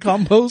 Just put it in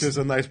compost. Just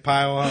a nice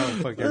pile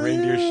of fucking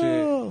reindeer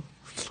shit.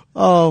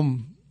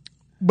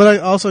 But I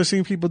also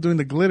seen people doing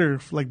the glitter,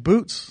 like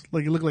boots.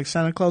 Like it looked like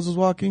Santa Claus was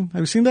walking.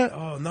 Have you seen that?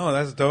 Oh no,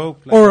 that's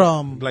dope.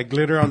 Like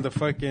glitter on the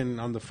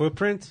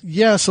footprint.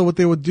 Yeah. So what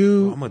they would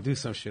do? I'm gonna do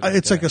some shit.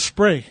 It's like a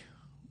spray,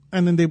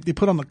 and then they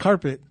put on the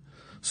carpet.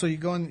 So you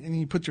go in and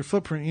you put your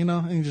footprint, and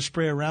you just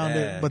spray around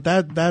it. But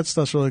that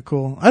stuff's really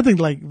cool. I think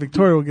like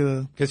Victoria will get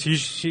a. Because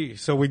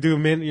so we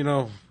do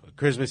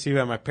Christmas Eve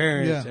at my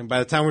parents, and by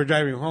the time we're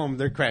driving home,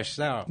 they're crashed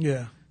out.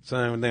 Yeah.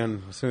 So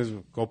then as soon as we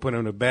go put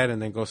them to bed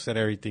and then go set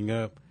everything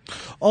up.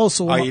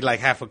 Also, I'll eat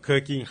like half a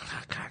cookie,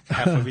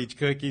 half of each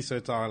cookie, so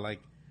it's all like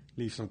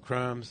leave some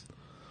crumbs.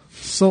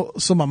 So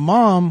my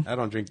mom. I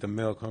don't drink the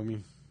milk,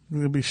 homie.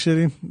 They'll be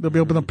shitting. They'll be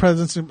opening the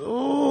presents and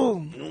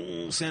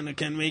Santa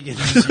can't make it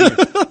this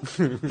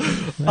year.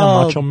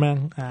 Macho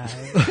Man.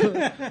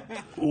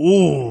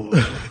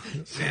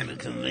 Santa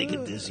can make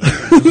it this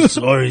year.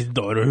 Sorry,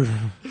 daughter.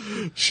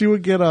 She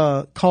would get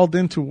called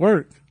in to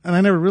work, and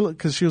I never realized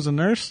because she was a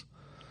nurse.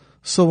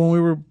 So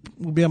when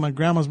we'd be at my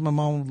grandma's, my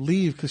mom would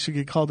leave because she'd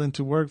get called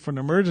into work for an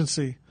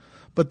emergency.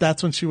 But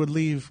that's when she would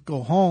leave,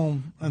 go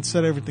home, and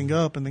set everything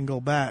up, and then go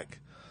back.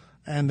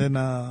 And then,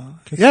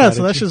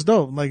 so that's just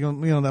dope. Like, you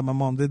know, that my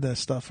mom did that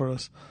stuff for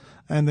us.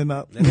 And then,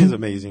 that is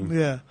amazing.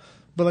 Yeah.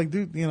 But, like,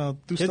 dude, you know,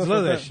 do kids stuff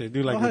love like that shit,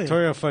 dude. Like,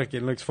 Victoria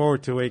fucking looks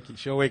forward to it.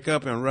 She'll wake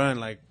up and run,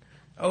 like,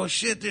 oh,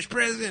 shit, there's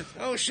presents.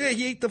 Oh, shit,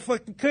 he ate the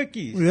fucking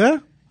cookies. Yeah?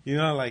 You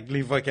know, like,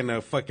 leave fucking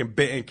a fucking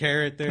bitten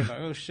carrot there. Like,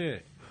 oh,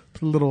 shit.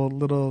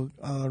 Little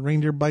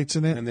reindeer bites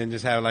in it. And then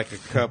just have, like, a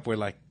cup with,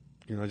 like,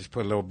 you know, just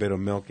put a little bit of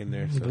milk in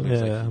there. So it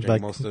looks like you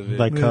drink most of it.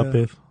 Like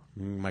cupith.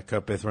 My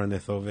cupith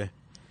runneth over.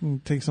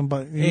 Take some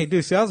bite. Hey,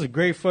 dude, see, that was a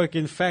great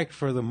fucking fact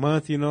for the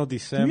month, you know,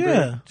 December.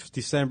 Yeah.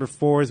 December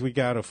 4th, we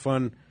got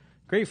a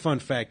great fun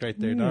fact right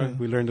there, dog.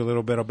 We learned a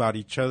little bit about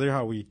each other,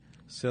 how we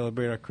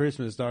celebrate our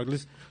Christmas, dog.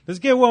 Let's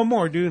get one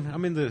more, dude.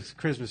 I'm in the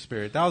Christmas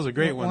spirit. That was a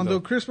great one. Want to do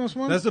a Christmas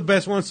one? That's the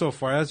best one so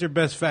far. That's your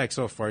best fact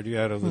so far, dude.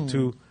 Out of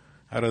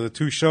the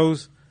two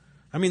shows.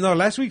 I mean, no,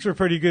 last week's were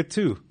pretty good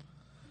too.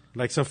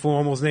 Like some fool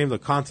almost named the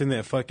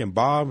continent fucking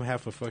Bob,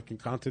 half a fucking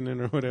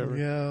continent or whatever.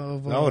 Yeah,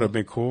 that would have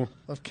been cool.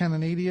 Of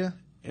Canadadia.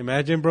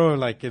 Imagine, bro,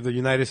 like if the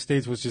United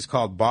States was just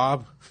called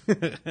Bob.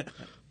 The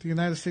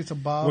United States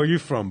of Bob. Where you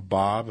from,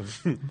 Bob?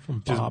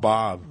 From just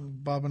Bob.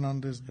 Bobbing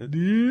on this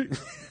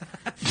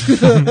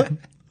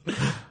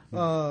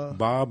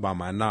Bob on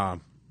my knob.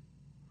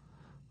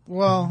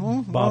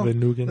 Well, Bob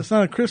and Nugan. It's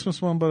not a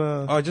Christmas one,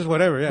 but just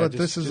whatever. Yeah, but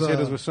just hit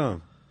us with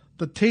some.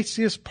 The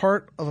tastiest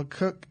part of a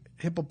cooked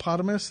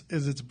hippopotamus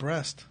is its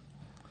breast.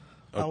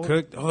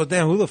 Cooked? Oh,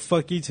 damn! Who the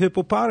fuck eats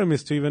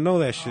hippopotamus to even know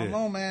that shit? I don't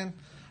know, man.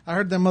 I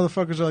heard them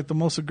motherfuckers are like the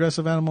most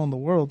aggressive animal in the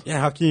world.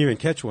 Yeah, how can you even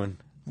catch one?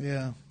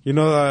 Yeah. You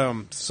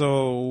know,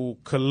 so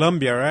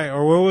Colombia, right?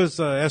 Or where was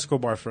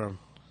Escobar from?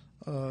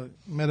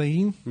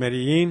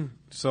 Medellin.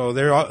 So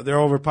they're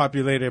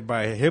overpopulated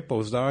by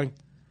hippos, dog.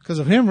 Because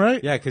of him,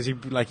 right? Yeah, because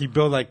he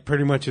built like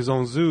pretty much his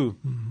own zoo.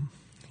 Mm-hmm.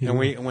 And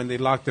when they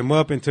locked him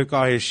up and took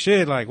all his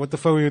shit, like, what the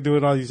fuck are we going to do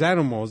with all these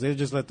animals? They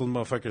just let those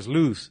motherfuckers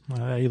loose.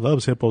 He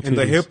loves hippos. And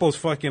the hippos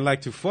fucking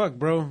like to fuck,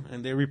 bro.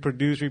 And they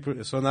reproduce.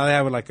 So now they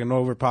have like an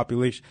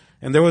overpopulation.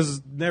 And there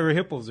was never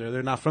hippos there.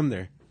 They're not from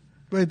there.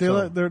 Wait,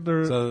 they're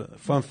So,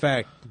 fun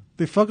fact.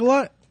 They fuck a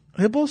lot?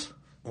 Hippos?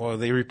 Well,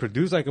 they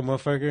reproduce like a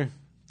motherfucker.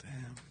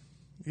 Damn.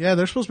 Yeah,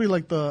 they're supposed to be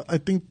like the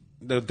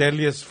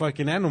deadliest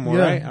fucking animal,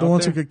 yeah, right? The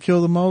ones who could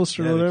kill the most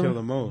or whatever. They kill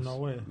the most. No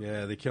way.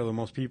 Yeah, they kill the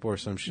most people or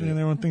some shit. And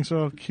everyone thinks they're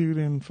all cute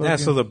and fucking. Yeah,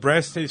 so the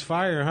breast tastes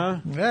fire,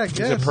 huh? Yeah, I guess.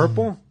 Is it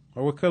purple?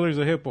 Or what color is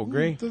a hippo?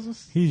 Gray?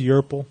 He's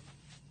Yerple.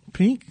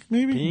 Pink,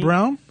 maybe? Pink?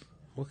 Brown?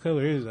 What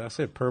color is it? I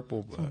said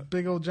purple. But...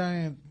 big old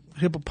giant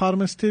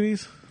hippopotamus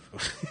titties.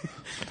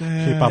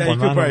 Damn. Yeah, you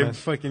could probably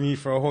fucking eat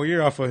for a whole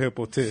year off a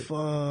hippo tit. Yeah.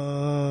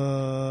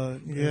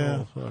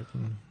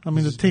 I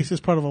mean, the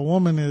tastiest part of a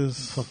woman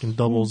is... fucking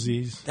double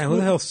Z's. Damn, who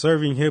the hell's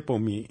serving hippo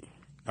meat?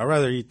 I'd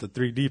rather eat the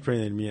 3D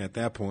printed meat at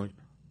that point.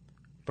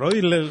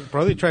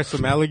 Probably try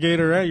some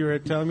alligator, right? You were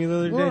telling me the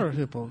other day? What are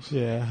hippos?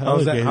 Yeah. How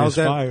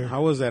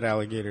was that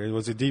alligator?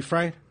 Was it deep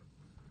fried?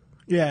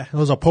 Yeah. It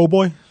was a po'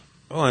 boy.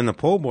 Oh, and the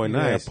po' boy,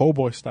 nice. Yeah, po'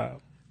 boy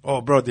style. Oh,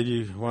 bro, did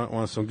you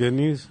want some good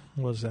news?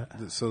 What's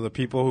that? So the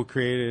people who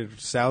created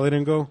Salad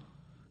and Go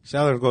is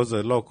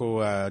a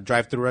local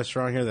drive-thru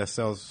restaurant here that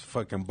sells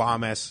fucking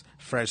bomb-ass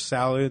fresh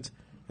salads,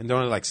 and they're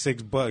only like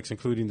 $6,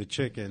 including the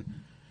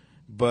chicken.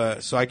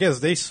 But so I guess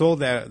they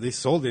sold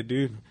it,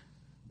 dude.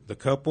 The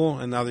couple,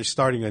 and now they're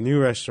starting a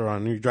new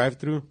restaurant, new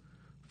drive-thru,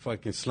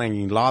 fucking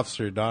slanging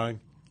lobster, dog.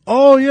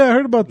 Oh yeah, I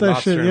heard about that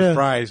lobster shit. And yeah,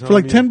 fries, for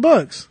like $10.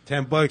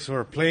 $10 for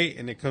a plate,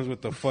 and it comes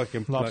with the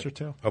fucking lobster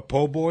tail, a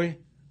po' boy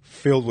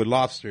filled with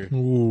lobster.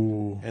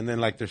 Ooh. And then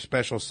like their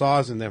special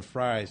sauce and then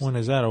fries. When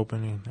is that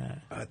opening?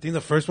 I think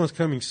the first one's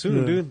coming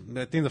soon, dude.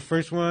 I think the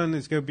first one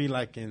is gonna be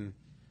like in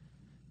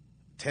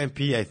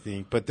Tempe, I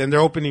think. But then they're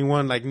opening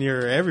one like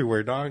near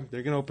everywhere, dog.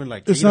 They're gonna open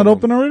like. It's not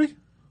open already?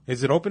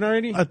 Is it open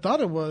already? I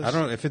thought it was. I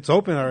don't know if it's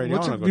open already. Do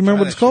you remember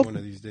what it's called? One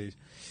of these days.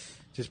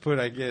 Just put,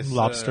 I guess,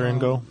 Lobster and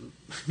Go.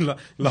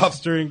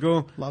 Lobster and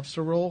Go.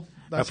 Lobster roll.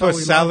 That's I put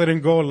Salad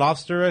and Go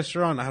lobster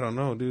restaurant. I don't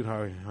know, dude,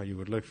 how you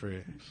would look for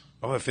it.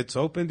 Oh, if it's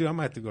open, dude, I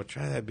might have to go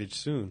try that bitch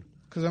soon.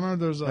 Because I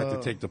remember there's I have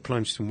to take the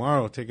plunge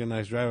tomorrow. Take a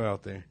nice drive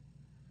out there.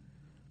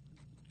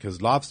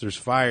 Because lobster's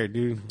fire,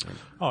 dude.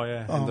 Oh,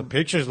 yeah. And the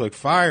pictures look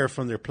fire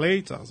from their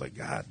plates. I was like,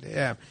 God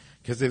damn.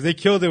 Because if they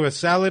killed it with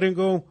Salad and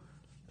Go,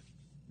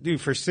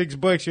 dude, for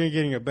 $6, you ain't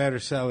getting a better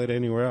salad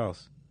anywhere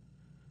else.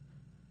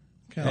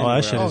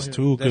 That shit is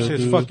too good, That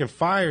shit's fucking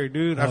fire,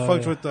 dude. I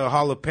fucked with the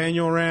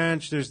jalapeno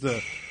ranch. There's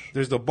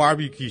the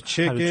barbecue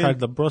chicken. Have you tried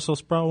the Brussels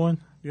sprout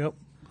one? Yep.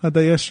 Had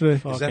that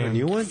yesterday. Is that a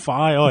new one?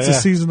 Fire. Oh, it's a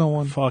seasonal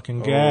one.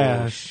 Fucking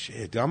gas. Oh,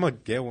 shit. Dude, I'm going to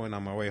get one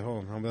on my way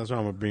home. That's what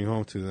I'm going to bring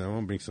home to them. I'm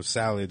going to bring some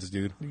salads,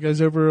 dude. You guys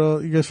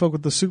fuck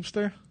with the soups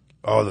there?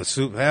 Oh, the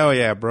soup. Hell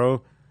yeah,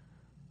 bro.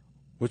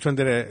 Which one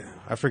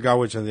I forgot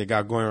which one they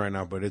got going right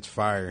now, but it's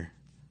fire.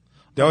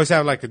 They always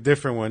have like a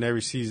different one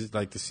every season,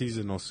 like the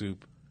seasonal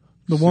soup.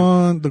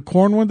 The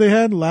corn one they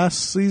had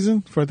last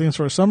season I think it's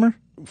for summer.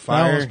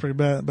 fire. That was pretty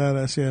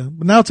badass, yeah.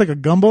 But now it's like a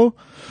gumbo.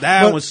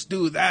 That was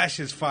stew. That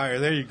shit's fire.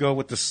 There you go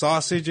with the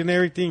sausage and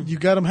everything. You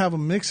got them have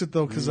them mix it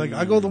though, because like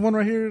I go the one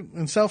right here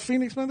in South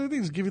Phoenix, man. They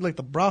just give you like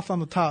the broth on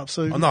the top.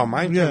 So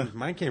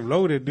mine came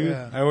loaded, dude.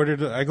 Yeah.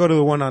 I go to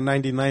the one on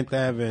 99th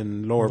Ave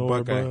and Lower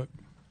Buckeye.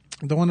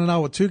 The one in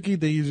Ahwatukee,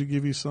 they usually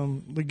give you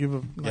some. They give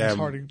a nice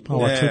hearty.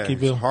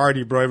 It's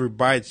hearty, bro. Every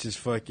bite's just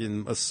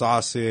fucking a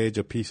sausage,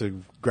 a piece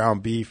of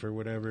ground beef or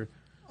whatever.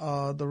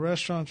 The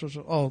restaurants,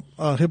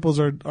 hippos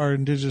are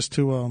indigenous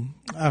to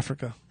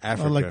Africa.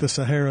 Like the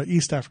Sahara,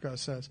 East Africa, it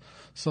says.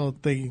 So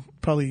they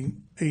probably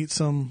ate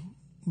some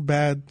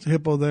bad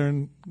hippo there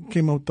and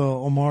came out with the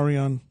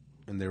Omarion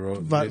and they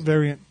wrote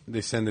variant.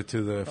 They send it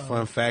to the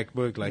fun fact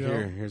book. Like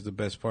here's the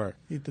best part.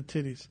 Eat the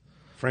titties.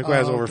 Franco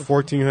has over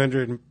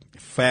 1,400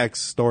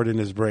 facts stored in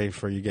his brain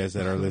for you guys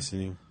that are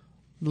listening.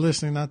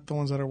 Listening, not the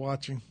ones that are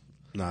watching.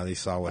 No, they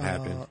saw what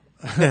happened.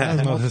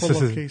 Multiple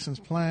locations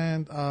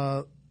planned.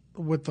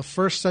 With the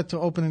first set to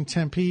open in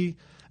Tempe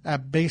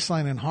at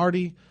Baseline and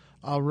Hardy.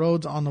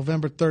 Roads on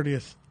November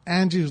 30th.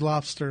 Angie's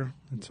Lobster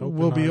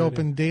will be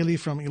open daily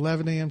from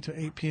 11 a.m. to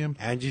 8 p.m.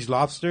 Angie's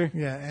Lobster?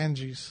 Yeah,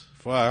 Angie's.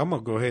 Fuck, I'm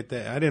going to go hit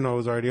that. I didn't know it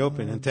was already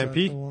open. In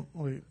Tempe?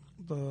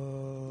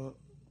 The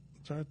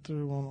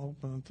drive-thru won't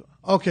open.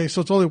 Okay,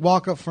 so it's only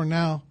walk-up for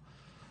now.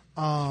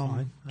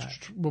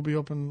 Will be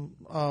open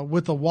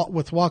with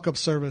walk-up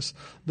service.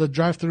 The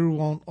drive-thru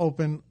won't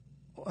open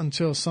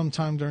until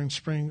sometime during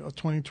spring of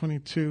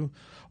 2022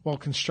 while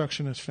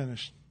construction is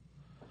finished.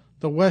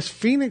 The West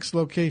Phoenix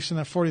location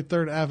at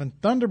 43rd Ave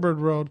and Thunderbird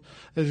Road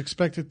is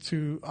expected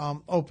to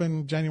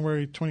open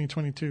January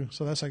 2022.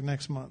 So that's like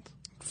next month.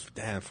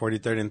 Damn,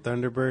 43rd and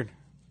Thunderbird.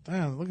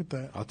 Damn, look at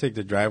that. I'll take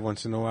the drive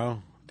once in a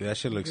while. Dude, that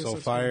shit looks so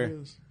fire.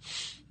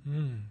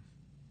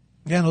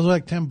 Yeah, those are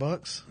like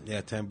 $10.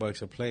 Yeah,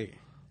 $10 a plate.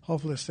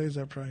 Hopefully it stays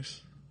that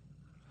price.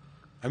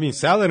 I mean,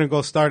 Salad and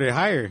Go started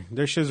higher.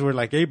 Their shits were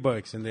like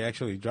 $8, and they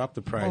actually dropped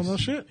the price. Oh, no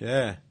shit?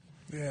 Yeah.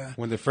 Yeah.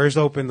 When they first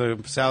opened,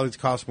 the salads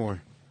cost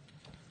more.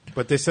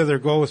 But they said their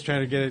goal was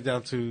trying to get it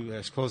down to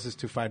as close as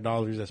to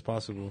 $5 as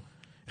possible.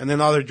 And then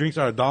all their drinks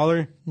are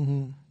 $1.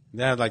 Mm-hmm.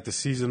 They have like the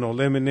seasonal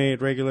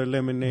lemonade, regular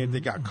lemonade. Mm-hmm.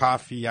 They got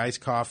coffee,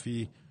 iced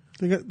coffee.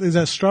 Is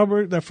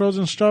that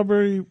frozen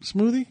strawberry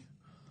smoothie?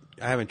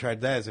 I haven't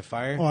tried that. Is it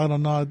fire? Oh, I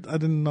don't know. I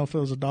didn't know if it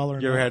was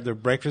 $1. You ever had their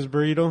breakfast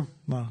burrito?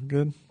 No,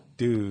 good.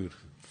 Dude,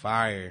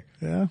 fire.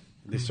 Yeah.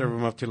 They serve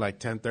them up to like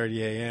 10:30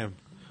 a.m.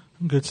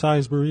 Good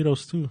size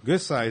burritos too.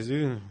 Good size,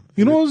 dude.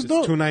 You know what was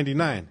dope?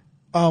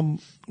 $2.99.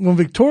 When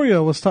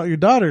Victoria your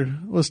daughter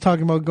was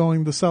talking about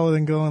going to Salad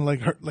and Go and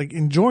like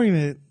enjoying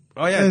it.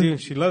 Oh yeah, dude,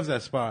 she loves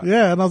that spot.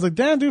 Yeah, and I was like,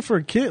 damn, dude, for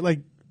a kid,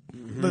 like,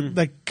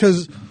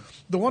 because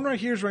the one right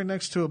here is right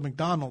next to a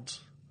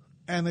McDonald's.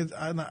 And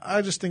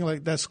I just think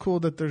like that's cool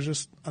that there's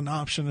just an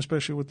option,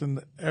 especially within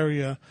the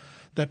area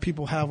that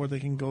people have where they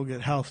can go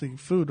get healthy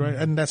food, right?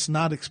 Mm-hmm. And that's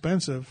not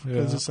expensive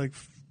because it's like,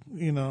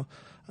 $7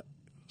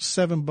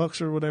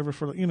 or whatever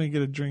for you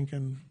get a drink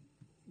it's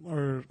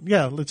like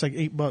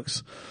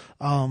 $8.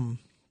 And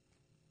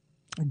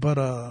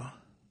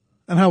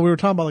how we were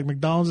talking about like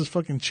McDonald's is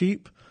fucking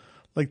cheap,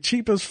 like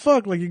cheap as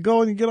fuck. Like you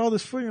go and you get all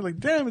this food, and you're like,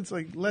 damn, it's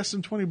like less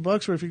than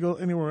 $20. Or if you go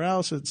anywhere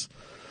else, it's.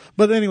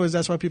 But anyways,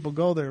 that's why people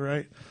go there,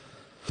 right?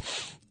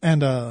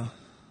 And that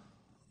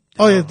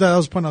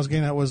was the point I was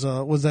getting at was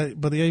that,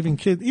 but even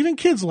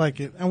kids like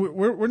it, and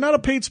we're not a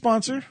paid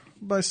sponsor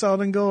by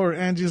Salad and Go or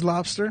Angie's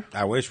Lobster.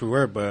 I wish we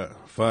were,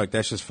 but fuck,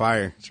 that's just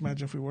fire. Just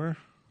imagine if we were.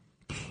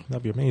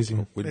 That'd be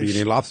amazing. We'd be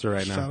eating lobster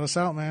right now. Shout us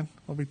out, man.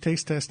 We'll be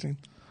taste testing.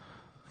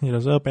 Hit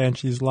us up,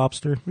 Angie's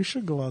Lobster. We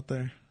should go out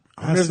there.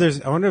 I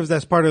wonder if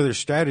that's part of their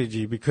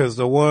strategy, because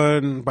the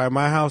one by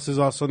my house is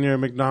also near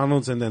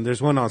McDonald's, and then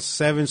there's one on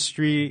 7th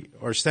Street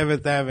or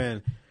 7th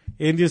Avenue,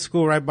 Indian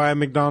School right by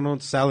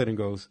McDonald's, Salad and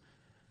Goes.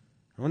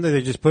 I wonder if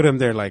they just put them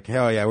there like,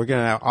 hell yeah, we're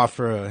going to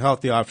offer a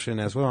healthy option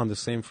as well on the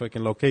same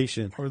fucking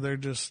location. Or they're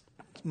just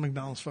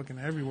McDonald's fucking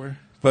everywhere.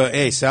 But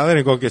hey, Salad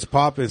and Go gets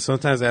popping.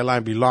 Sometimes that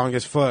line be long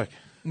as fuck.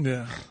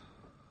 Yeah.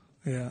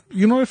 Yeah.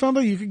 You know what I found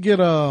out? You could get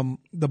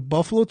the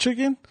buffalo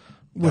chicken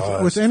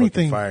with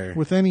anything,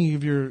 with any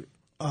of your.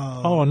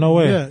 Oh, no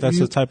way. Yeah, that's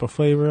the type of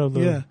flavor of the.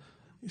 Yeah.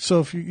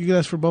 So if you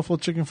ask for buffalo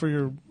chicken for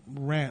your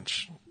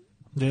ranch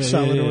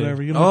salad or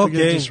whatever, you don't have to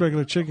get just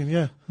regular chicken.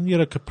 Yeah. You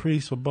get a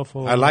caprese with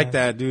buffalo. I like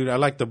that, dude. I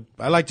like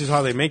just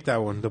how they make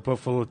that one. The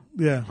buffalo.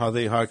 Yeah. How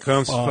it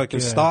comes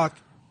stock.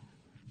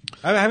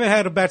 I haven't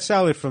had a bad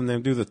salad from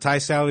them, dude. The Thai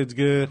salad's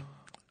good.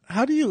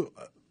 How do you?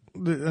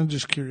 I'm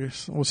just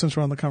curious. Well, since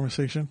we're on the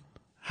conversation,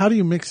 how do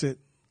you mix it?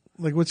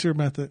 Like, what's your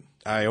method?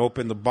 I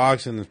open the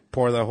box and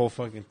pour that whole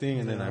fucking thing,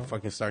 and then I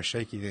fucking start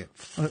shaking it.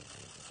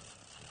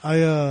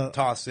 I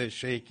toss it,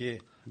 shake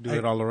it, do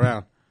it all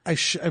around. I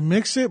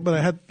mix it, but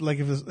I had like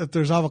if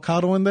there's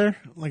avocado in there,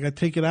 like I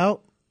take it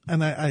out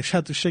and I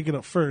had to shake it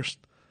up first,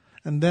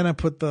 and then I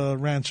put the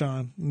ranch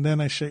on, and then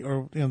I shake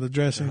the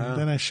dressing,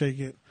 then I shake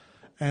it,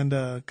 and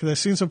because I've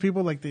seen some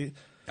people like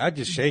I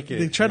just shake it.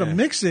 They try to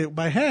mix it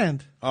by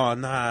hand. Oh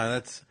nah,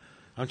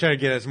 I'm trying to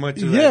get as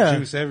much of that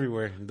juice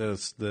everywhere.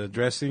 The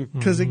dressing.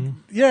 Because I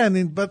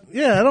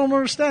don't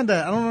understand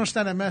that. I don't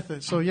understand that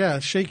method. So yeah,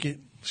 shake it.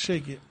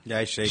 Yeah,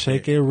 I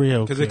shake it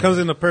real. Because it comes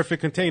in the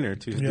perfect container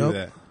to do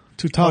that.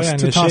 To toss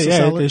the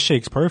salad. It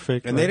shakes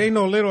perfect. And they ain't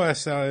no little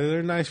ass salad.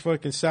 They're nice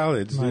fucking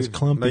salads. Nice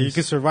clumpies. Like you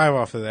can survive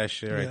off of that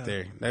shit right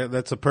there.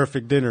 That's a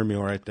perfect dinner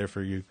meal right there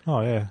for you.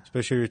 Oh yeah.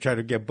 Especially if you're trying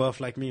to get buff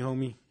like me,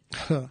 homie.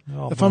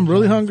 If I'm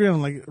really hungry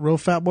and like real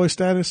fat boy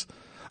status,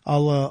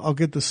 I'll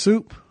get the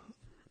soup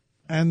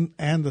and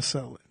the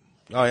salad.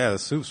 Oh yeah, the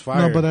soup's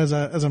fire. No, but as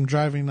I'm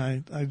driving,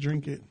 I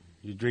drink it.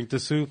 You drink the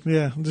soup?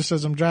 Yeah, just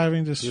as I'm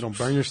driving, just you don't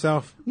burn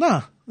yourself.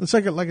 Nah, it's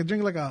like a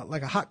drink like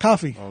a hot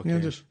coffee. Okay. You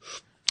know, just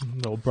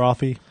no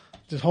brothy.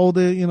 Just hold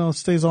it. You know, it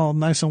stays all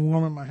nice and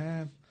warm in my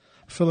hand.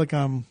 I feel like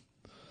I'm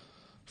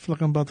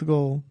about to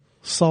go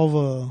solve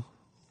a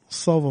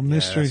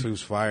mystery. Yeah, that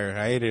soup's fire.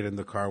 I ate it in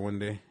the car one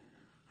day.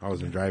 I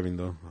wasn't driving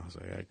though. I was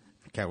like, I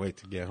can't wait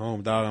to get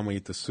home, dog. I'm gonna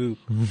eat the soup.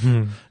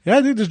 Mm-hmm. Yeah,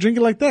 I do. Just drink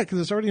it like that because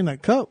it's already in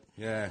that cup.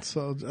 Yeah.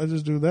 So I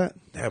just do that.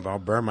 Yeah, but I'll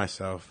burn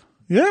myself.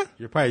 Yeah.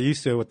 You're probably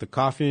used to it with the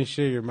coffee and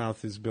shit. Your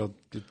mouth is built.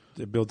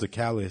 It builds a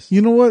callus.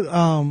 You know what?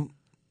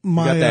 You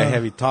got that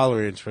heavy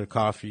tolerance for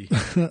coffee.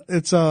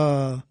 It's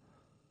when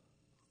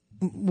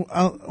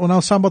I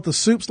was talking about the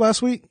soups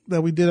last week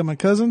that we did at my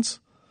cousin's,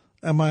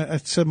 and I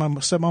said my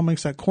stepmom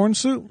makes that corn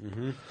soup.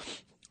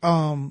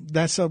 Mm-hmm.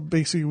 That's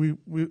basically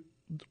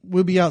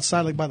we'll be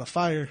outside like by the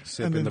fire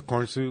sipping the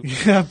corn soup.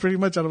 Yeah, pretty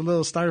much out of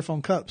little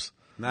styrofoam cups.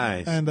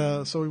 Nice.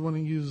 And so we want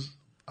to use.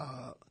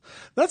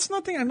 That's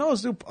nothing I know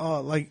is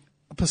like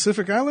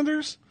Pacific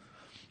Islanders.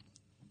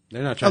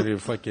 They're not trying to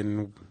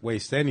fucking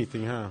waste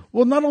anything, huh?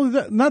 Well,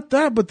 not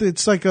that, but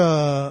it's like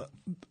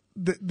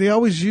they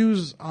always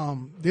use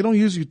they don't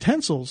use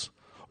utensils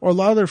or a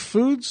lot of their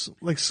foods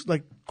like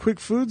quick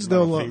foods.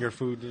 They'll finger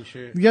food and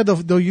shit. Yeah,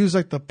 they'll use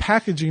like the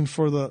packaging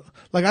for the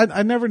like.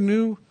 I never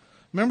knew.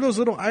 Remember those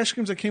little ice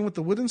creams that came with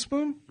the wooden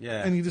spoon?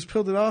 Yeah. And you just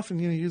peeled it off and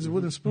you use a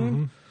wooden spoon.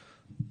 Mm-hmm.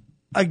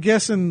 I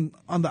guess on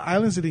the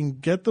islands they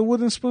didn't get the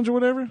wooden spoons or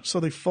whatever, so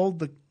they fold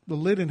the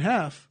lid in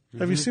half. Mm-hmm.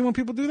 Have you seen when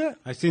people do that?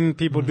 I've seen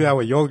people do that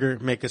with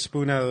yogurt, make a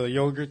spoon out of the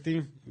yogurt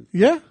thing.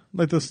 Yeah,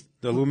 like the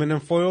aluminum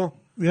foil.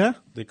 Yeah,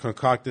 they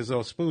concoct this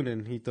little spoon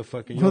and eat the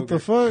fucking yogurt. What the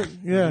fuck?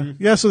 Yeah,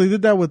 yeah. So they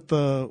did that with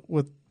the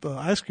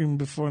ice cream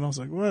before, and I was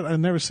like, what? I've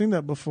never seen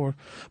that before.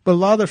 But a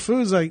lot of their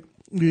foods, like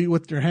you eat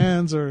with your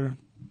hands, or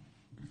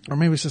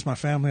maybe it's just my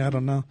family. I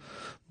don't know.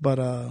 But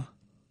no,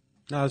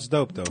 it's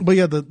dope though. But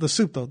yeah, the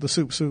soup though, the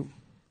soup.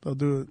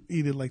 They'll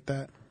eat it like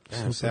that.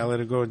 Damn, salad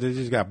to go. They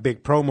just got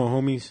big promo,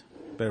 homies.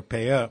 Better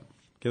pay up.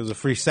 Give us a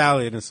free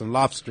salad and some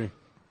lobster.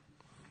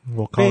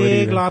 We'll call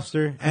big it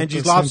lobster.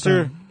 Angie's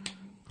Lobster.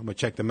 I'm going to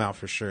check them out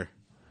for sure.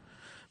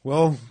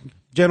 Well,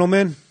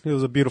 gentlemen, it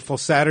was a beautiful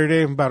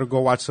Saturday. I'm about to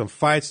go watch some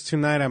fights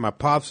tonight at my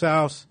pop's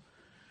house.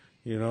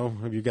 You know,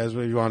 if you guys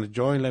really want to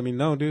join, let me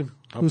know, dude.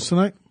 Who's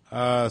tonight?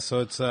 So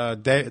it's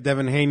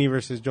Devin Haney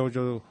versus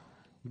Jojo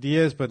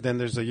Diaz, but then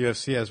there's a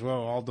UFC as well.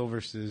 Aldo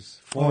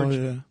versus Forge. Oh,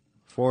 yeah.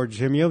 Forge,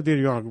 hit me up, dude.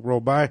 You want to roll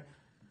by?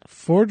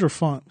 Forge or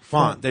Font?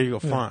 Font. There you go,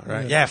 Font,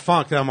 right? Yeah,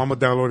 Font, because I'm going to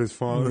download his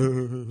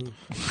Font.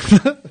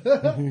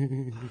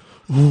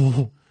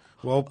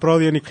 Well,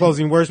 Brody, any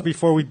closing words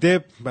before we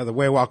dip? By the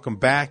way, welcome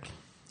back.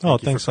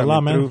 Thanks a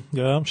lot, man. Through.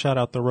 Yeah, shout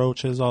out the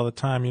Roaches all the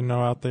time,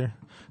 out there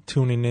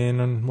tuning in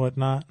and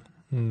whatnot.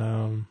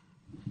 And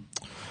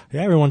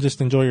everyone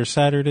just enjoy your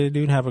Saturday,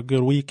 dude. Have a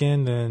good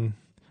weekend and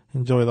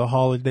enjoy the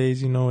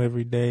holidays,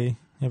 every day,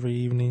 every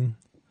evening,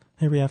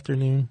 every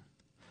afternoon.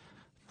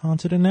 On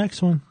to the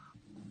next one.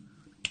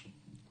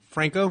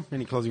 Franco,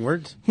 any closing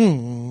words?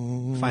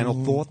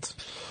 Final thoughts?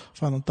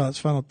 Final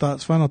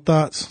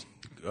thoughts.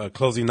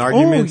 Closing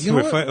arguments?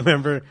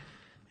 Remember,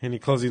 any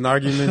closing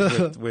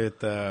arguments with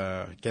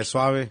Que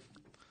Suave?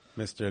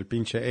 Mr. El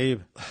Pinche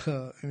Abe?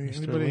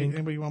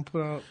 Anybody you want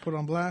to put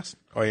on blast?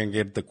 Oh, you can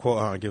get the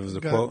quote. Give us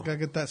the quote. Gotta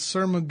get that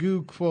Sir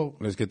Magoo quote.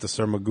 Let's get the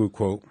Sir Magoo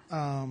quote.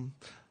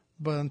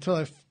 But until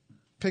I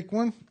pick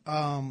one,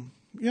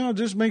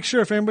 just make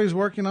sure if anybody's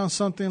working on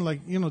something,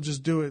 like,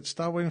 just do it.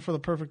 Stop waiting for the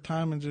perfect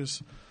time and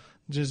just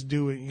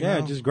do it. You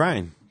know? Just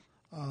grind.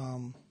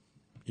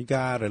 You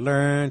gotta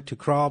learn to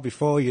crawl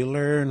before you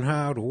learn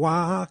how to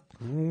walk.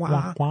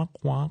 Walk, walk,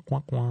 walk,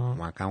 walk, walk.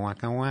 Waka,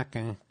 waka,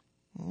 waka.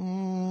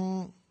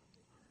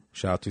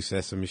 Shout out to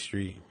Sesame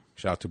Street.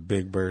 Shout out to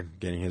Big Bird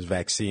getting his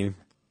vaccine.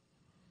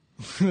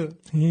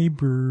 Hey,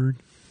 Bird.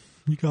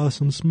 You got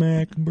some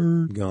smack,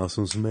 Bird.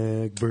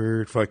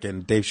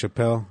 Fucking Dave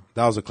Chappelle.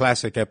 That was a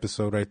classic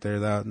episode right there.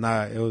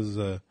 It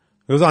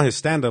was on his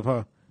stand-up,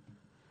 huh?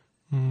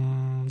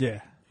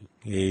 Yeah.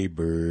 Hey,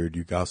 Bird,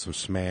 you got some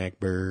smack,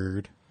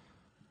 Bird.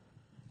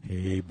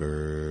 Hey,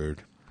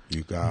 Bird,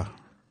 you got...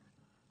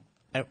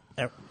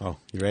 Oh,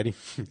 you ready?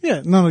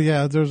 Yeah, no,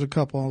 there's a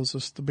couple. I was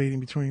just debating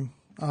between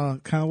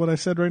kind of what I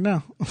said right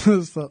now.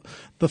 So,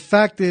 the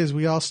fact is,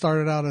 we all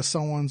started out as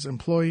someone's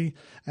employee,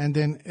 and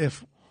then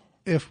if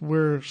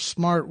we're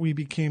smart, we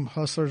became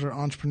hustlers or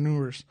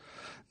entrepreneurs.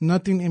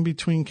 Nothing in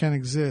between can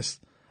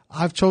exist.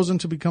 I've chosen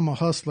to become a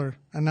hustler,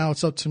 and now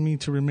it's up to me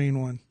to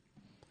remain one.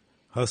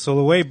 Hustle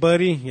away,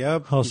 buddy.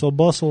 Yep. Hustle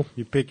bustle.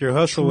 You pick your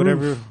hustle,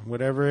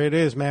 whatever it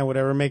is, man.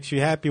 Whatever makes you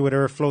happy,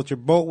 whatever floats your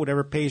boat,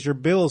 whatever pays your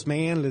bills,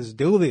 man. Let's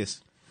do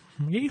this.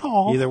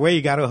 Yeehaw. Either way,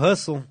 you got to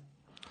hustle.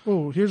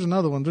 Oh, here's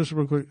another one, just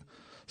real quick.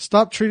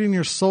 Stop treating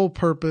your sole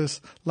purpose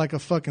like a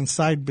fucking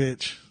side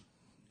bitch.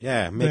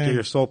 Yeah, make it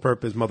your sole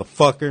purpose,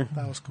 motherfucker.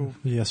 That was cool.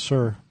 Yes,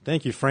 sir.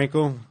 Thank you,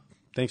 Franco.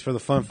 Thanks for the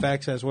fun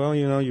facts as well.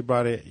 You know, you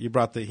brought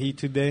the heat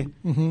today.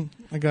 Mm-hmm.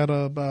 I got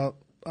about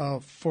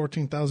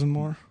 14,000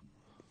 more.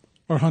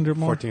 Or 100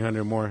 more.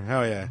 1,400 more.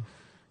 Hell yeah.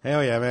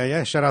 Hell yeah, man.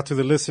 Yeah, shout out to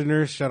the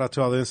listeners. Shout out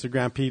to all the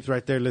Instagram peeps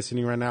right there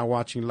listening right now,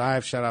 watching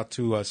live. Shout out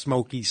to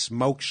Smokey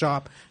Smoke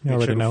Shop.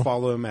 Make sure to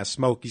follow him at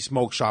Smokey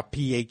Smoke Shop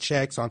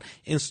PHX on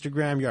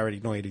Instagram. You already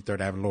know 83rd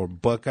Avenue Lower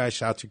Buckeye.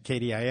 Shout out to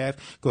KDIF.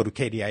 Go to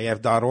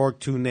KDIF.org.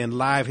 Tune in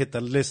live. Hit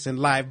the listen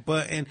live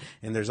button.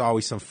 And there's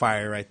always some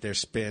fire right there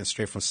spitting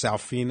straight from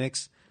South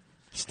Phoenix.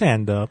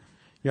 Stand up.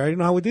 You already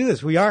know how we do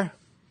this. We are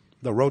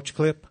the Roach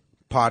Clip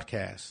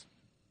Podcast.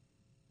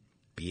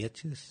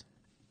 Bitches.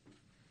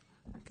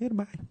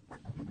 Goodbye.